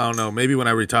 Sopranos though. I don't know. Maybe when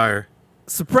I retire.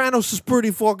 Sopranos is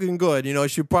pretty fucking good. You know, you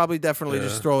should probably definitely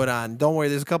just throw it on. Don't worry,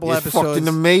 there's a couple It's episodes. fucking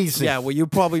amazing. Yeah, well, you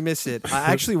probably miss it.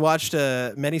 I actually watched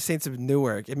Many Saints of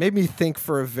Newark. It made me think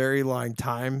for a very long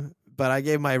time, but I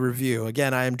gave my review.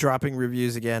 Again, I am dropping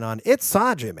reviews again on It's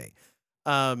Saw Jimmy.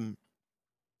 One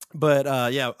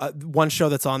show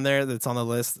that's on there, that's on the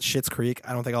list, Schitt's Creek.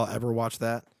 I don't think I'll ever watch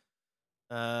that.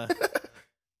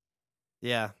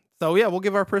 Yeah. So, yeah, we'll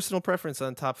give our personal preference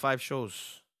on top 5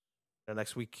 shows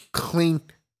next week. Clean.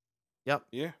 Yep.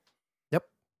 Yeah.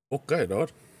 Okay, dog.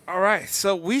 All right.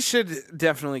 So we should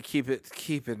definitely keep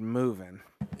it moving.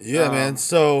 Yeah, man.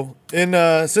 So,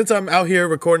 since I'm out here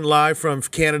recording live from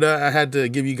Canada, I had to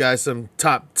give you guys some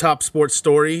top sports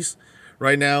stories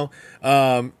right now,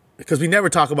 because we never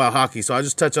talk about hockey. So I'll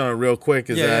just touch on it real quick.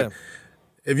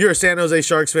 If you're a San Jose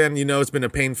Sharks fan, you know it's been a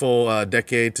painful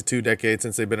decade to 2 decades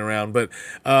since they've been around. But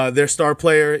their star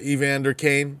player, Evander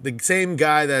Kane, the same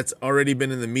guy that's already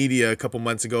been in the media a couple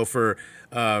months ago for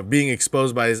being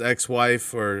exposed by his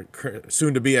ex-wife or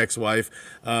soon-to-be ex-wife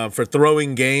for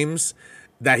throwing games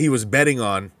that he was betting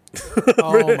on.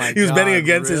 Oh my He was betting God,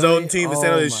 against his really? own team, the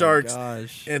San Jose my Sharks,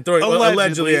 gosh. and throwing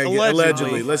allegedly.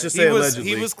 Let's just say allegedly.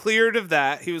 He was cleared of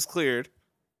that. He was cleared.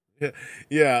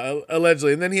 Yeah,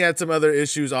 allegedly. And then he had some other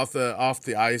issues off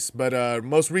the ice. But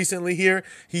most recently here,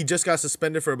 he just got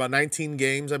suspended for about 19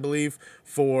 games, I believe,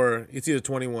 for it's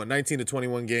either 19 to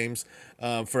 21 games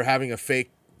for having a fake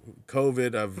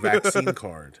COVID vaccine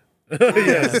card.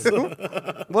 Yes.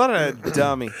 What a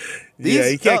dummy.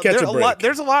 He can't catch a break.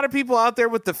 There's a lot of people out there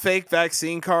with the fake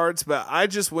vaccine cards, but I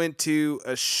just went to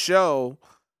a show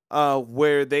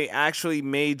where they actually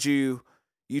made you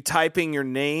type in your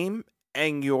name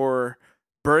and your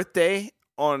birthday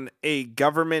on a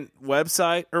government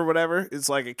website or whatever. It's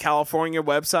like a California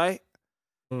website,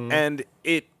 and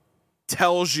it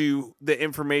tells you the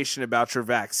information about your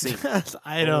vaccine.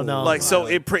 I don't know. Like, so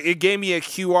it gave me a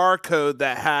QR code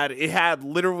that had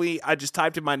literally, I just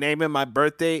typed in my name and my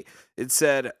birth date. It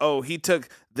said, oh, he took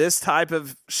this type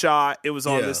of shot. It was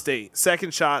on this date.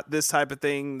 Second shot, this type of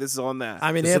thing. This is on that.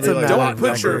 I mean, This it's would a be like don't a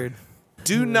put number.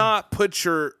 Do not put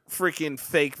your freaking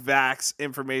fake vax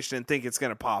information and think it's going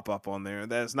to pop up on there.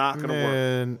 That's not going to work.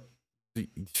 Man,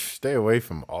 stay away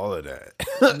from all of that.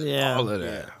 Yeah. all of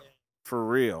that. For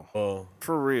real. Oh.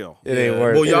 For real. It ain't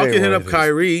worth. Well, y'all it can ain't hit up worth it.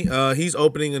 Kyrie. He's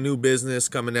opening a new business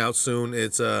coming out soon.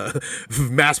 It's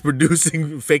mass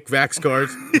producing fake vax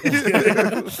cards.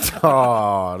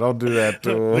 Oh, don't do that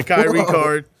to him. The Kyrie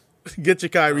card. Get your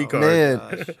Kyrie card.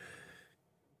 Man,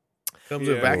 Comes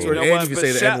with a vax You card, know and what? you can But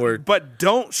say the N word. But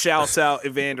don't shout out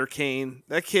Evander Kane.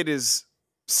 That kid is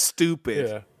stupid.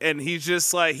 Yeah. And he's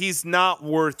just like, he's not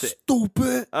worth it.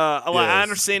 Stupid. I Yes.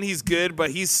 understand he's good,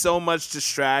 but he's so much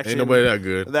distraction Ain't nobody that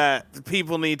good. that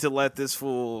people need to let this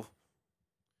fool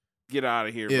get out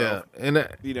of here, Yeah, bro. and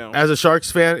You know. as a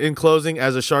Sharks fan, in closing,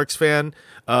 as a Sharks fan,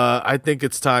 I think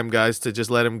it's time, guys, to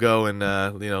just let him go and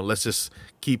let's just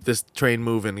keep this train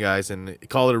moving, guys, and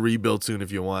call it a rebuild soon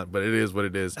if you want. But it is what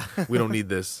it is. We don't need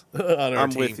this on our I'm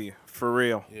team. with you. For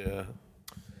real. Yeah.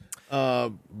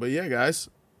 But yeah, guys,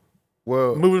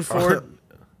 well, moving forward,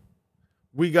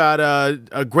 we got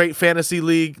a great fantasy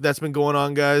league that's been going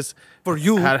on, guys. For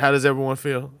you. How does everyone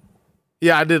feel?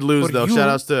 Yeah, I did lose, For though. you, Shout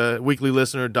outs to weekly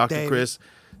listener, Dr. David. Chris,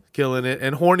 killing it.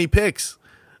 And Horny Picks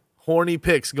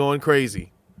going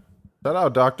crazy. Shout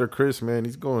out Dr. Chris, man.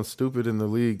 He's going stupid in the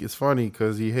league. It's funny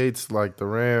because he hates like the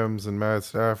Rams and Matt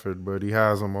Stafford, but he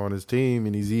has them on his team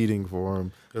and he's eating for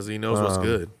him. Because he knows what's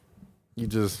good. You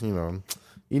just,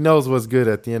 he knows what's good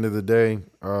at the end of the day.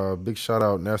 Big shout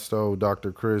out Nesto,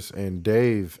 Dr. Chris, and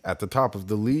Dave at the top of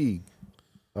the league,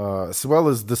 as well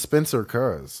as the Spencer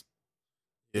Cuz.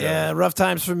 Yeah, rough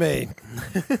times for me.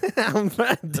 I'm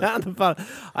down the bottom.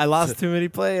 I lost too many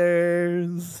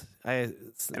players. And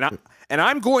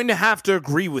I'm going to have to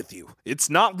agree with you. It's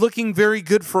not looking very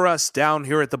good for us down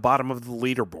here at the bottom of the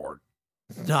leaderboard.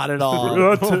 Not at all.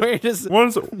 We're just,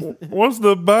 Once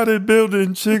the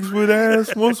bodybuilding chicks with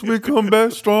ass, once we come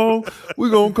back strong, we're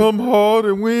going to come hard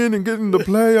and win and get in the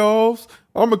playoffs.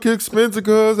 I'm going to kick Spencer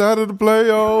Cuz out of the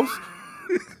playoffs.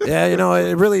 yeah,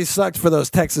 it really sucked for those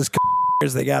Texas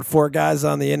They got 4 guys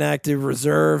on the inactive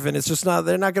reserve, and it's just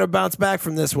they're not going to bounce back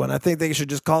from this one. I think they should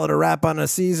just call it a wrap on a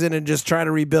season and just try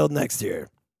to rebuild next year.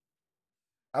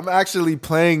 I'm actually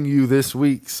playing you this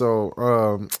week,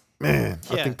 so, man,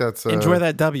 I think that's... Enjoy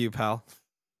that W, pal.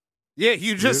 Yeah,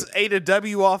 you just ate a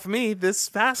W off me this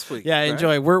past week. Yeah, right?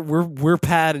 enjoy. We're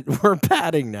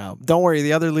padding now. Don't worry.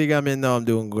 The other league I'm in, though, I'm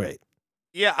doing great.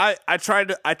 Yeah, I tried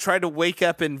to wake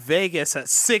up in Vegas at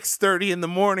 6:30 in the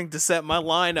morning to set my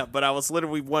lineup, but I was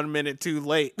literally 1 minute too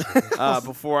late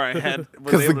before I had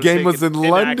because the game was in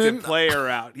London. Player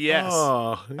out. Yes,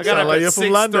 Oh, I got up at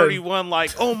 6:31.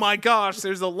 Like, oh my gosh,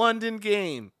 there's a London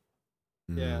game.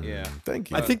 Yeah.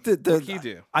 Thank you. I think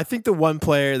I think the one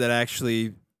player that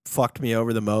actually fucked me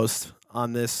over the most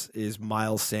on this is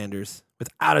Miles Sanders,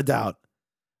 without a doubt.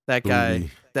 That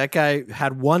guy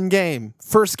had one game,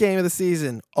 first game of the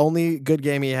season, only good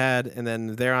game he had, and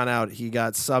then there on out, he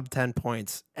got sub 10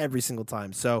 points every single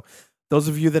time. So those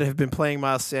of you that have been playing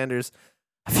Miles Sanders,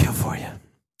 I feel for you.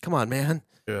 Come on, man.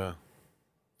 Yeah.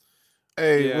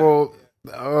 Hey, well,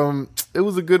 it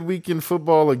was a good week in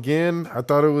football again. I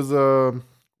thought it was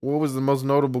what was the most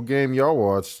notable game y'all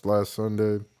watched last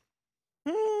Sunday?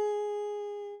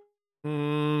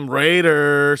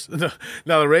 Raiders.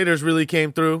 No, the Raiders really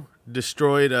came through,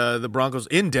 destroyed the Broncos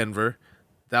in Denver.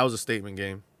 That was a statement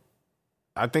game.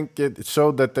 I think it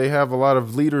showed that they have a lot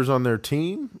of leaders on their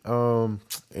team,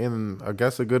 and I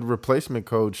guess a good replacement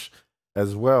coach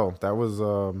as well. That was,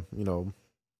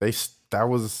 that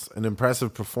was an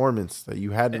impressive performance that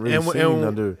you hadn't really seen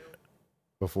under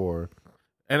before.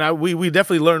 And we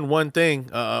definitely learned one thing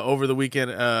over the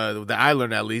weekend that I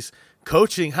learned, at least.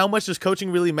 Coaching, how much does coaching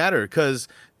really matter? Because,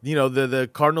 the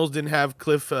Cardinals didn't have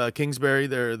Cliff Kingsbury,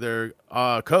 their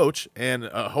coach, and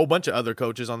a whole bunch of other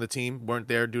coaches on the team weren't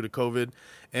there due to COVID.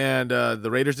 And the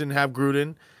Raiders didn't have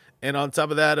Gruden. And on top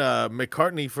of that,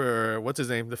 McCartney, for, what's his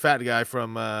name, the fat guy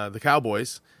from the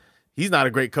Cowboys, he's not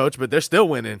a great coach, but they're still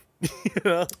winning.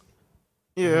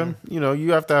 Yeah,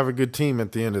 you have to have a good team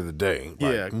at the end of the day.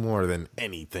 Yeah. More than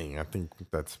anything. I think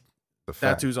that's the fact.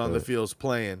 That's who's on the fields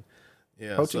playing.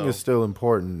 Yeah, coaching is still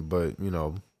important, but,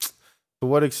 to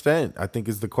what extent, I think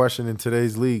is the question in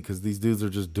today's league, because these dudes are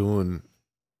just doing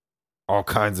all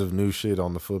kinds of new shit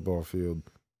on the football field.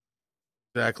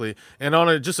 Exactly. And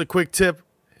on just a quick tip,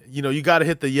 you got to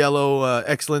hit the Yellow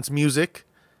Excellence music.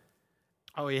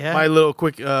 Oh, yeah? My little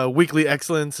quick weekly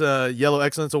excellence, Yellow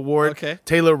Excellence Award. Okay.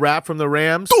 Taylor Rapp from the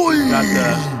Rams got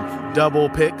the double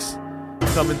picks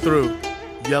coming through.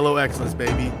 Yellow Excellence,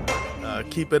 baby.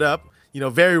 Keep it up.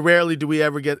 Very rarely do we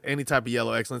ever get any type of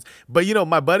Yellow Excellence. But,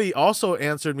 my buddy also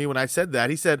answered me when I said that.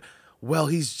 He said, well,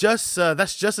 he's just,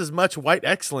 that's just as much White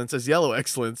Excellence as Yellow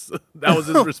Excellence. That was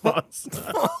his response.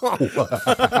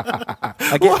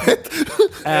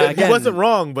 Again, he wasn't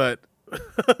wrong, but.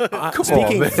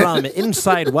 Speaking from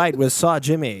inside white with Saw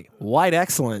Jimmy, White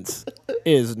Excellence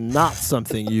is not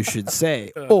something you should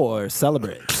say or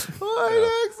celebrate.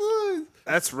 White excellence.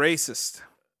 That's racist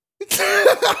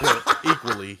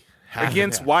Equally.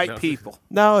 against white people.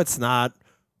 No, it's not.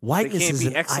 Whiteness can't is be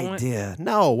an excellent? idea.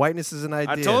 No, whiteness is an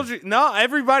idea. I told you. No,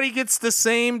 everybody gets the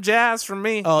same jazz from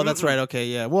me. Oh, that's right. Okay,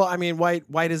 yeah. Well, I mean,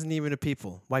 white isn't even a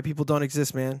people. White people don't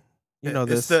exist, man. You know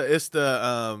this.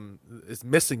 It's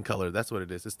missing color. That's what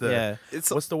it is. It's the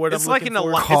what's the word? It's I'm like looking an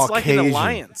for? it's like an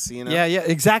alliance. Yeah,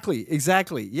 exactly.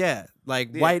 Yeah,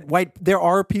 like white. There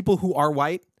are people who are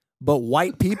white, but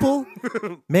white people,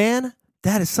 man.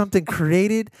 That is something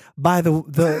created by the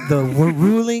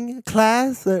ruling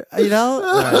class,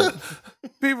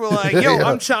 People are like, yo,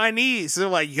 I'm Chinese. They're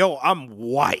like, yo, I'm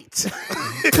white.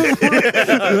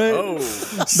 Oh,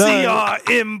 See our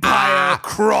empire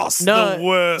across the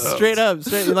world. Straight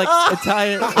like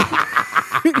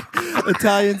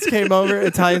Italians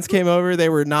came over. They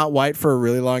were not white for a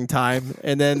really long time,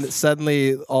 and then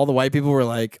suddenly all the white people were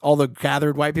like, all the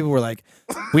gathered white people were like,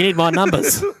 we need more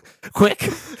numbers. Quick.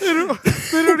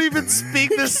 They don't even speak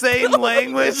the same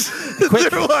language.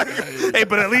 They're like, hey,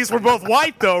 but at least we're both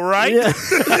white, though, right? Yeah.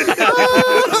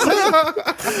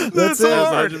 That's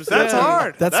hard. That's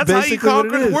hard. That's how you basically what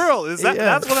conquer it the is. world.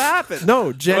 That's what happened.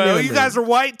 No, genuinely. Well, you guys are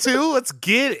white, too? Let's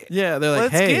get it. Yeah, they're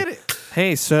like, Let's get it.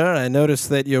 Hey, sir, I noticed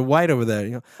that you're white over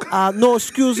there. No,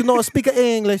 excuse me, no, speak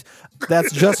English.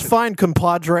 That's just fine,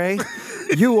 compadre.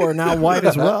 You are now white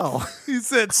as well. He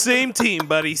said, same team,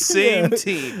 buddy, same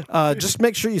team. Just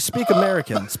make sure you speak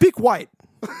American. Speak white.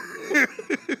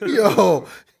 Yo.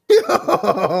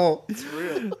 It's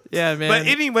real. Yeah, man. But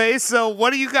anyway, so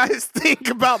what do you guys think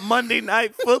about Monday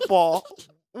Night Football?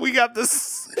 We got the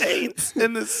Saints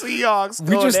and the Seahawks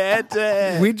going head to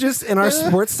head. We just, in our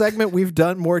sports segment, we've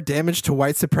done more damage to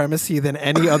white supremacy than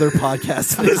any other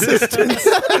podcast in existence.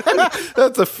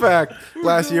 That's a fact.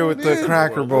 Last year with the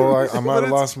Cracker Bowl, I might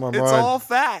have lost my mind. It's all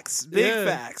facts. Big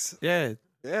facts. Yeah.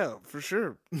 Yeah, for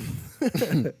sure.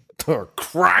 The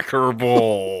Cracker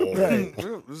Bowl. Right.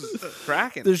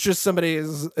 Cracking. There's just somebody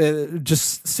is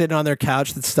just sitting on their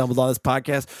couch that stumbled on this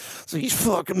podcast. So he's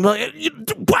fucking like,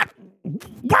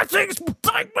 what things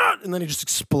like that? And then he just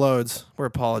explodes. We're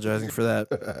apologizing for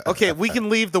that. Okay, we can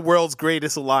leave the world's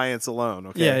greatest alliance alone.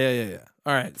 Okay. Yeah.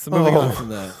 All right. So moving on from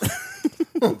that.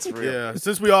 It's real. Yeah,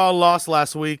 since we all lost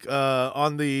last week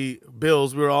on the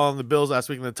Bills, we were all on the Bills last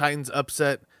week, and the Titans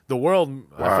upset the world,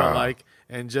 I felt like,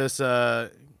 and just,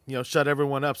 shut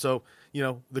everyone up. So,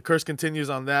 the curse continues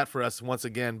on that for us once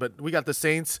again. But we got the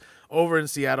Saints over in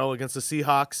Seattle against the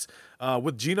Seahawks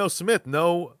with Geno Smith.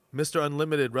 No Mr.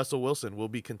 Unlimited Russell Wilson will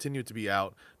be continued to be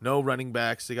out. No running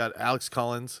backs. They got Alex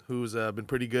Collins, who's been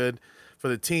pretty good for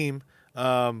the team.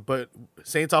 But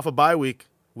Saints off a bye week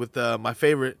with my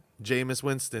favorite, Jameis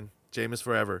Winston. Jameis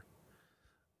forever.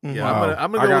 Yeah, Wow.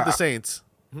 I'm gonna go with the Saints.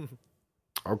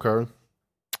 Okay.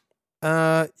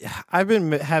 I've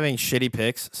been having shitty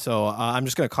picks, so I'm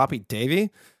just gonna copy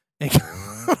Davey and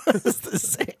it's the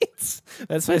Saints.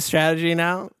 That's my strategy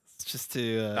now. It's just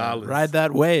to ride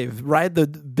that wave, ride the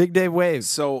Big Dave wave.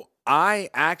 So I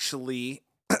actually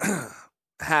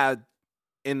had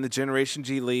in the Generation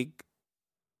G League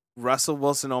Russell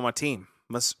Wilson on my team.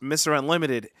 Mr.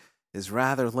 Unlimited is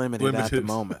rather limited at the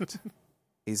moment.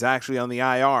 He's actually on the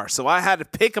IR. So I had to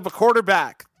pick up a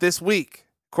quarterback this week,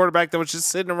 quarterback that was just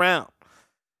sitting around.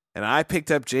 And I picked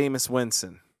up Jameis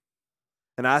Winston.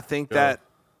 And I think that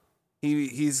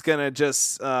he's going to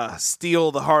just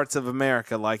steal the hearts of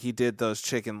America like he did those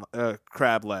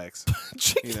crab legs.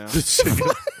 You know?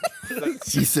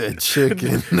 She said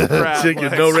chicken. Crab Chicken,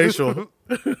 legs. no racial.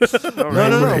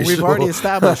 No. We've already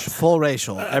established full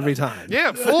racial every time.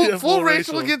 Yeah, full full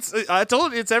racial racial. against. I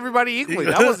told you it's everybody equally.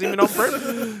 That wasn't even on purpose.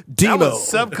 That Demo, was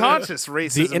subconscious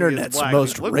racism. the internet's against black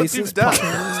most people. Look what you've racist done.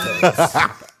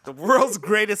 podcast. The world's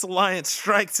greatest alliance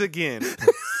strikes again.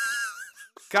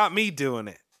 Got me doing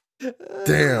it.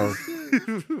 Damn.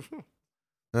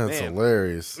 That's Man.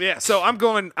 hilarious. Yeah, so I'm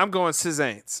going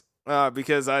Saints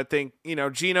because I think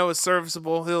Geno is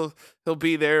serviceable. He'll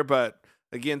be there, but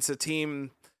against a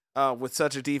team with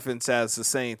such a defense as the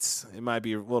Saints, it might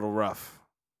be a little rough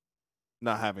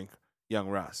not having young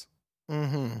Russ.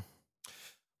 Mm-hmm.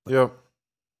 Yep.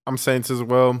 I'm Saints as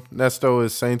well. Nesto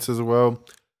is Saints as well.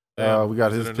 We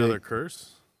got his another pick.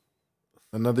 curse.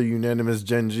 Another unanimous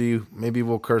Gen G. Maybe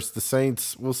we'll curse the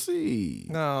Saints. We'll see.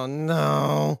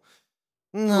 No.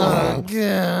 Not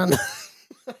again.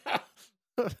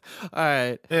 All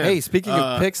right. Yeah. Hey, speaking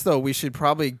of picks, though, we should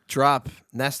probably drop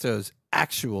Nesto's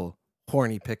actual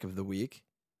horny pick of the week.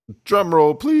 Drum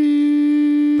roll,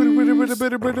 please.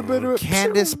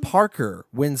 Candace Parker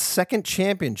wins second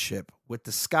championship with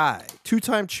the Sky.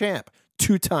 Two-time champ.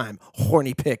 Two-time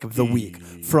horny pick of the week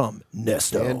from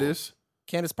Nesto.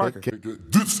 Candace Parker.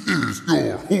 This is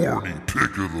your horny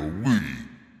pick of the week.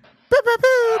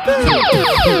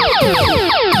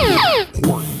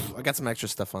 I got some extra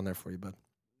stuff on there for you, bud.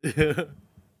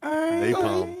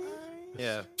 Napalm.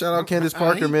 Yeah. Shout out Candace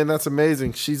Parker, man. That's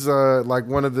amazing. She's like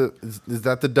one of the. Is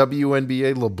that the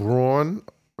WNBA LeBron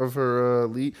of her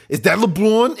league? Is that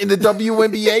LeBron in the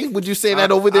WNBA? Would you say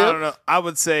that over there? I don't know. I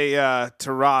would say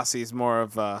Taurasi's more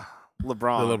of LeBron.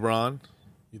 The LeBron.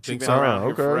 You She's think been so? around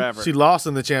here okay. forever. She lost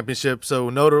in the championship, so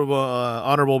notable,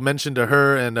 honorable mention to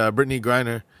her and Brittany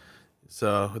Griner.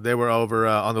 So they were over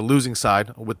on the losing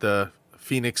side with the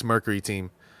Phoenix Mercury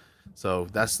team. So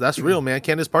that's real, man.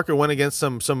 Candace Parker went against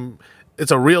some.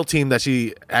 It's a real team that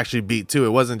she actually beat too. It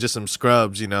wasn't just some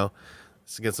scrubs,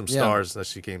 It's against some stars that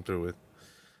she came through with.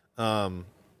 Yeah,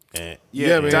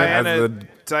 man.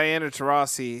 Diana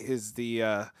Taurasi is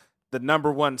the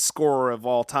number one scorer of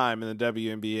all time in the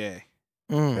WNBA.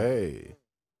 Hey.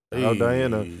 Oh,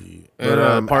 Diana.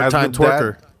 And part-time as with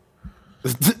twerker.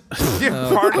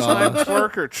 Part-time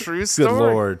twerker. True story. Good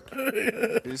Lord.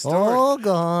 True story. Oh,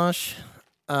 gosh.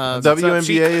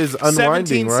 WNBA is unwinding,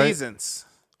 17 right? seasons.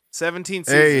 17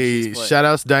 seasons. Hey, she's played. shout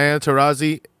outs Diana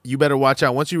Taurasi. You better watch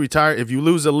out. Once you retire, if you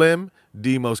lose a limb,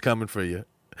 Demo's coming for you.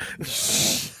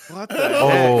 What the heck?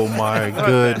 Oh, my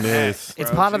goodness. It's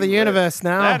part of the universe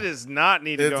now. That does not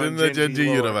need to It's go in the Gen G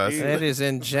lore. universe. It is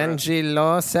in Gen G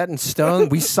law, set in stone.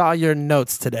 We saw your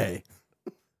notes today.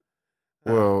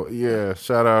 Well, yeah,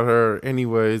 shout out her.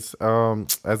 Anyways,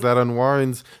 as that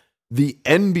unwinds, the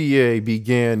NBA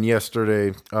began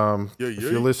yesterday. If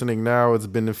you're listening now, it's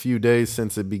been a few days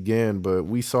since it began, but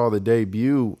we saw the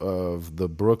debut of the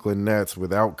Brooklyn Nets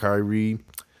without Kyrie,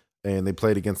 and they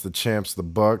played against the champs, the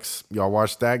Bucks. Y'all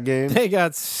watched that game? They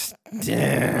got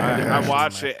I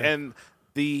watched it, and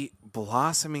the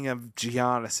blossoming of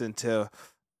Giannis into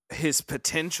his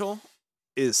potential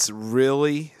is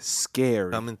really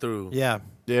scary. Coming through. Yeah.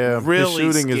 Yeah, his Really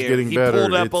shooting scary. is getting he better.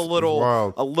 pulled up It's a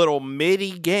wild. little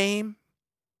midi game.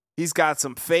 He's got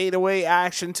some fadeaway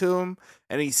action to him,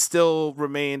 and he's still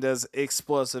remained as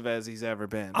explosive as he's ever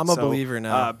been. I'm a believer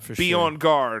now, for be sure. on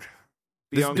guard.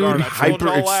 Be This on dude guard. I told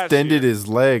y'all last hyperextended year. his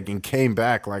leg and came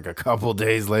back like a couple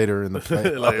days later in the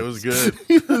play. Like, it was good.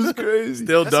 It was crazy.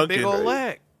 Still That's a dunking. big old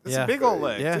leg. That's Yeah. a big old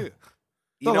leg, Yeah. too.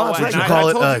 No, You know that's what? right. And You call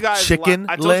it told a you guys chicken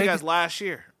I told leg? you guys last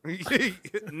year.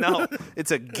 No,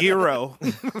 it's a gyro.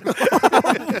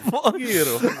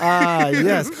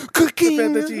 Yes. Cooking.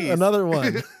 Feta cheese. Another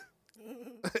one.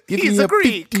 He's a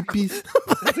Greek.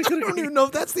 I don't even know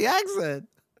if that's the accent.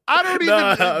 I don't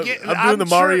even get. I'm doing the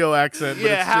Mario accent, but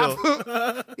Yeah,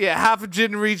 it's chill. half of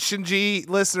Generation G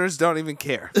listeners don't even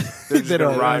care. They're just They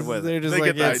gonna don't- ride with They're it. just They like,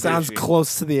 get the yeah, it idea. sounds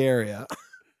close to the area.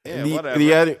 Yeah, The-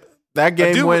 whatever. that A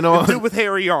game dude went with, on. a dude with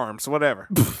hairy arms, whatever.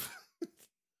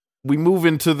 We move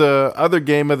into the other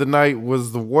game of the night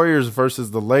was the Warriors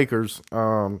versus the Lakers.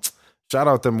 Shout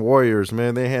out them Warriors,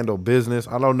 man. They handle business.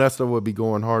 I know Nesta would be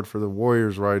going hard for the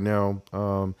Warriors right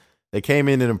now. They came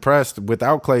in and impressed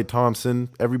without Klay Thompson.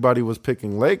 Everybody was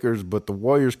picking Lakers, but the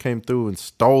Warriors came through and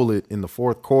stole it in the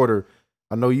fourth quarter.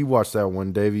 I know you watched that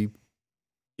one, Davey.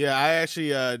 Yeah, I actually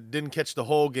didn't catch the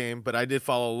whole game, but I did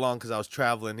follow along because I was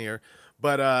traveling here.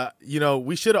 But,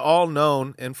 we should have all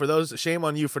known, and for those, shame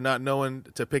on you for not knowing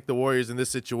to pick the Warriors in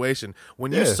this situation.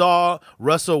 When you saw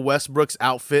Russell Westbrook's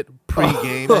outfit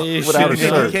pre-game, Without a and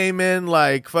shirt. he came in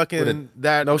like fucking With a-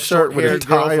 that no shirt, with a short-haired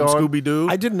girl tie from on. Scooby-Doo.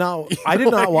 I did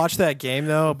not watch that game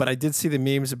though, but I did see the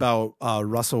memes about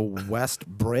Russell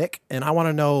Westbrook, and I want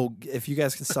to know if you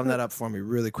guys can sum that up for me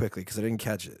really quickly because I didn't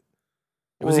catch it.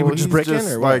 Was he Well, just he's bricking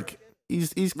just or what? like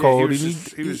he's cold.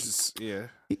 Yeah.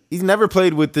 He's never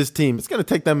played with this team. It's going to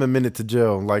take them a minute to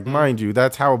gel. Like, mind you,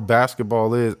 that's how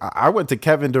basketball is. I went to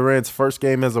Kevin Durant's first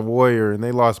game as a Warrior, and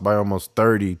they lost by almost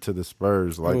 30 to the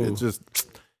Spurs. Like, Ooh. it's just,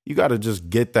 you got to just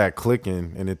get that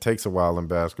clicking, and it takes a while in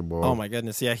basketball. Oh my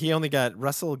goodness! Yeah,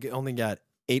 Russell only got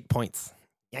 8 points.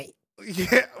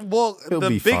 Yeah, well, He'll the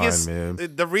be biggest, fine,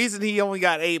 man. the reason he only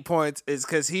got 8 points is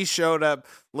because he showed up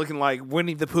looking like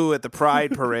Winnie the Pooh at the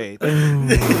Pride Parade in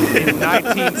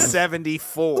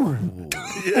 1974.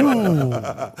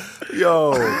 Yo,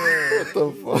 what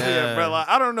the fuck? Yeah, bro. Like,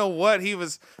 I don't know what he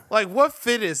was like. What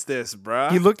fit is this, bro?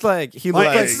 He looked like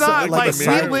it's not like like a we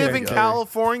side live in character.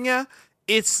 California.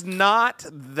 It's not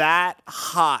that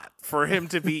hot for him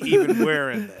to be even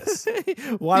wearing this.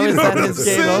 Why You was know that what his I'm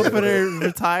game saying? opener?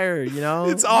 Retire, you know.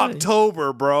 It's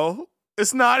October, bro.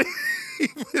 It's not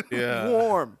even Yeah.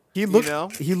 warm. He looked You know?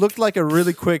 he looked like a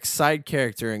really quick side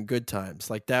character in Good Times.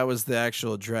 Like that was the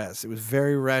actual dress. It was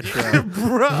very retro.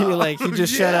 Bro, he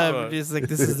just shut yeah. up. He's like,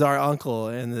 "This is our uncle,"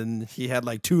 and then he had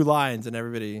like 2 lines, and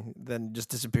everybody then just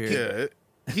disappeared.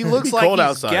 Yeah, He looks It's like cold he's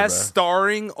outside, guest bro.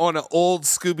 starring on an old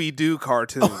Scooby Doo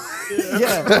cartoon.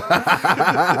 yeah,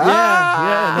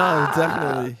 no,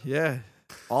 definitely, yeah,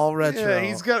 all retro.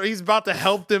 Yeah, he's about to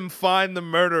help them find the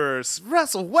murderers.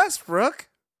 Russell Westbrook.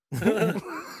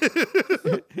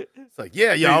 It's like,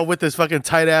 yeah, y'all with this fucking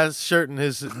tight ass shirt and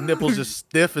his nipples just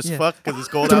stiff as Yeah. fuck because it's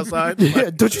cold outside. Yeah,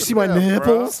 don't you see my Yeah,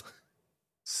 bro. nipples?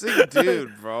 Sick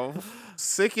dude, bro.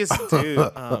 Sickest dude.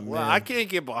 Oh, Well, man. I can't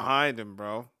get behind him,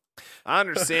 bro. I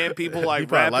understand people like He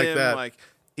probably rap like him. that. Like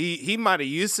he might have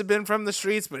used to been from the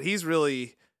streets, but he's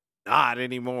really not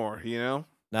anymore. You know.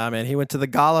 Nah, man, he went to the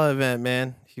gala event,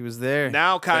 man. He was there.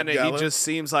 Now, kind of, he Gala? just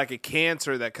seems like a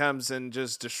cancer that comes and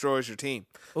just destroys your team.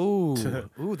 Ooh,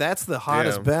 that's the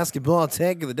hottest Damn. basketball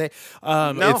take of the day.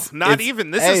 No, it's- not it's-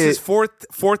 even. This hey, is his it-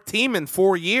 fourth team in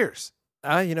 4 years.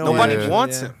 You know, Nobody what?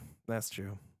 wants Yeah, him. That's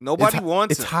true. Nobody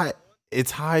wants it's him. high.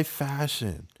 It's high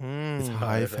fashion. It's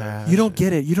high fashion. You don't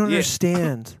get it. You don't Yeah.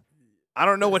 understand. I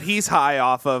don't know what he's high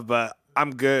off of, but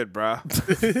I'm good, bro.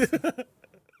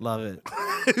 Love it.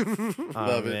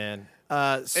 Love it. Man.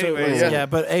 So Anyway, yeah. yeah.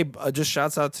 But hey, just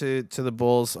shouts out to the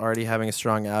Bulls already having a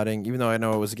strong outing. Even though I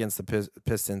know it was against the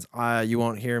Pistons, you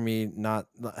won't hear me not.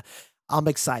 I'm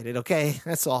excited. Okay,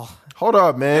 that's all. Hold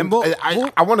up, man. And we'll-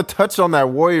 I want to touch on that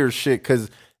Warriors shit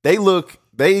because they look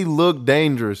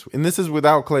dangerous, and this is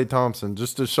without Klay Thompson.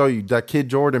 Just to show you that kid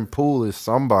Jordan Poole is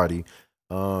somebody.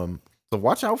 So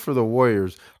watch out for the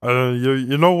Warriors.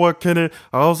 You know what, Kenny?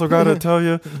 I also gotta tell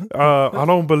you, I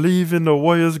don't believe in the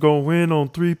Warriors gonna win on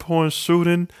 3-point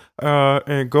shooting.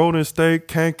 And Golden State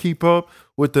can't keep up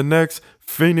with the next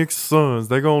Phoenix Suns.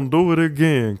 They gonna do it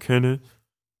again, Kenny.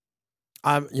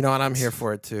 You know what? I'm here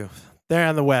for it too. They're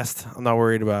in the West. I'm not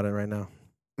worried about it right now.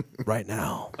 Right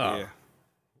now. Yeah,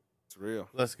 it's real.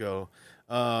 Let's go.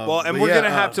 Well, and but we're yeah, gonna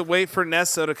have to wait for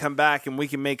Nesto to come back, and we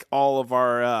can make all of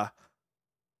our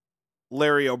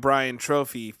Larry O'Brien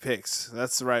Trophy picks.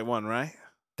 That's the right one, right?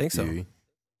 Think so. Yeah.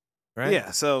 Right?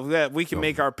 Yeah, so that we can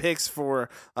make our picks for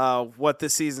what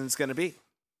this season's going to be.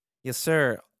 Yes,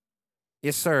 sir.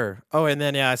 Yes, sir. Oh, and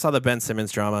then I saw the Ben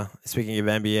Simmons drama. Speaking of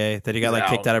NBA, that he got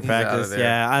kicked out of practice.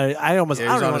 Yeah, I don't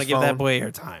want to give that boy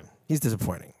airtime. He's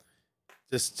disappointing.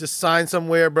 Just sign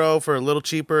somewhere, bro, for a little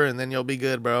cheaper, and then you'll be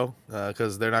good, bro.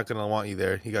 Because they're not gonna want you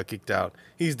there. He got kicked out.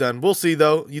 He's done. We'll see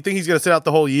though. You think he's gonna sit out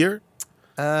the whole year?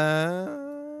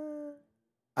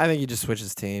 I think he just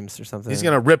switches teams or something. He's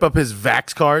gonna rip up his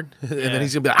Vax card, and then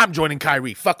he's gonna be like, "I'm joining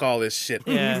Kyrie. Fuck all this shit."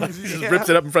 Yeah. He just rips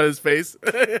it up in front of his face.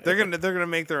 They're gonna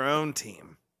make their own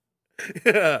team.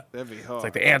 Yeah. That'd be hard. It's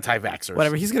like the anti-vaxxers.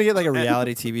 Whatever. He's gonna get like a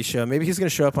reality TV show. Maybe he's gonna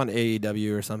show up on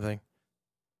AEW or something.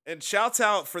 And shouts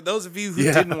out for those of you who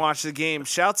didn't watch the game.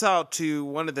 Shouts out to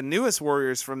one of the newest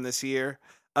Warriors from this year,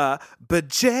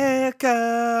 Bajeka,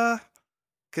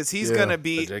 because he's gonna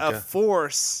be a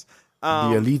force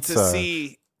to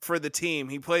see for the team.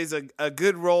 He plays a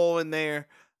good role in there,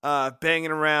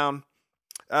 banging around,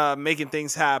 making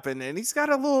things happen, and he's got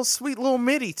a sweet little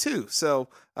midi too. So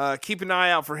keep an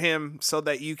eye out for him so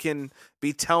that you can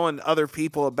be telling other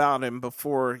people about him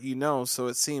before you know. So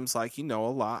it seems like you know a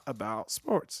lot about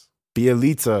sports.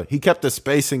 Bielitsa, he kept the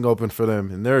spacing open for them,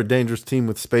 and they're a dangerous team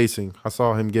with spacing. I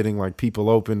saw him getting people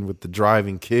open with the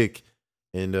driving kick,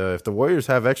 and if the Warriors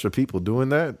have extra people doing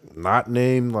that, not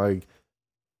named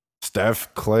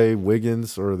Steph, Clay,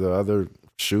 Wiggins, or the other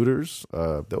shooters,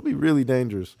 they'll be really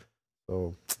dangerous.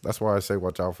 So that's why I say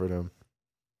watch out for them.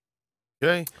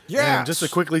 Okay. Yeah. And just to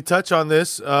quickly touch on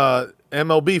this,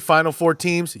 MLB Final Four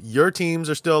teams, your teams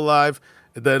are still alive.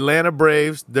 The Atlanta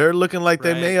Braves, they're looking like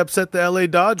they may upset the LA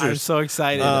Dodgers. I'm so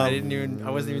excited. I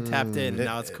wasn't even tapped in, and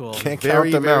now it's cool. Can't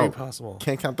count them out. Possible.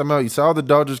 Can't count them out. You saw the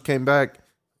Dodgers came back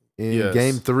in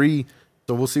Game 3,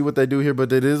 so we'll see what they do here.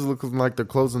 But it is looking like they're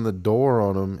closing the door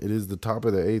on them. It is the top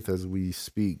of the 8th as we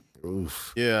speak.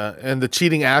 Oof. Yeah, and the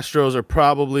cheating Astros are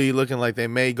probably looking like they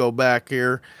may go back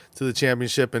here to the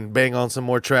championship and bang on some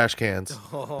more trash cans.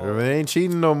 They ain't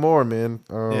cheating no more, man.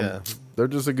 They're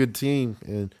just a good team,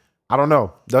 and I don't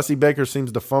know. Dusty Baker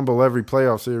seems to fumble every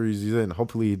playoff series he's in.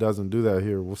 Hopefully he doesn't do that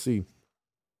here. We'll see.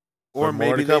 Or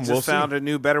maybe they just found a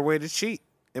new, better way to cheat.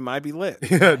 It might be lit.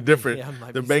 Yeah, different.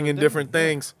 They're banging different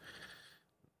things.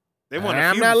 They want.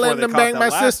 I'm not letting them bang my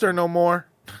sister no more.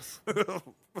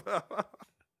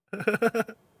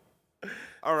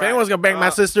 All right. If anyone's gonna bang my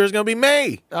sister, it's gonna be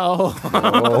me. Wow.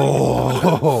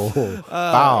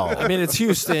 I mean, it's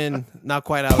Houston, not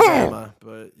quite Alabama,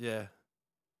 but yeah.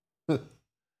 All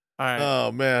right.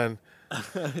 Oh man.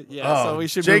 So we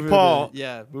should Jake move Paul.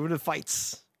 moving to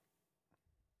fights.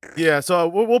 Yeah, so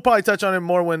we'll probably touch on it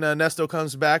more when Nesto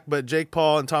comes back. But Jake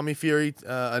Paul and Tommy Fury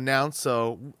announced,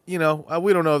 so we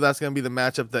don't know if that's going to be the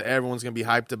matchup that everyone's going to be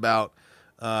hyped about.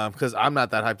 Because I'm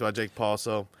not that hyped about Jake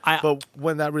Paul. But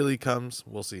when that really comes,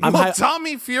 we'll see.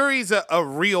 Tommy Fury's a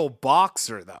real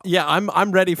boxer, though. Yeah,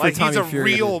 I'm ready for Tommy he's a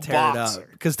Fury real to tear boxer.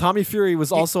 Because Tommy Fury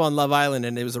was also on Love Island,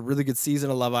 and it was a really good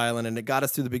season of Love Island, and it got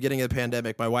us through the beginning of the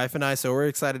pandemic, my wife and I. So we're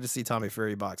excited to see Tommy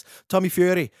Fury box. Tommy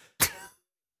Fury.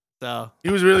 So he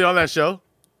was really on that show.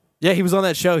 Yeah, he was on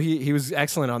that show. He was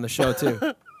excellent on the show too.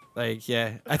 I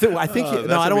think I don't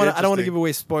want to give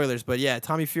away spoilers, but yeah,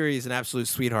 Tommy Fury is an absolute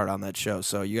sweethart on that show,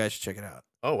 so you guys should check it out.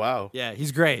 Oh wow. Yeah,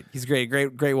 he's great.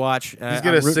 Great watch. He's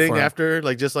gonna sing after,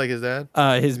 just like his dad.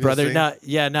 His brother.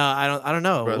 I don't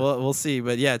know. We'll see.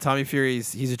 But yeah, Tommy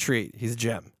Fury's he's a treat. He's a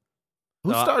gem.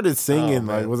 Who started singing?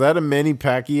 Was that a Manny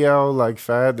Pacquiao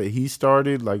fad that he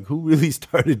started? Who really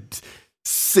started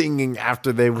singing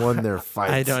after they won their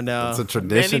fights? I don't know. It's a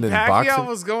tradition in Pacquiao boxing.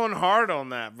 was going hard on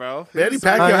that, bro. Manny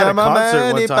Pacquiao had a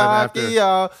concert one time after.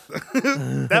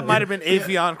 That might have been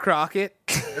Avion Crockett.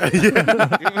 But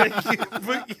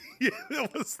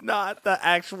it was not the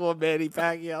actual Manny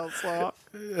Pacquiao song.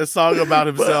 A song about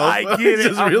himself. But I get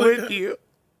it. I'm really... with you.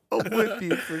 I'm with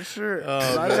you for sure.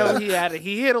 I know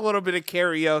he hit a little bit of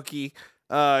karaoke.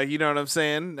 You know what I'm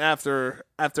saying? After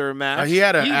a match, he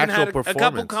had an even actual had performance, a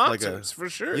couple concerts for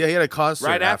sure. Yeah, he had a concert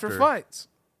right after fights.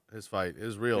 His fight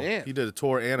is real. Man. He did a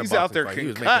tour and a He's boxing out there fight. He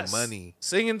was concussed, making money,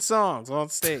 singing songs on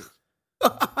stage.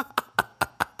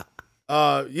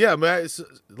 Yeah, man.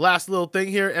 Last little thing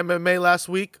here, MMA last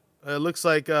week. It looks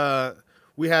like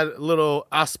we had a little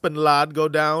Aspen Ladd go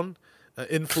down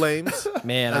in flames.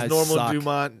 Man, as normal,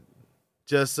 Dumont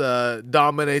just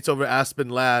dominates over Aspen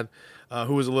Ladd,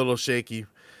 who was a little shaky.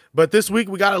 But this week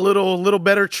we got a little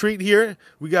better treat here.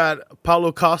 We got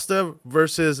Paulo Costa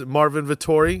versus Marvin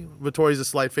Vettori. Vettori's a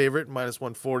slight favorite, minus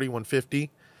 140, 150.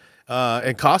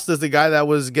 And Costa's the guy that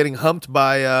was getting humped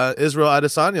by Israel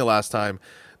Adesanya last time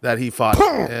that he fought.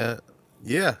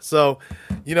 Yeah, so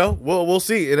we'll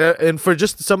see. And for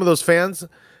just some of those fans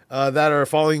that are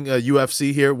following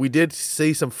UFC here, we did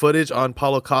see some footage on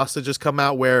Paulo Costa just come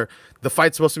out where the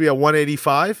fight's supposed to be at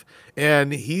 185,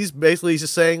 and he's basically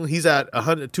just saying he's at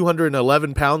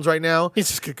 211 pounds right now. He's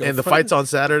just gonna go and the fight's on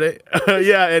Saturday.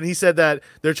 Yeah, and he said that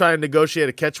they're trying to negotiate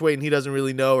a catch weight, and he doesn't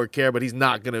really know or care, but he's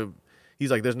not gonna. He's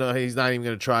like, he's not even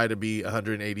gonna try to be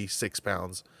 186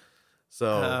 pounds. So,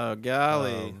 oh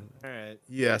golly! All right.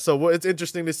 Yeah, so it's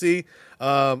interesting to see.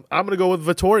 I'm gonna go with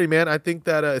Vettori, man. I think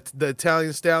that the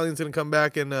Italian Stallion's gonna come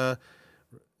back and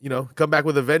come back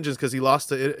with a vengeance because he lost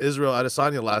to Israel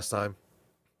Adesanya last time,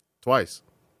 twice.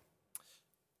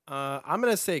 I'm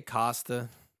gonna say Costa,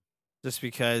 just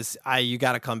because you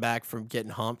got to come back from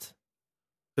getting humped.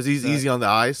 Because he's easy on the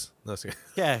eyes. No,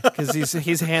 yeah, because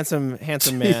he's a handsome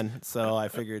man. So I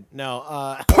figured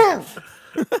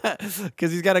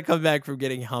because he's got to come back from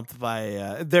getting humped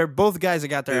by. They're both guys that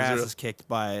got their asses kicked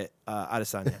by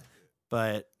Adesanya,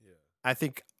 but I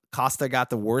think Costa got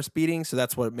the worst beating, so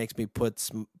that's what makes me put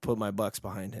my bucks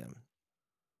behind him.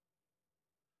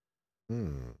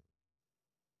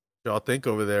 Y'all think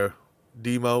over there,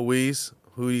 Demo, Weeze,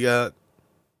 who you got?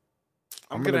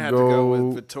 I'm gonna have to go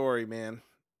with Vettori, man.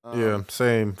 Yeah,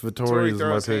 same. Vettori is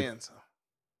my pick. Hands.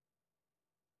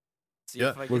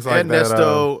 Yeah, looks like and that,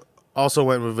 Nesto also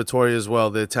went with Vettori as well,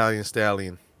 the Italian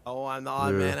Stallion. Oh, I'm the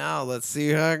odd man out. Let's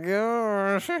see how it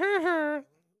goes. See how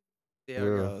it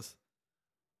goes.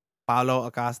 Paulo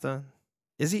Acosta.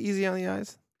 Is he easy on the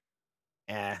eyes?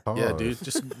 Yeah, dude.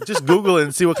 Just Google it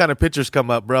and see what kind of pictures come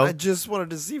up, bro. I just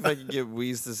wanted to see if I could get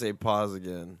Weeze to say pause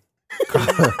again.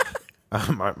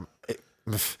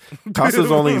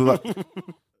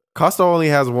 Costa only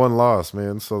has one loss,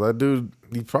 man. So that dude,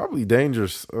 he's probably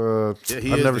dangerous. I've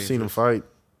never seen him fight,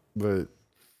 but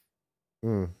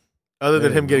other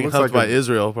than him getting humped by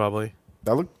Israel, probably.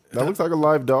 That looks like a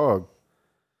live dog.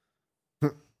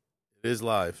 It is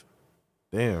live.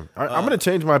 Damn, I'm gonna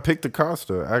change my pick to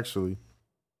Costa. Actually,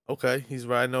 okay, he's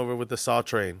riding over with the Saw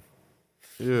train.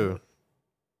 Yeah,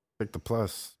 take the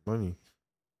plus money.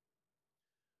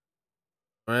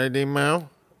 All right, D-Mo.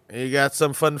 You got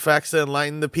some fun facts to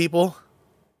enlighten the people?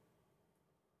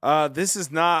 This is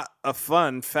not a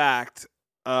fun fact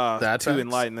to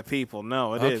enlighten the people.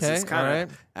 No, it is. It's kind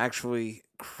of actually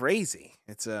crazy.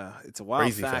 It's a wild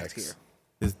crazy fact facts. here.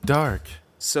 It's dark.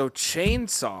 So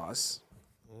chainsaws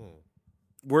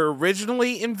were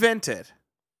originally invented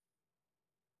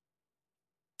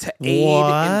to aid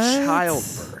in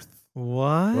childbirth.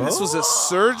 What? This was a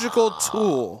surgical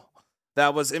tool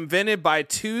that was invented by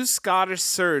two Scottish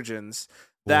surgeons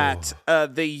that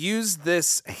they used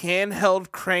this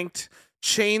handheld cranked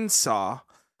chainsaw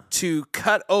to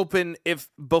cut open this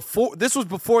was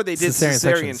before they did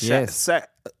cesarean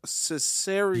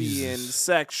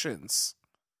sections.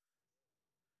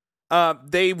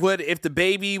 They would, if the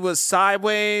baby was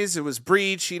sideways, it was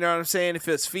breech, you know what I'm saying? If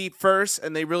it's feet first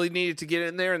and they really needed to get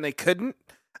in there and they couldn't,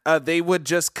 they would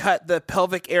just cut the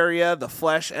pelvic area, the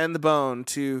flesh and the bone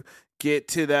to get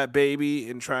to that baby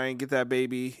and try and get that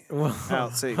baby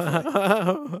out safely.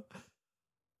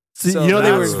 So you know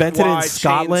they were invented in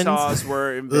Scotland? Chainsaws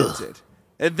were invented.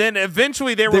 And then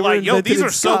eventually they were like, yo, these are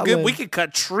so good, we could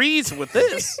cut trees with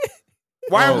this.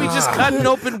 Why are we just cutting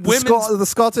open women's the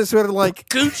Scottish were like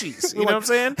Gucci's? You know what I'm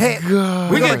saying? Hey,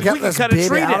 we gotta get this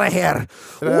baby out of here.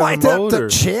 Light up the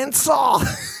chainsaw.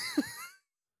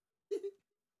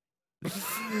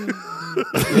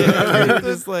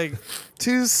 Just like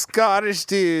two Scottish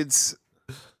dudes,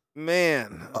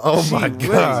 man. Oh my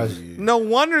gosh! No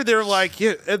wonder they're like,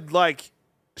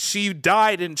 she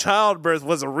died in childbirth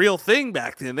was a real thing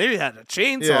back then. They had a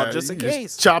chainsaw just in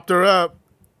case. Chopped her up.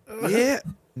 Yeah.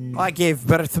 I gave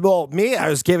birth. Well, me, I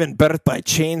was given birth by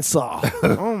chainsaw.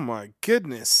 Oh my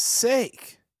goodness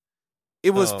sake!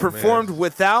 It was performed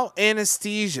without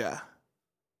anesthesia.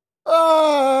 There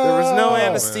was no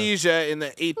anesthesia in the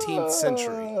 18th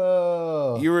century.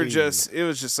 You were it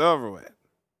was just over with.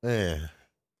 Man,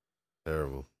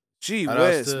 terrible. Gee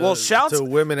whiz. Well, shouts to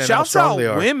women and shouts how strong out they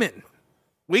are. women.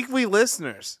 Weekly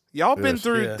listeners. Y'all been Yes.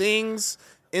 through things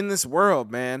in this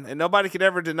world, man, and nobody could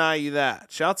ever deny you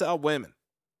that. Shouts out women.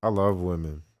 I love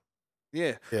women.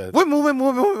 Yeah. Yeah. Women.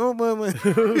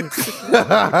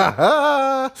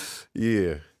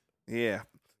 Yeah. Yeah.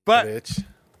 But Bitch.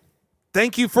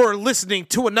 thank you for listening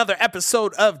to another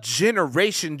episode of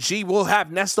Generation G. We'll have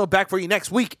Nesto back for you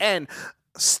next week, and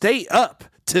stay up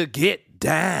to get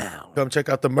down. Come check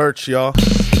out the merch, y'all.